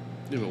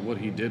 Yeah, but what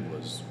he did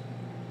was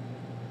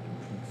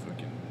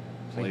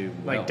play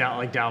like well.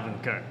 like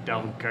Dalvin Cook.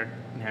 Dalvin Cook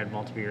had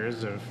multiple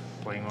years of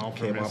playing well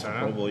for Came off a Pro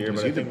Minnesota. Bowl year, Is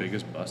but he I the think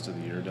biggest bust of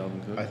the year,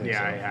 Dalvin Cook? I think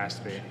Yeah, so. it has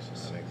to be. I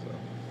think so.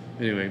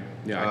 Anyway,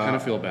 yeah, I kind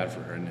of feel bad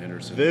for her and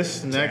Henderson.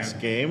 This next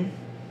game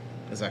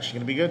is actually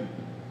going to be good.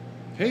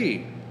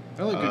 Hey,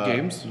 I like good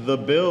games. The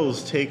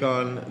Bills take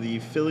on the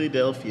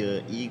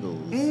Philadelphia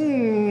Eagles.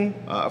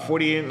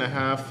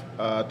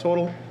 48.5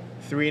 total,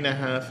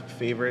 3.5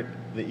 favorite,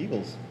 the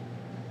Eagles.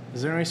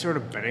 Is there any sort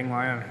of betting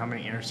line on how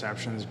many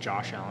interceptions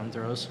Josh Allen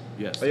throws?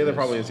 Yes. Oh, yeah, there it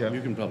probably is, yeah.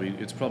 You can probably,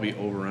 it's probably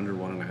over under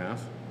 1.5.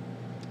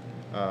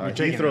 You're He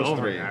taking throws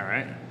over 3. now,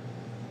 right?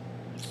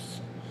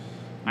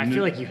 I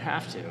feel like you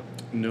have to.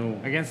 No.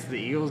 Against the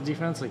Eagles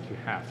defense, like you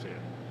have to.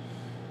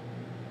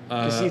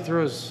 Because he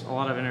throws a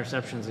lot of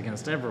interceptions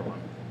against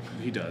everyone.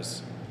 He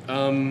does.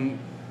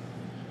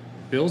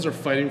 Bills are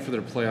fighting for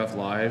their playoff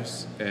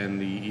lives, and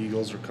the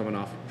Eagles are coming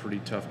off a pretty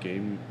tough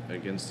game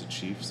against the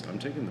Chiefs. I'm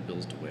taking the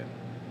Bills to win.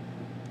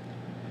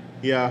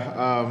 Yeah,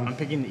 I'm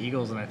picking the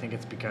Eagles, and I think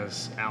it's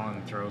because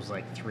Allen throws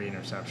like 3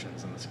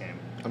 interceptions in this game.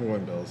 I'm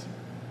going Bills.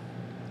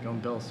 Going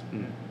Bills.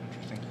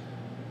 Interesting.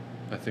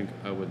 I think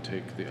I would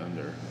take the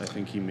under. I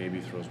think he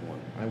maybe throws 1.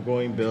 I'm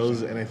going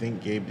Bills, and I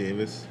think Gabe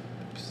Davis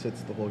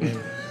sits the whole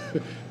game.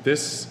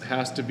 This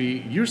has to be.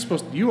 You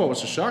owe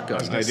us a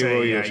shotgun. I do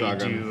owe you a yeah,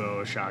 shotgun. you do owe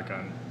a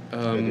shotgun.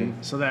 I do.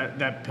 So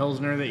that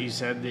Pilsner that you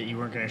said that you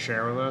weren't going to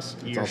share with us,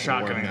 you're also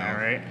warm shotgunning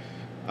now.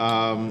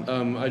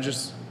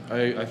 that,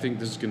 right? I think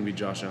this is going to be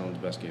Josh Allen's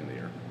best game of the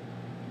year.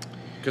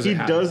 Because He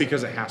does-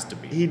 because it has to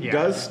be. He Yeah.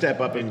 does step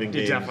up in big It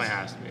games. definitely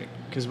has to be.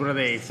 Because what are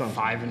they, Sometimes.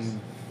 5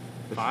 and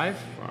 5?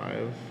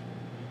 5.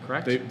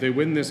 Correct? They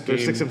win this game.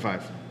 They're 6 and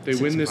 5. They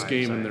 6 win and this 5,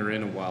 game sorry. and they're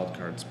in a wild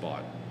card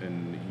spot.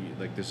 And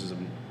this is a.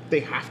 They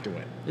have to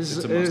win. this it's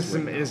is a this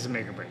must-win now. is a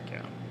make or break,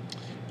 yeah.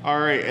 All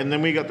right, and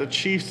then we got the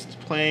Chiefs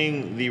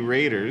playing the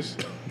Raiders.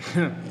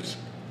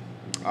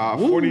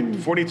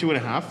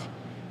 42.5.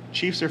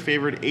 Chiefs are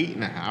favored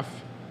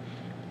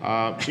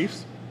 8.5.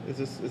 Chiefs? Is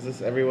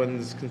this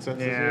everyone's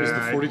consensus? Yeah. here? Is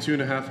the I-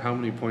 42.5 how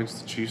many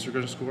points the Chiefs are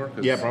going to score?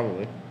 'Cause Yeah,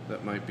 probably.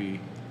 That might be.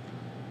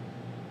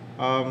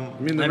 Um,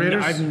 I mean, the I have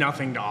Raiders.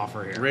 nothing to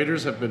offer here.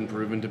 Raiders have been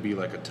proven to be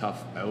like a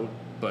tough out,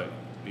 but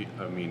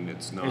I mean,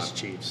 it's not. It's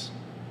Chiefs.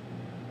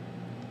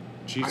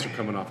 Chiefs are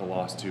coming off a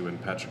loss too, and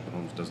Patrick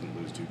Mahomes doesn't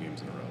lose 2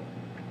 games in a row,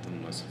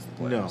 unless it's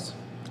the No. playoffs.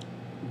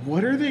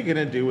 what are they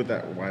gonna do with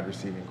that wide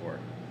receiving core?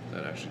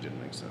 That actually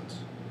didn't make sense.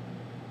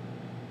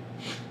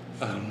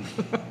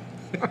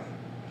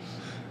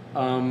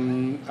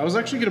 I was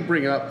actually going to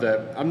bring up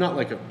that I'm not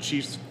like a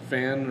Chiefs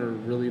fan or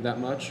really that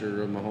much,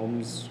 or a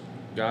Mahomes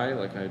guy.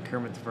 Like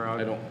Kermit the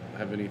Frog. I don't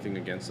have anything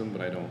against him,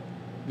 but I don't.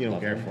 You don't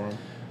love care him.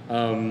 for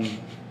him.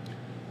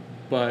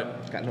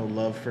 But Got no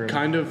love for him.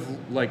 kind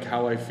of like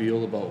how I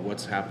feel about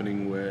what's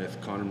happening with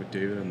Connor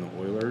McDavid and the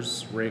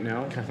Oilers right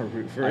now. Kind of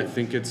root for I it.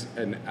 think it's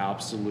an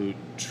absolute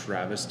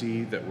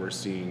travesty that we're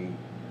seeing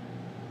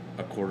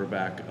a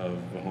quarterback of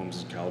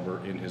Mahomes'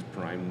 caliber in his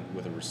prime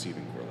with a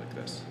receiving core like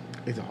this.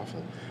 It's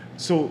awful.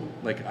 So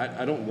Like,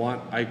 I don't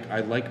want,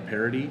 I like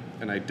parity,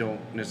 and I don't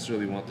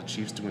necessarily want the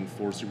Chiefs to win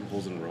 4 Super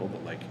Bowls in a row,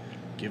 but, like,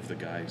 give the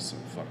guy some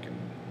fucking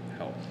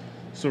help.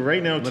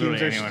 right now, Literally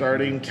teams are anyone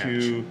starting can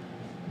to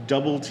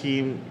double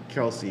team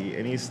Kelsey,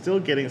 and he's still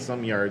getting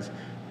some yards,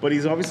 but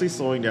he's obviously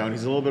slowing down.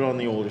 He's a little bit on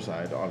the older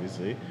side,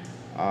 obviously.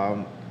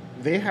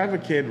 They have a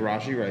kid,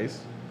 Rashi Rice,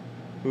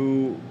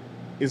 who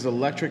is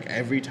electric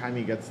every time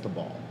he gets the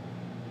ball,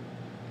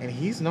 and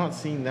he's not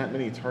seeing that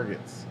many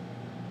targets.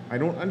 I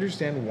don't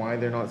understand why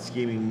they're not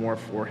scheming more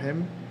for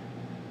him,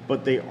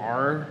 but they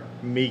are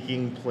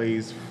making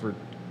plays for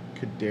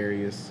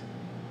Kadarius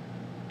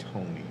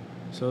Toney.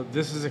 So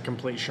this is a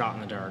complete shot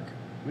in the dark,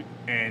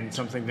 and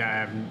something that I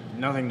have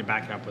nothing to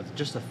back it up with.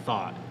 Just a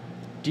thought.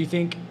 Do you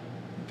think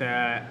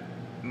that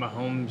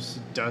Mahomes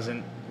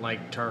doesn't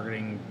like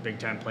targeting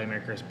big-time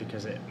playmakers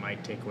because it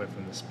might take away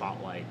from the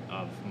spotlight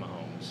of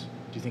Mahomes?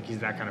 Do you think he's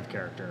that kind of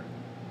character?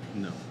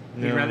 No.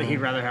 He'd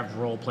rather have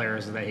role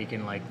players that he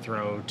can like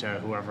throw to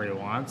whoever he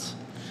wants.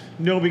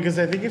 No, because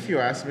I think if you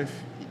asked him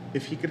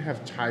if he could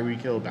have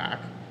Tyreek Hill back,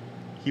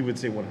 he would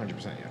say 100%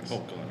 yes. Oh,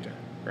 God, yeah.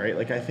 Right?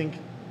 Like I think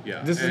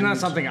Yeah. This is not and-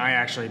 something I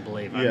actually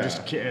believe. I'm Yeah. just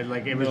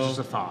like it was just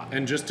a thought.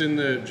 And just in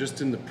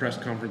the press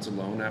conference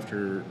alone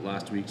after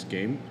last week's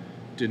game,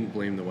 didn't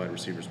blame the wide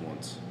receivers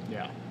once.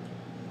 Yeah.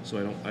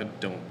 So I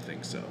don't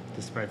think so.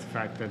 Despite the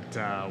fact that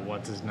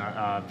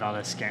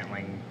Valdez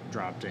Scantling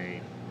dropped a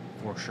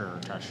for sure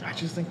touchdown. I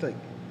just think like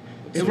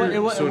So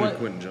did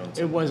Quentin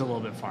Johnson. It was a little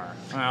bit far.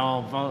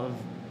 Well,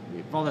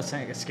 Valdez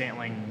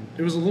Scantling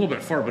It was a little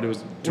bit far, but it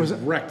was Was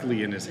it-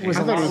 directly in his hand. was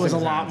I thought it was a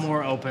in his lot hands.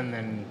 more open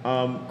than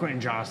Quentin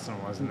Johnston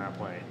was in that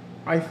play.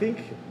 I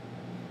think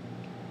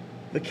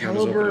the Not as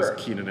open as caliber.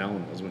 Keenan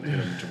Allen was when it hit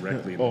him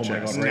directly in Oh the my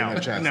chest. God, right in No,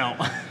 the chest. no,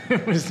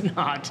 it was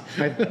not.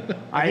 I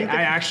think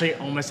actually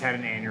almost had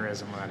an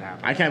aneurysm when that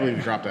happened. I can't believe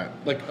he dropped that.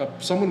 Like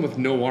someone with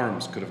no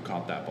arms could have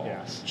caught that ball.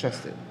 Yes.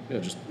 Chested. Yeah,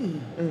 just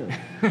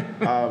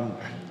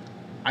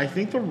I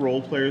think the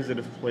role players that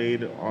have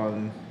played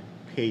on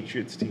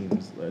Patriots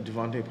teams,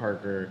 Devontae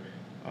Parker,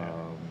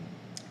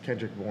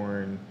 Kendrick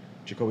Bourne,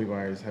 Jacoby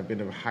Myers have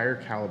been of a higher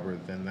caliber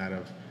than that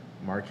of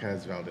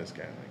Marquez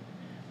Valdez-Scantling.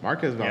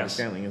 Marquez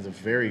Valdez-Scantling is a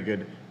very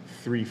good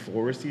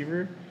 3-4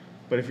 receiver,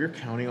 but if you're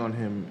counting on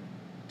him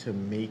to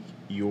make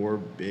your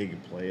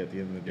big play at the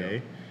end of the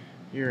day,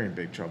 you're in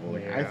big trouble.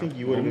 Like, I think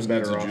you would have been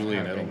better off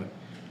Julian having. Edelman.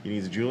 He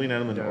needs a Julian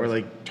Edelman or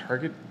like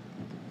target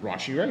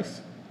Rashi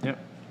Rice. Yep.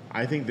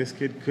 I think this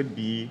kid could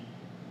be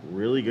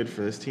really good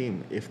for this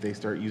team if they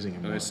start using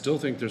him And more. I still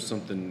think there's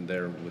something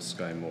there with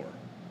Sky Moore.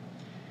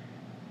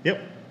 Yep.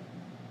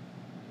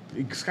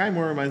 Sky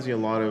Moore reminds me a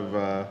lot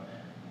of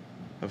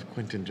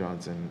Quentin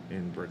Johnson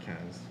in Brick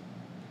Hands.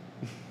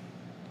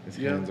 His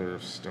hands are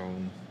of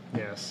stone.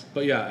 Yes.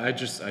 But yeah, I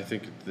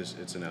think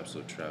it's an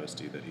absolute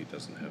travesty that he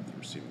doesn't have the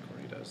receiving core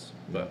he does.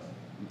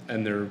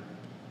 And they're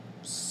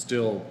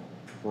still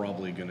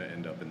probably going to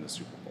end up in the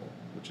Super Bowl,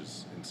 which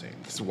is insane.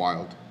 It's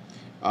wild.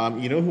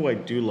 You know who I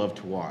do love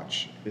to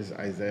watch is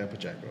Isaiah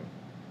Pacheco.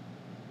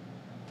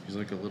 He's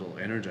like a little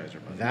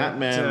energizer bunny. That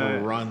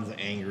man runs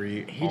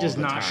angry. He does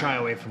not shy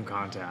away from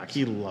contact.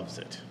 He loves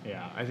it.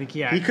 Yeah, I think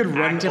He could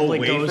run actively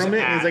away goes from it.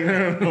 at- He's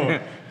like, no,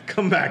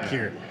 come back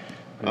here.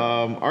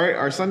 All right,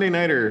 our Sunday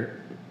nighter.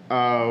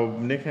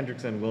 Nick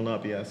Hendrickson will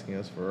not be asking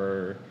us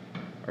for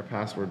our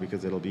password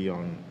because it'll be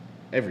on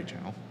every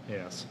channel.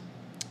 Yes.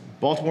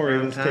 Baltimore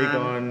Ravens take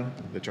on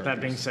the Chargers.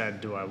 That being said,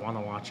 do I want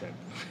to watch it?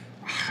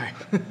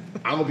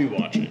 I'll be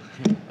watching.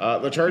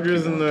 The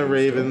Chargers and the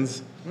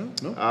Ravens.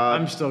 No.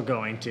 I'm still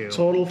going to.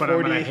 total but I'm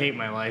 40 going to hate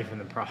my life in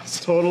the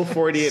process. Total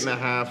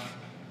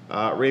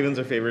 48.5. Ravens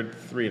are favored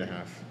 3.5.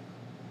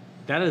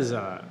 That is,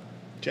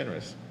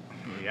 Generous.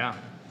 yeah.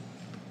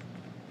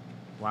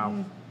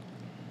 Wow.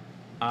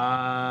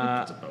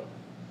 That's about.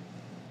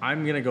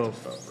 I'm going to go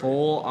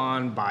full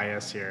on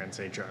bias here and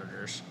say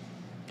Chargers.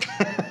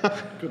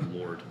 Good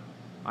lord.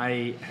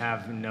 I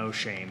have no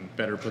shame.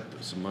 Better put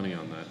some money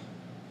on that.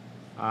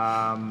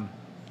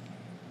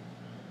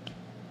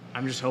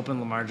 I'm just hoping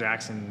Lamar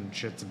Jackson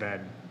shits the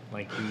bed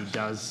like he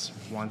does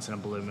once in a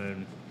blue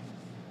moon.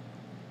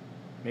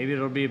 Maybe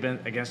it'll be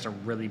against a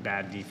really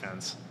bad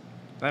defense.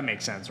 That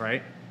makes sense,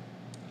 right?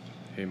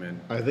 Hey man,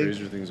 I think-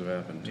 crazier things have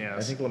happened. Yes.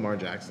 I think Lamar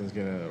Jackson's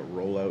going to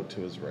roll out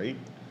to his right,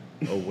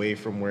 away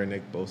from where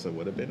Nick Bosa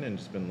would have been, and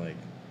just been like,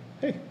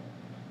 hey,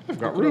 I've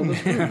got room.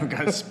 I've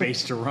got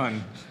space to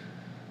run.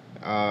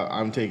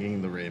 I'm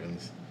taking the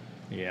Ravens.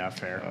 Yeah,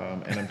 fair.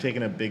 And I'm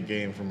taking a big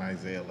game from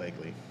Isaiah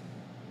Likely.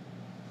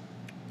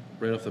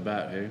 Right off the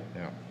bat, hey?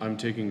 Yeah. I'm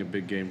taking a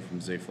big game from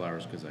Zay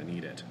Flowers because I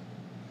need it.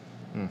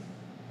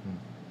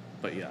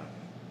 But yeah,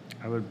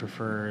 I would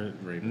prefer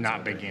Ravens not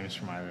all big day. games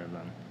from either of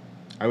them.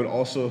 I would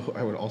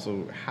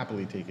also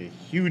happily take a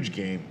huge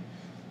game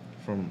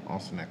from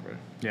Austin Eckler,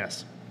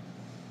 Yes.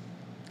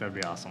 That'd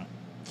be awesome.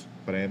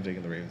 but I am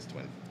taking the Ravens to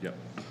win. yep.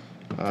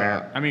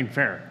 Fair. I mean,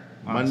 fair,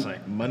 honestly.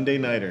 Monday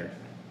nighter,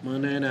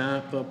 Monday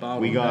night football.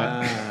 we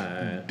got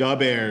the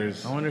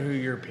Bears I wonder who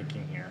you're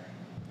picking here.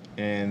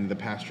 and the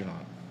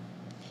Pastronaut.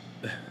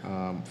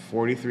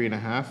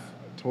 43.5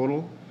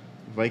 total.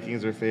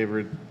 Vikings are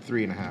favored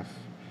 3.5.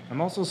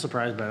 I'm also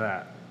surprised by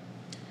that.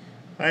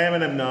 I am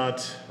and I'm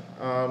not.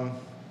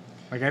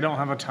 Like, I don't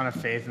have a ton of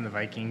faith in the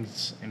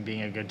Vikings and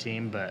being a good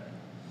team, but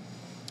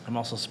I'm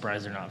also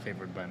surprised they're not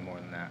favored by more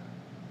than that.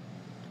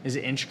 Is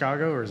it in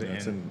Chicago or is it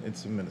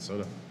It's in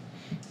Minnesota.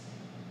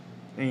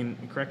 I mean,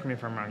 correct me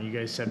if I'm wrong. You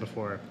guys said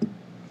before,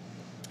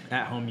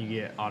 at home you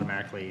get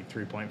automatically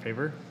 3-point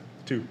favor.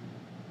 2.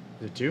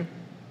 Is it 2?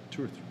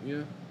 2 or 3.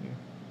 Yeah.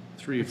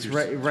 3 if It's you're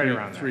right three,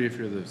 around there. 3 if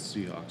you're the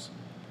Seahawks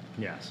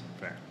Yes,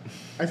 fair.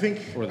 I think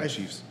or the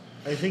Chiefs.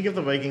 I think if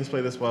the Vikings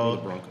play this well, Or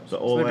the Broncos. the So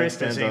O they're line basically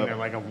stands saying up. they're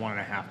like a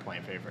 1.5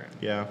 point favorite.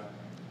 Yeah,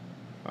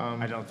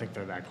 I don't think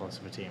they're that close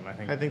of a team.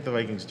 I think the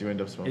Vikings do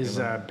end up smoking Is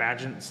them.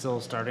 Badgett still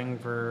starting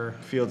for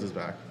Fields is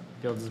back.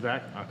 Fields is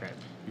back? Okay.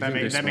 think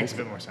they That makes a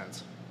smoke bit more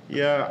sense.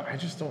 Yeah,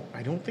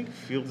 I don't think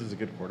Fields is a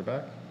good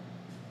quarterback.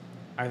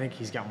 I think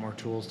he's got more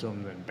tools to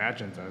him than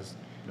Badgett does.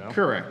 No?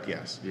 Correct.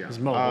 Yes. Yeah. He's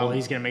mobile.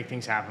 He's going to make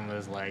things happen with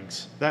his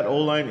legs. That O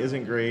line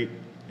isn't great,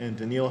 and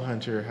Daniil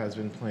Hunter has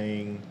been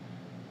playing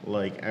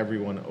like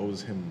everyone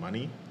owes him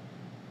money.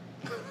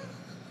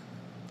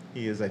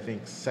 He is, I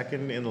think,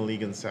 second in the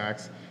league in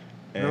sacks.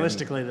 And,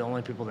 Realistically, the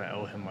only people that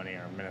owe him money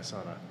are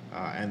Minnesota.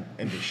 and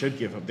they should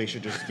give him. They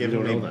should just give We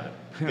him. don't know a,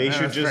 that. They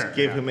should That's just fair,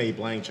 give yeah. him a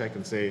blank check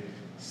and say,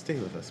 "Stay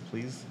with us,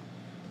 please."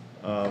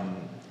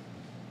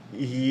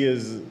 He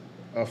is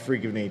a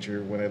freak of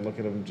nature. When I look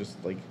at him,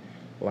 just like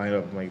line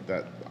up like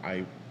that,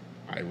 I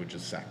would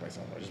just sack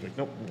myself. I just be like,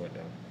 nope, I'm going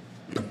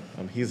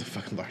down. He's a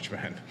fucking large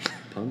man.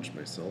 Punch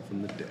myself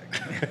in the dick.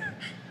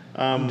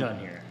 I'm done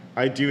here.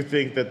 I do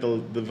think that the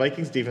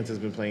Vikings defense has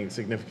been playing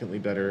significantly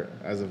better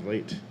as of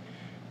late.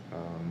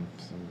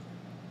 Some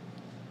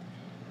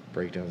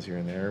breakdowns here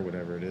and there,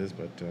 whatever it is,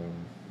 but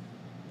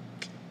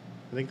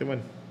I think they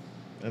win,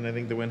 and I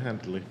think they win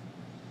handily.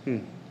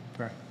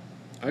 Fair.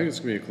 I think it's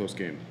going to be a close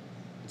game.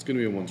 It's going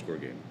to be a one-score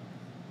game.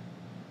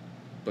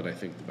 But I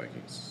think the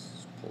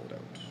Vikings pull it out.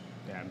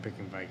 Yeah, I'm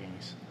picking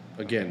Vikings.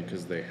 Again,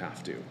 because they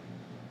have to.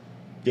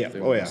 Yeah. If they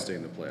Oh want yeah. to stay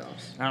in the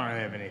playoffs. I don't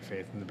really have any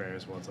faith in the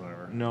Bears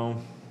whatsoever. No.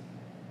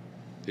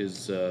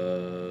 Is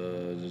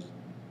Deontay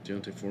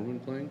Foreman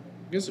playing?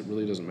 I guess it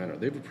really doesn't matter.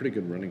 They have a pretty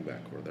good running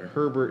back over there.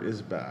 Herbert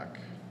is back.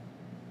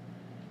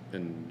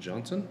 And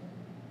Johnson?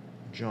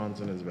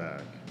 Johnson is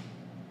back.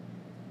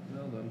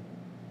 Well then.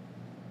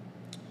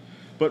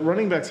 But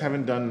running backs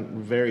haven't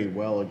done very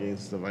well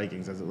against the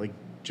Vikings, as it like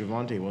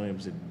Javonte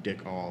Williams did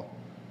dick all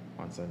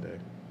on Sunday.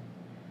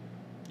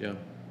 Yeah.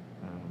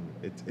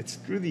 It's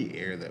through the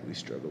air that we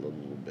struggle a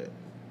little bit.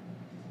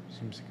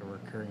 Seems like a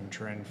recurring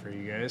trend for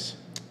you guys.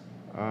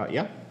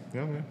 Yeah,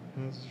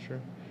 that's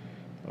true.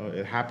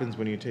 It happens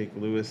when you take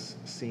Lewis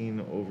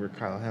Seen over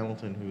Kyle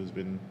Hamilton, who has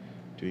been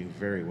doing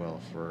very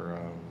well for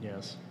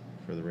Yes.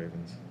 for the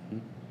Ravens. Mhm.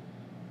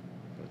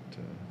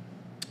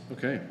 But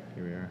Okay.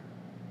 here we are.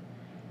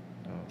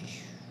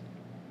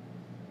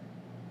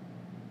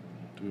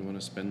 Do we want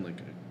to spend like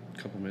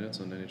a couple minutes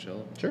on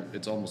NHL? Sure.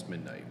 It's almost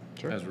midnight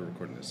Sure. as we're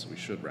recording this, so we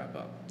should wrap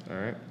up. All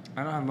right.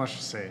 I don't have much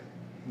to say.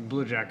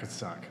 Blue Jackets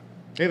suck.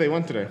 Hey, they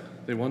won today.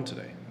 They won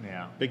today.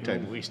 Yeah. Big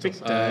time. We still Big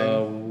suck.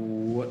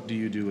 time. What do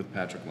you do with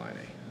Patrick Laine?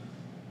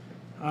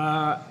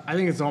 I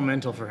think it's all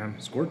mental for him.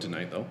 Scored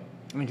tonight though.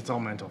 I think it's all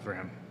mental for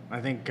him. I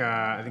think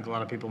a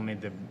lot of people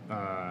made the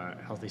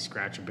healthy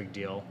scratch a big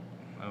deal.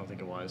 I don't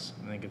think it was.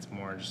 I think it's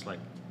more just like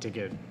take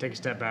a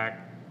step back,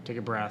 take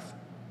a breath,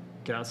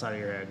 get outside of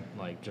your head,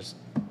 like just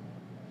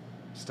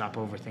stop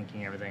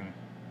overthinking everything,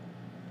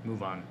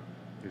 move on.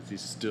 Is he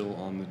still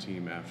on the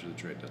team after the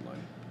trade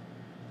deadline?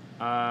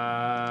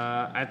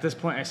 At this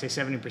point, I say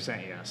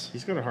 70% yes.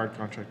 He's got a hard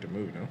contract to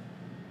move, no?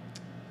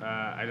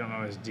 I don't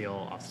know his deal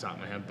off the top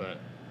of my head, but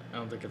I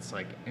don't think it's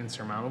like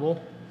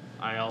insurmountable.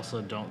 I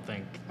also don't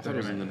think I thought it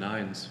was in the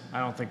nines. I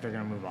don't think they're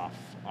gonna move off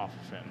of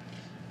him.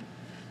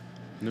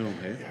 No,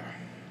 hey.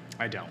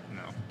 I don't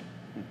know.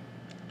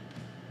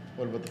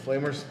 What about the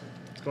Flamers?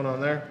 What's going on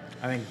there?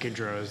 I think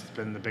Gaudreau has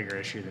been the bigger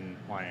issue than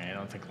Laine. I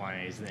don't think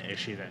Laine is the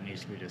issue that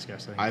needs to be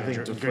discussed. I think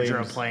Gaudreau, the Gaudreau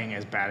Flames- playing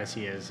as bad as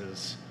he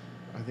is.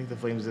 I think the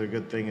Flames did a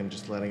good thing in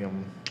just letting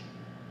him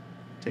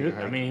take a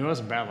hike. I mean, he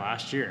wasn't bad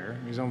last year.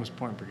 He was almost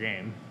point per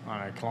game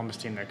on a Columbus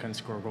team that couldn't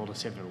score a goal to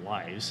save their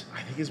lives.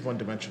 I think he's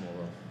one-dimensional,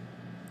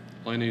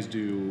 though. Laine's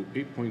due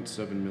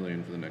 $8.7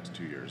 million for the next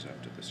 2 years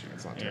after this year.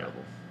 It's not Yeah.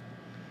 terrible.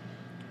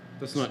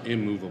 That's not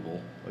immovable.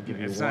 I'll give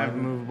you It's one. not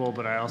movable,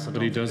 but I also But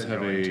don't he think does they're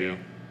have going a to.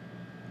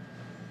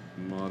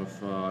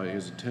 modify. He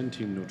has a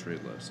 10-team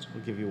no-trade list.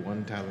 We'll give you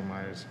one Tyler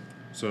Myers.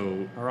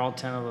 So, Are all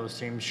 10 of those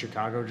teams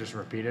Chicago just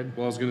repeated?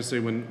 well, I was gonna say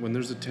when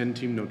there's a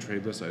 10-team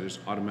no-trade list, I just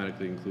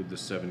automatically include the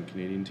 7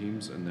 Canadian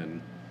teams and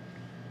then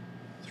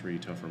 3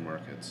 tougher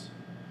markets.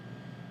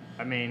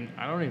 I mean,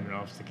 I don't even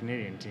know if the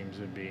Canadian teams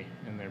would be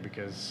in there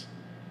because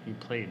he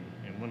played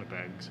in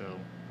Winnipeg, so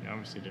he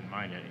obviously didn't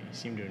mind it. He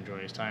seemed to enjoy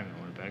his time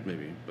in Winnipeg.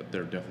 Maybe, but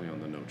they're definitely on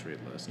the no-trade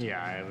list.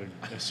 Yeah, I would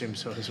assume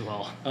so as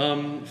well.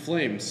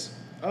 Flames.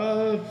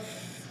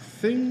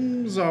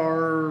 Things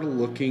are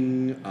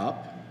looking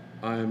up.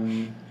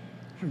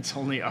 It's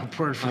only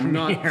upward from I'm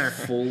not here.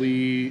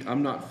 fully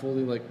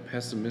like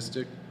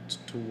pessimistic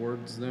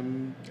towards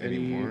them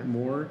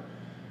anymore.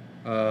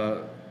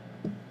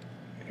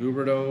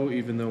 Huberdeau,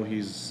 even though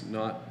he's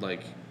not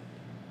like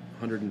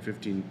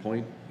 115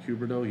 point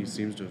Huberdeau, he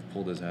seems to have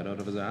pulled his head out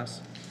of his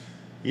ass.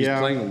 He's Yeah.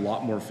 playing a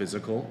lot more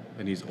physical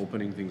and he's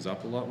opening things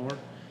up a lot more.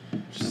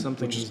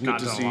 Something which is he's good not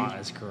to done see. a lot in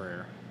his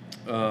career.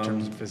 In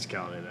terms of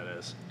physicality, that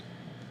is.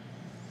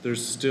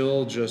 There's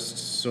still just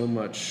so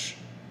much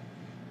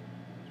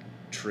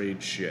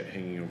trade shit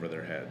hanging over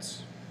their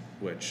heads,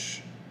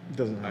 which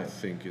Doesn't I help.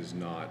 think is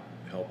not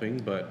helping,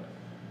 but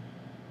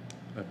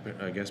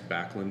I guess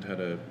Backlund had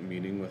a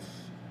meeting with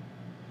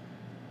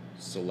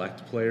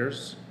select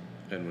players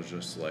and was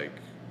just like,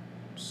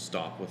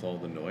 stop with all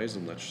the noise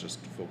and let's just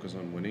focus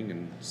on winning.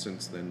 And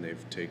since then,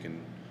 they've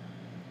taken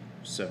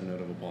 7 out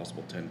of a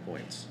possible 10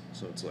 points.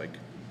 So it's like,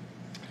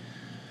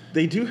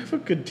 They do have a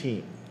good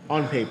team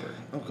on paper.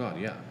 oh God,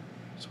 yeah.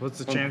 So what's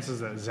the chances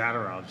that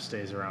Zadorov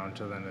stays around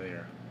until the end of the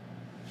year?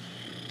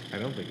 I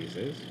don't think he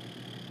says.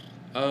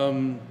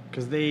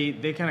 Because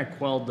they kind of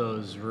quelled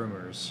those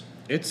rumors.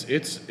 It's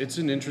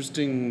an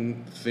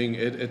interesting thing.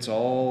 It's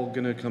all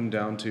gonna come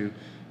down to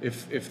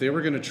if they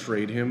were gonna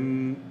trade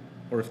him,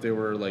 or if they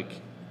were like,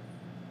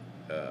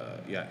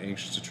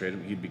 anxious to trade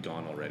him, he'd be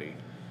gone already.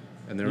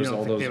 And there You was don't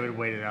all think those. they would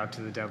wait it out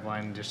to the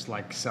deadline and just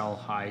like sell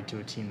high to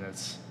a team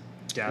that's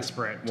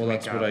desperate to Well,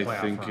 make that's a what I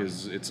playoff think run?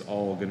 is. It's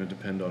all gonna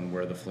depend on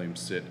where the Flames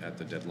sit at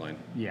the deadline.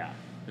 Yeah.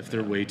 If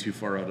they're way too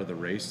far out of the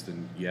race,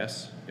 then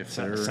yes. If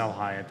they're Sell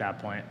high at that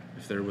point.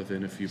 if they're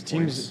within a few Teams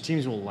points,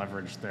 teams will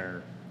leverage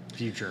their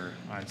future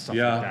on stuff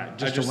yeah. like that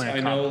just to win a I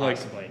cup know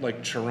possibly.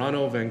 like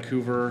Toronto,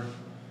 Vancouver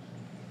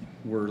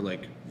were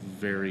like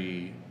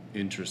very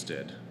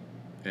interested,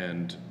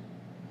 and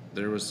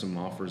there was some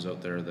offers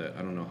out there that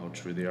I don't know how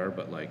true they are,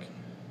 but like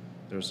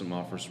there were some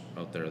offers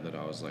out there that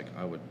I was like,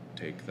 I would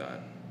take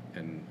that,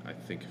 and I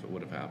think if it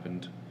would have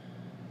happened,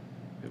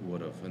 it would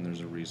have, and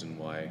there's a reason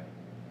why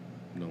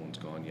no one's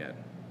gone yet.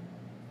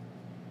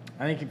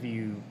 I think if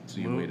you, So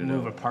you move, wait it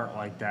move out. apart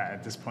like that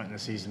at this point in the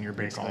season, you're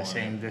basically all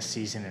saying this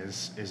season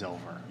is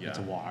over. Yeah. It's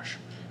a wash.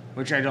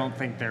 which I don't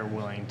think they're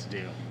willing to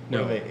do.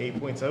 What are they, 8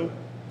 points out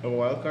of a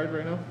wild card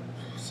right now?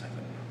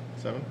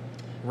 7?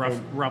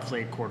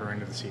 Roughly a quarter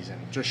into the season,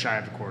 just shy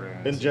of a quarter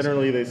into the And season.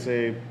 generally they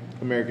say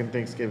American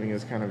Thanksgiving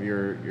is kind of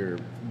your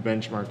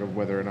benchmark of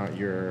whether or not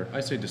you're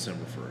I say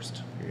December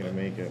 1st. going to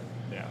make it.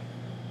 Yeah.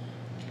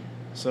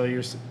 So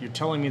you're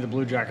telling me the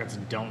Blue Jackets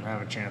don't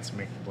have a chance to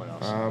make the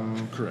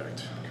playoffs?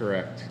 Correct.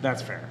 Correct.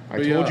 That's fair. I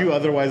But told yeah. you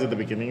otherwise at the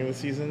beginning of the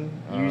season.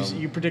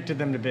 You predicted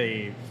them to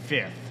be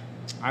 5th.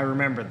 I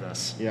remember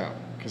this Yeah.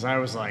 because I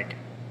was like,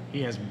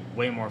 he has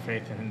way more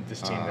faith in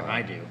this team than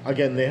I do.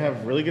 Again, they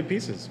have really good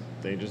pieces.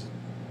 They just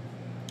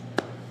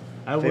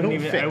I don't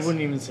wouldn't fix.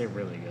 even say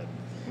really good.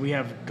 We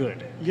have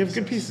good. you have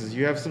good pieces.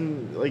 You have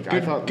some like I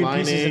Good, thought good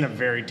pieces in a Laine,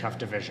 very tough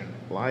division.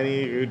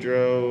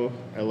 Goudreau.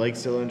 I like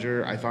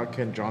Sillinger. I thought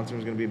Ken Johnson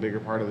was going to be a bigger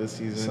part of this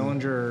season.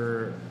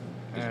 Sillinger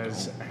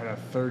has had a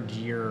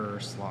third-year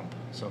slump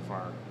so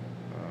far.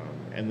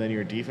 And then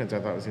your defense I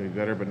thought was going to be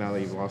better, but now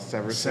that you've lost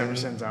Severson,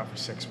 Severson's out for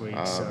 6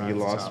 weeks. So you that's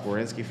lost tough.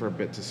 Wierenski for a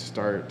bit to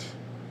start.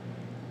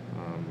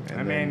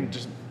 And then-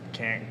 just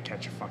can't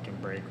catch a fucking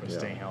break with Yeah.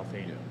 staying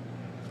healthy. Yeah.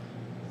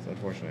 it's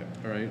unfortunate.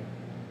 All right.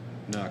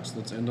 Knox.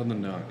 Let's end on the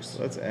Knox.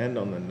 Let's end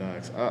on the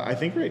Nucks. I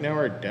think right now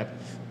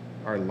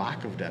our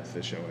lack of depth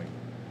is showing.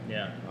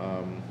 Yeah.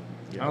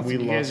 Yeah, I don't we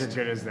think you guys lost. are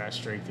good as that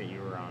streak that you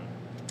were on.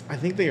 I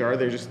think they are.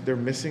 They're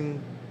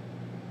missing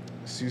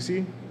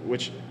Susie,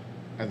 which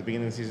at the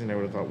beginning of the season I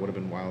would have thought would have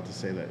been wild to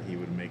say that he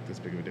would make this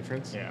big of a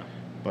difference. Yeah.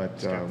 But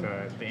He's got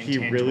the he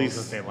intangibles really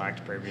that they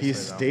lacked previously. he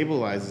though.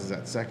 stabilizes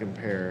that second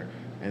pair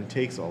and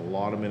takes a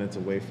lot of minutes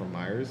away from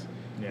Myers.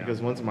 Yeah.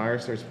 Because once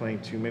Myers starts playing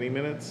too many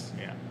minutes,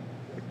 Yeah.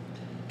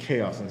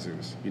 chaos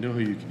ensues. You know who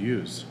you could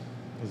use?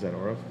 Is that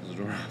Orov?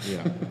 Zadorov.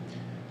 Yeah.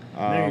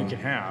 There you can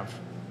have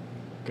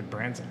good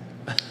Branson.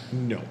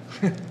 No.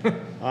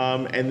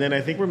 And then I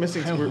think we're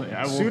missing. I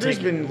will Suter's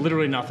take been.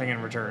 literally nothing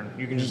in return.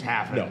 You can just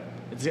have it. No.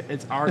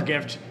 It's our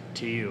gift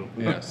to you.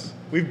 Yes.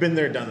 We've been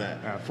there, done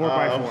that.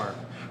 4x4.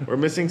 We're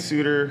missing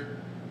Suter,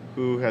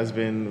 who has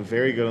been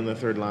very good on the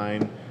third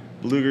line.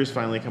 Bluger's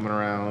finally coming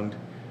around.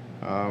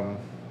 I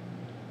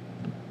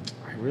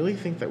really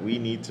think that we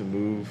need to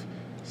move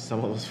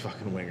some of those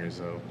fucking wingers,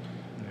 though.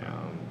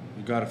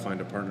 You got to find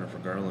a partner for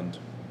Garland.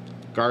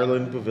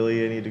 Garland,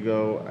 Pavillia need to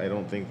go. I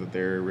don't think that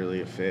they're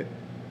really a fit.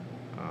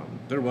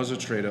 There was a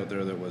trade out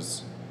there that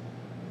was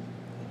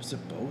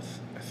it both?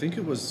 I think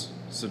it was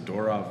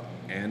Zadorov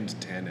and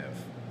Tanev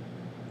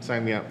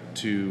Sign me up.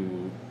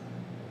 to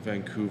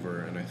Vancouver,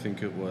 and I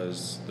think it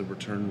was the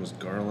return was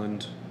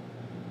Garland,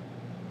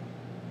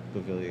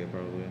 Pavillia,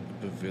 probably.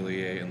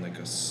 Bavillier, and like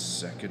a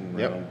second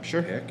Yep, round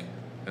sure. pick.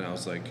 And I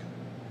was like,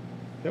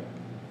 Yep.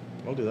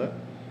 I'll do that.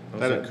 I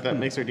was That, like, that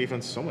makes our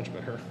defense so much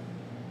better.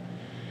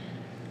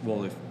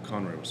 well, if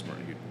Conroy was smart,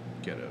 he'd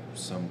get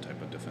some type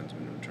of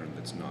defenseman in return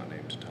that's not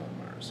named Tyler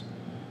Myers.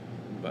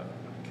 But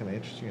Can I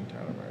interest you in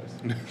Tyler Myers?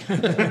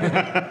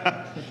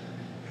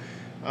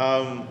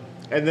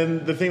 And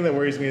then the thing that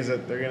worries me is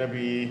that they're going to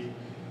be.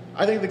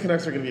 I think the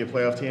Canucks are going to be a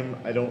playoff team.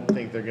 I don't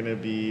think they're going to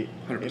be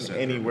 100% in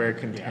anywhere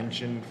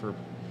contention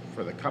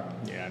for the cup.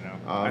 Yeah, no.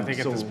 I think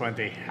at so- this point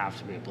they have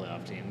to be a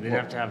playoff team. They'd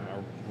Well- have to have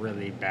a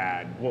really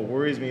bad. What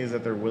worries me is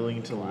that they're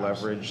willing to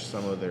Collapse. leverage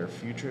some of their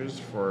futures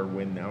for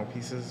win now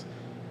pieces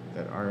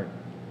that aren't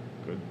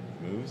good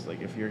moves. Like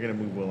if you're going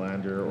to move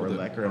Willander or Well,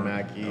 that Lecker and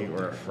aren't Mackey out or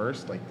there. a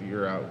first, like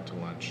you're out to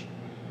lunch.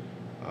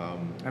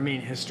 I mean,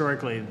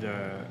 historically,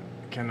 the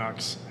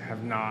Canucks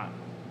have not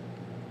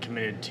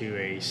committed to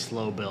a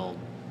slow build.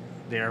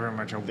 They're very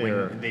much a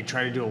They're- win. They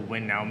try to do a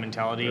win now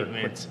mentality, They're and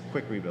quick, it's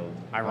quick rebuild.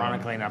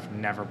 ironically enough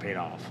never paid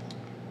off.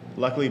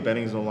 Luckily,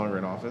 Benning's no longer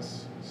in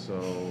office,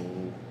 so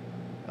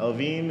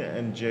Elvine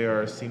and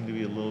JR seem to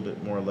be a little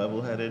bit more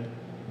level-headed.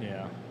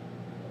 Yeah.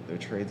 Their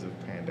trades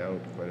have panned out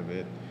quite a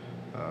bit.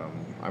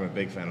 I'm a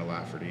big fan of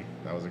Lafferty.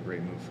 That was a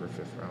great move for a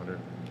fifth rounder.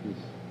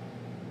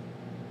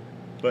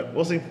 But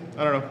we'll see.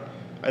 I don't know.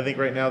 I think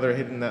right now they're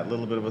hitting that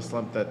little bit of a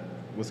slump that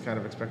was kind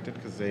of expected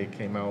because they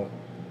came out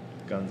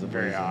guns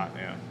Very a-blazing. hot,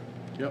 yeah.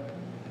 yep.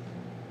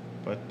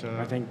 But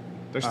I think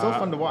they're still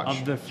fun to watch.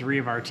 Of the three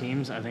of our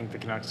teams, I think the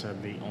Canucks are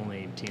the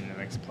only team that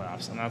makes the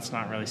playoffs, and that's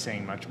not really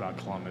saying much about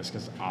Columbus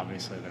because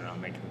obviously they're not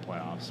making the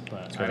playoffs.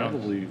 But I don't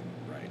Probably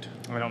right.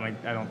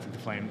 I don't think the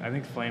Flames. I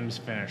think the Flames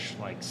finish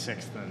like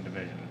 6th in the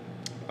division,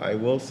 I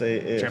will say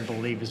which I if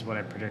believe is what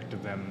I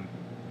predicted them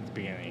at the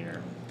beginning of the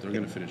year. They're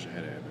going to finish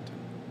ahead of Edmonton.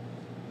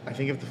 I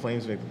think if the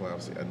Flames make the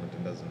playoffs,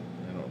 Edmonton doesn't.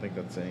 I don't think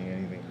that's saying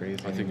anything crazy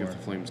I think anymore. if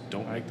the Flames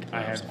don't make the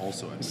I playoffs, had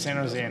also Edmonton San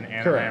Jose doesn't.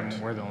 and Correct.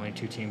 Anaheim were the only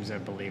two teams I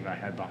believe I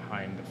had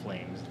behind the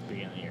Flames at the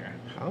beginning of the year.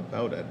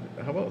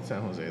 How about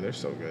San Jose? They're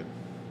so good.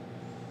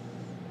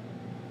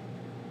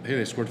 Hey,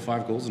 they scored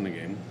 5 goals in the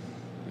game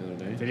the other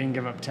They day. didn't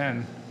give up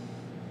 10.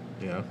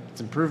 Yeah.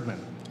 It's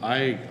improvement,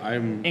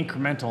 I'm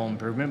incremental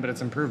improvement, but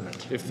it's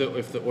improvement. if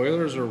the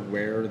Oilers are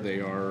where they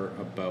are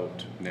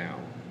about now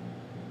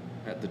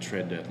at the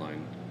trade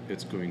deadline,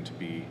 it's going to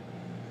be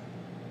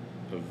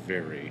a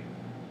very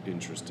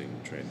interesting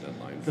trade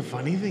deadline. The for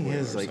funny thing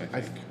is, Oilers, like,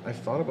 I think. I've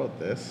thought about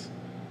this.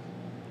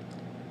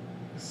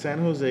 San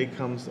Jose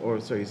comes, or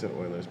sorry, you said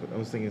Oilers, but I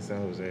was thinking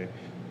San Jose.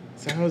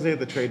 San Jose at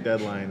the trade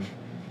deadline,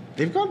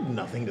 they've got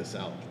nothing to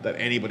sell that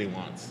anybody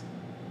wants.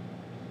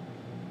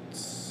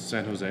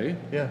 San Jose?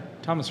 Yeah.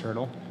 Thomas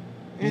Hurdle.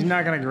 He's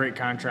not got a great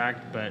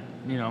contract, but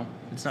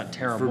it's not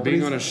terrible. For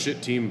being on a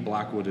shit team,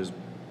 Blackwood is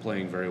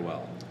playing very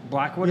well.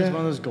 Blackwood is one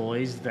of those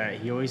goalies that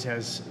he always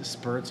has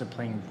spurts of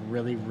playing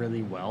really,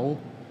 really well.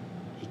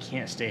 He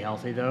can't stay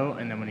healthy though,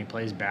 and then when he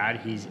plays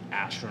bad, he's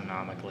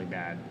astronomically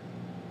bad.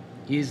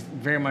 He's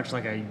very much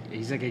like a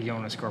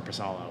Jonas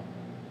Corposalo.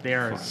 They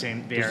are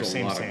same. They There's are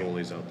same. a lot Same. of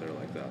goalies out there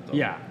like that, though.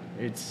 Yeah,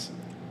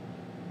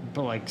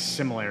 but like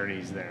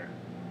similarities there.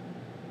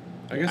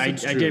 I guess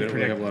it's I true. did They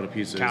predict have a lot of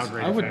pieces.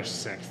 Calgary I to would, finish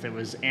sixth. It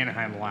was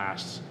Anaheim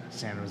last,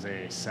 San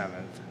Jose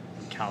seventh,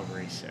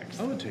 Calgary sixth.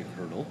 I would take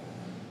Hurdle.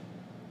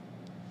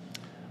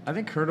 I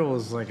think Hurdle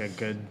is like a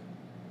good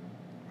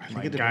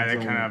think it guy that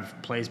depends on- kind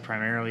of plays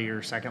primarily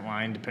your second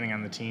line. Depending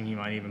on the team, he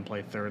might even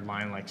play third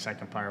line, like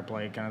second power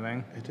play kind of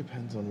thing. It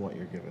depends on what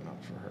you're giving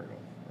up for Hurdle,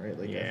 right?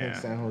 Like I Yeah. think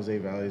San Jose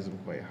values him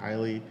quite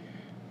highly.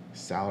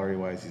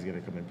 Salary-wise, he's going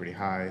to come in pretty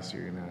high, so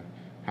you're going to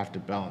have to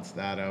balance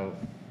that out.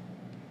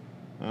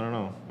 I don't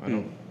know.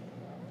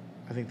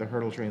 I think the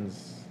Hurdle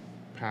train's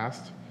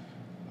passed.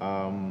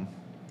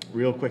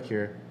 Real quick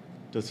here,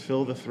 does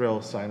Phil the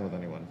Thrill sign with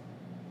anyone?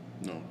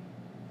 No.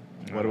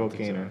 What about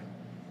Kaner?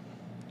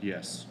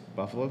 Yes.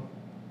 Buffalo?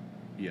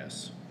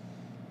 Yes.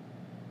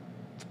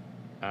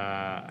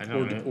 I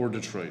don't know. Or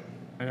Detroit.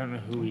 I don't know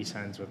who he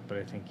signs with, but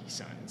I think he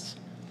signs.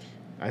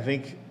 I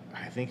think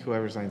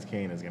whoever signs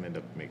Kane is going to end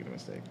up making a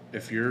mistake.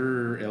 If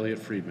you're Elliot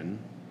Friedman,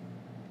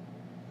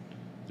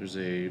 there's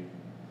a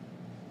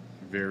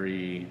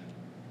very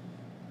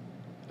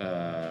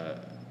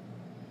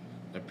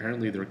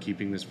apparently they're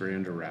keeping this very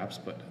under wraps,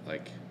 but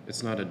like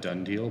it's not a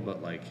done deal,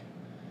 but like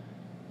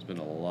there's been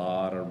a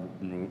lot of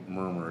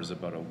murmurs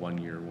about a 1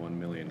 year, $1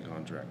 million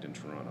contract in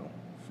Toronto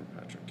for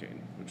Patrick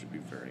Kane, which would be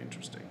very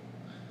interesting.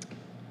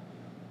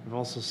 I've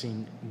also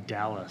seen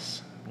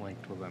Dallas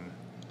linked with him.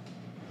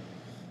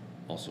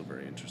 Also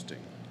very interesting.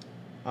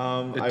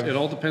 I've- It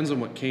all depends on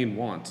what Kane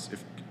wants.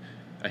 If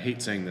I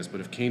hate saying this, but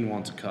if Kane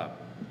wants a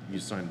cup, you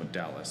sign with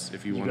Dallas.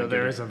 If you You want go to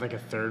there get as like a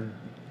third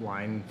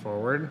line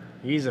forward.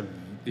 He's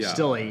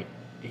still a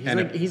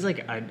And he's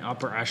like an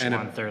upper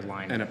echelon third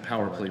line and a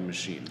power play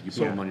machine. You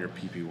put Yeah. him on your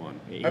PP1.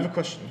 I have a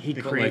question. He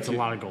Because, creates Like, a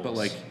lot of goals. But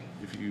like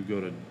if you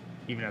go to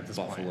even at this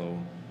Buffalo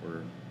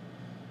or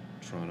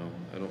Toronto,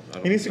 I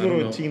don't he needs to I go don't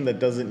to a know. team that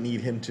doesn't need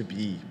him to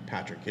be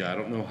Patrick Kane. Yeah, I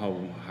don't know how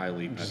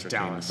highly Just Patrick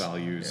Kane Dallas.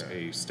 values Yeah.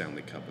 a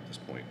Stanley Cup at this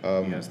point.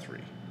 He has 3.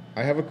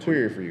 I have a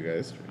query for you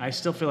guys. I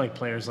still feel like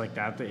players like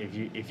that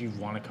if you've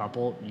won a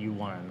couple, you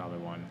want another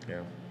one.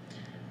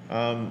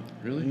 Yeah.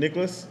 Really?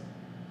 Nicholas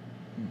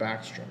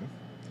Backstrom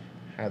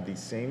had the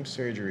same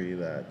surgery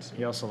that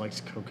He also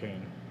likes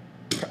cocaine.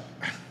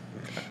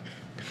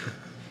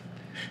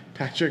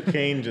 Patrick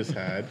Kane just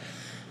had,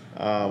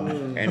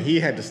 and he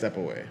had to step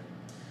away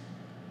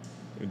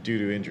due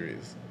to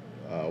injuries.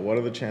 What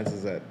are the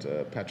chances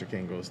that Patrick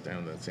Kane goes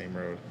down that same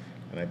road?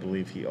 And I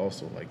believe he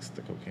also likes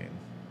the cocaine.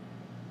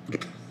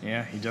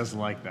 Yeah, he does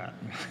like that.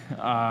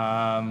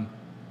 I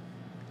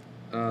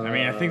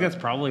mean, I think that's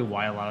probably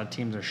why a lot of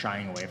teams are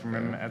shying away from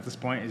him at this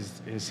point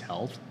is his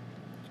health.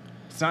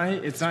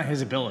 It's not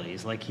his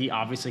abilities. Like he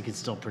obviously could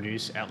still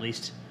produce at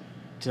least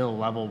to the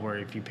level where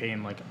if you pay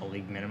him like a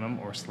league minimum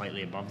or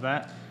slightly above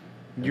that,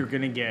 you're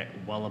gonna get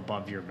well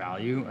above your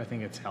value. I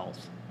think it's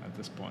health at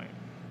this point.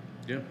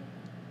 Yeah.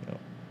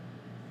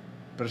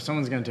 But if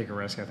someone's gonna take a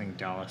risk, I think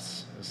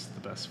Dallas is the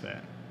best fit.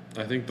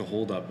 I think the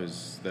holdup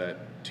is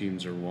that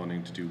teams are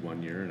wanting to do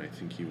 1 year, and I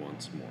think he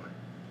wants more.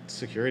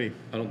 Security,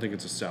 I don't think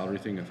it's a salary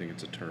thing. I think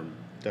it's a term.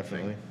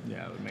 definitely.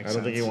 Yeah, that makes I sense.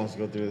 don't think he wants to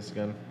go through this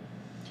again.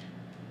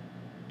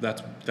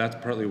 That's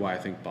partly why I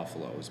think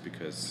Buffalo is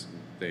because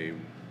they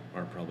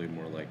are probably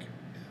more like,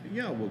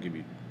 yeah, we'll give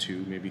you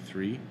 2, maybe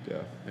 3.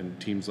 Yeah. And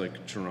teams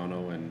like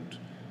Toronto and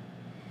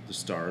the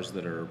Stars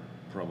that are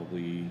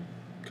probably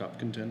cup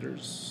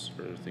contenders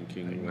are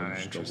thinking Like, we'll not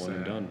just go interested one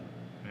and in it. done.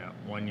 Yeah,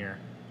 1 year.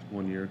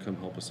 1 year, come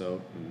help us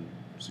out and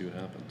see what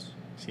happens.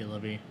 See you,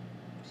 Libby.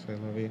 Say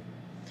Levy.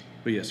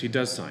 But yes, he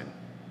does sign.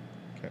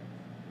 Okay.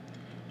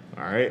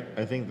 All right.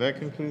 I think that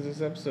concludes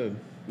this episode.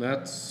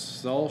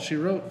 That's all she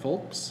wrote,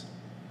 folks.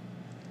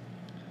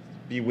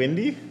 Be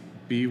windy.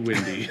 Be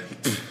windy.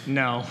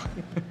 No,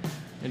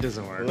 it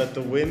doesn't work. Let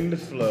the wind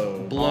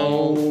flow.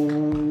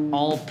 Blow.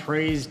 All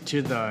praise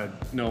to the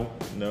No.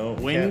 No.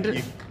 Wind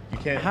You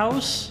can't.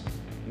 house.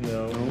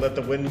 No. Let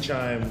the wind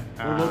chime.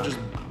 What about just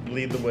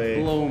Lead the way.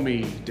 blow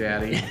me,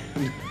 daddy?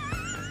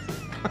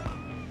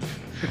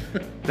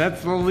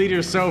 That's the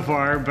leader so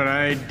far, but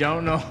I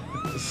don't know.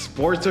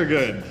 Sports are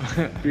good.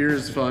 Beer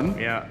is fun.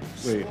 Yeah,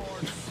 Wait.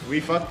 We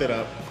fucked it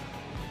up.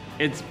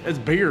 it's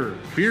beer.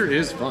 Beer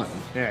is fun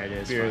Yeah, it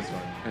is. Beer is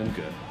fun. fun. and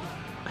good.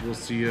 We'll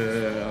see you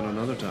on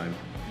another time.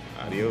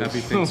 Adios. Happy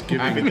Thanksgiving.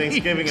 Happy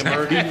Thanksgiving,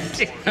 Americans.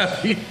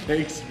 Happy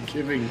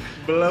Thanksgiving.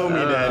 Blow me,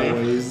 daddy.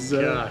 Always.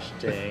 Gosh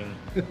dang.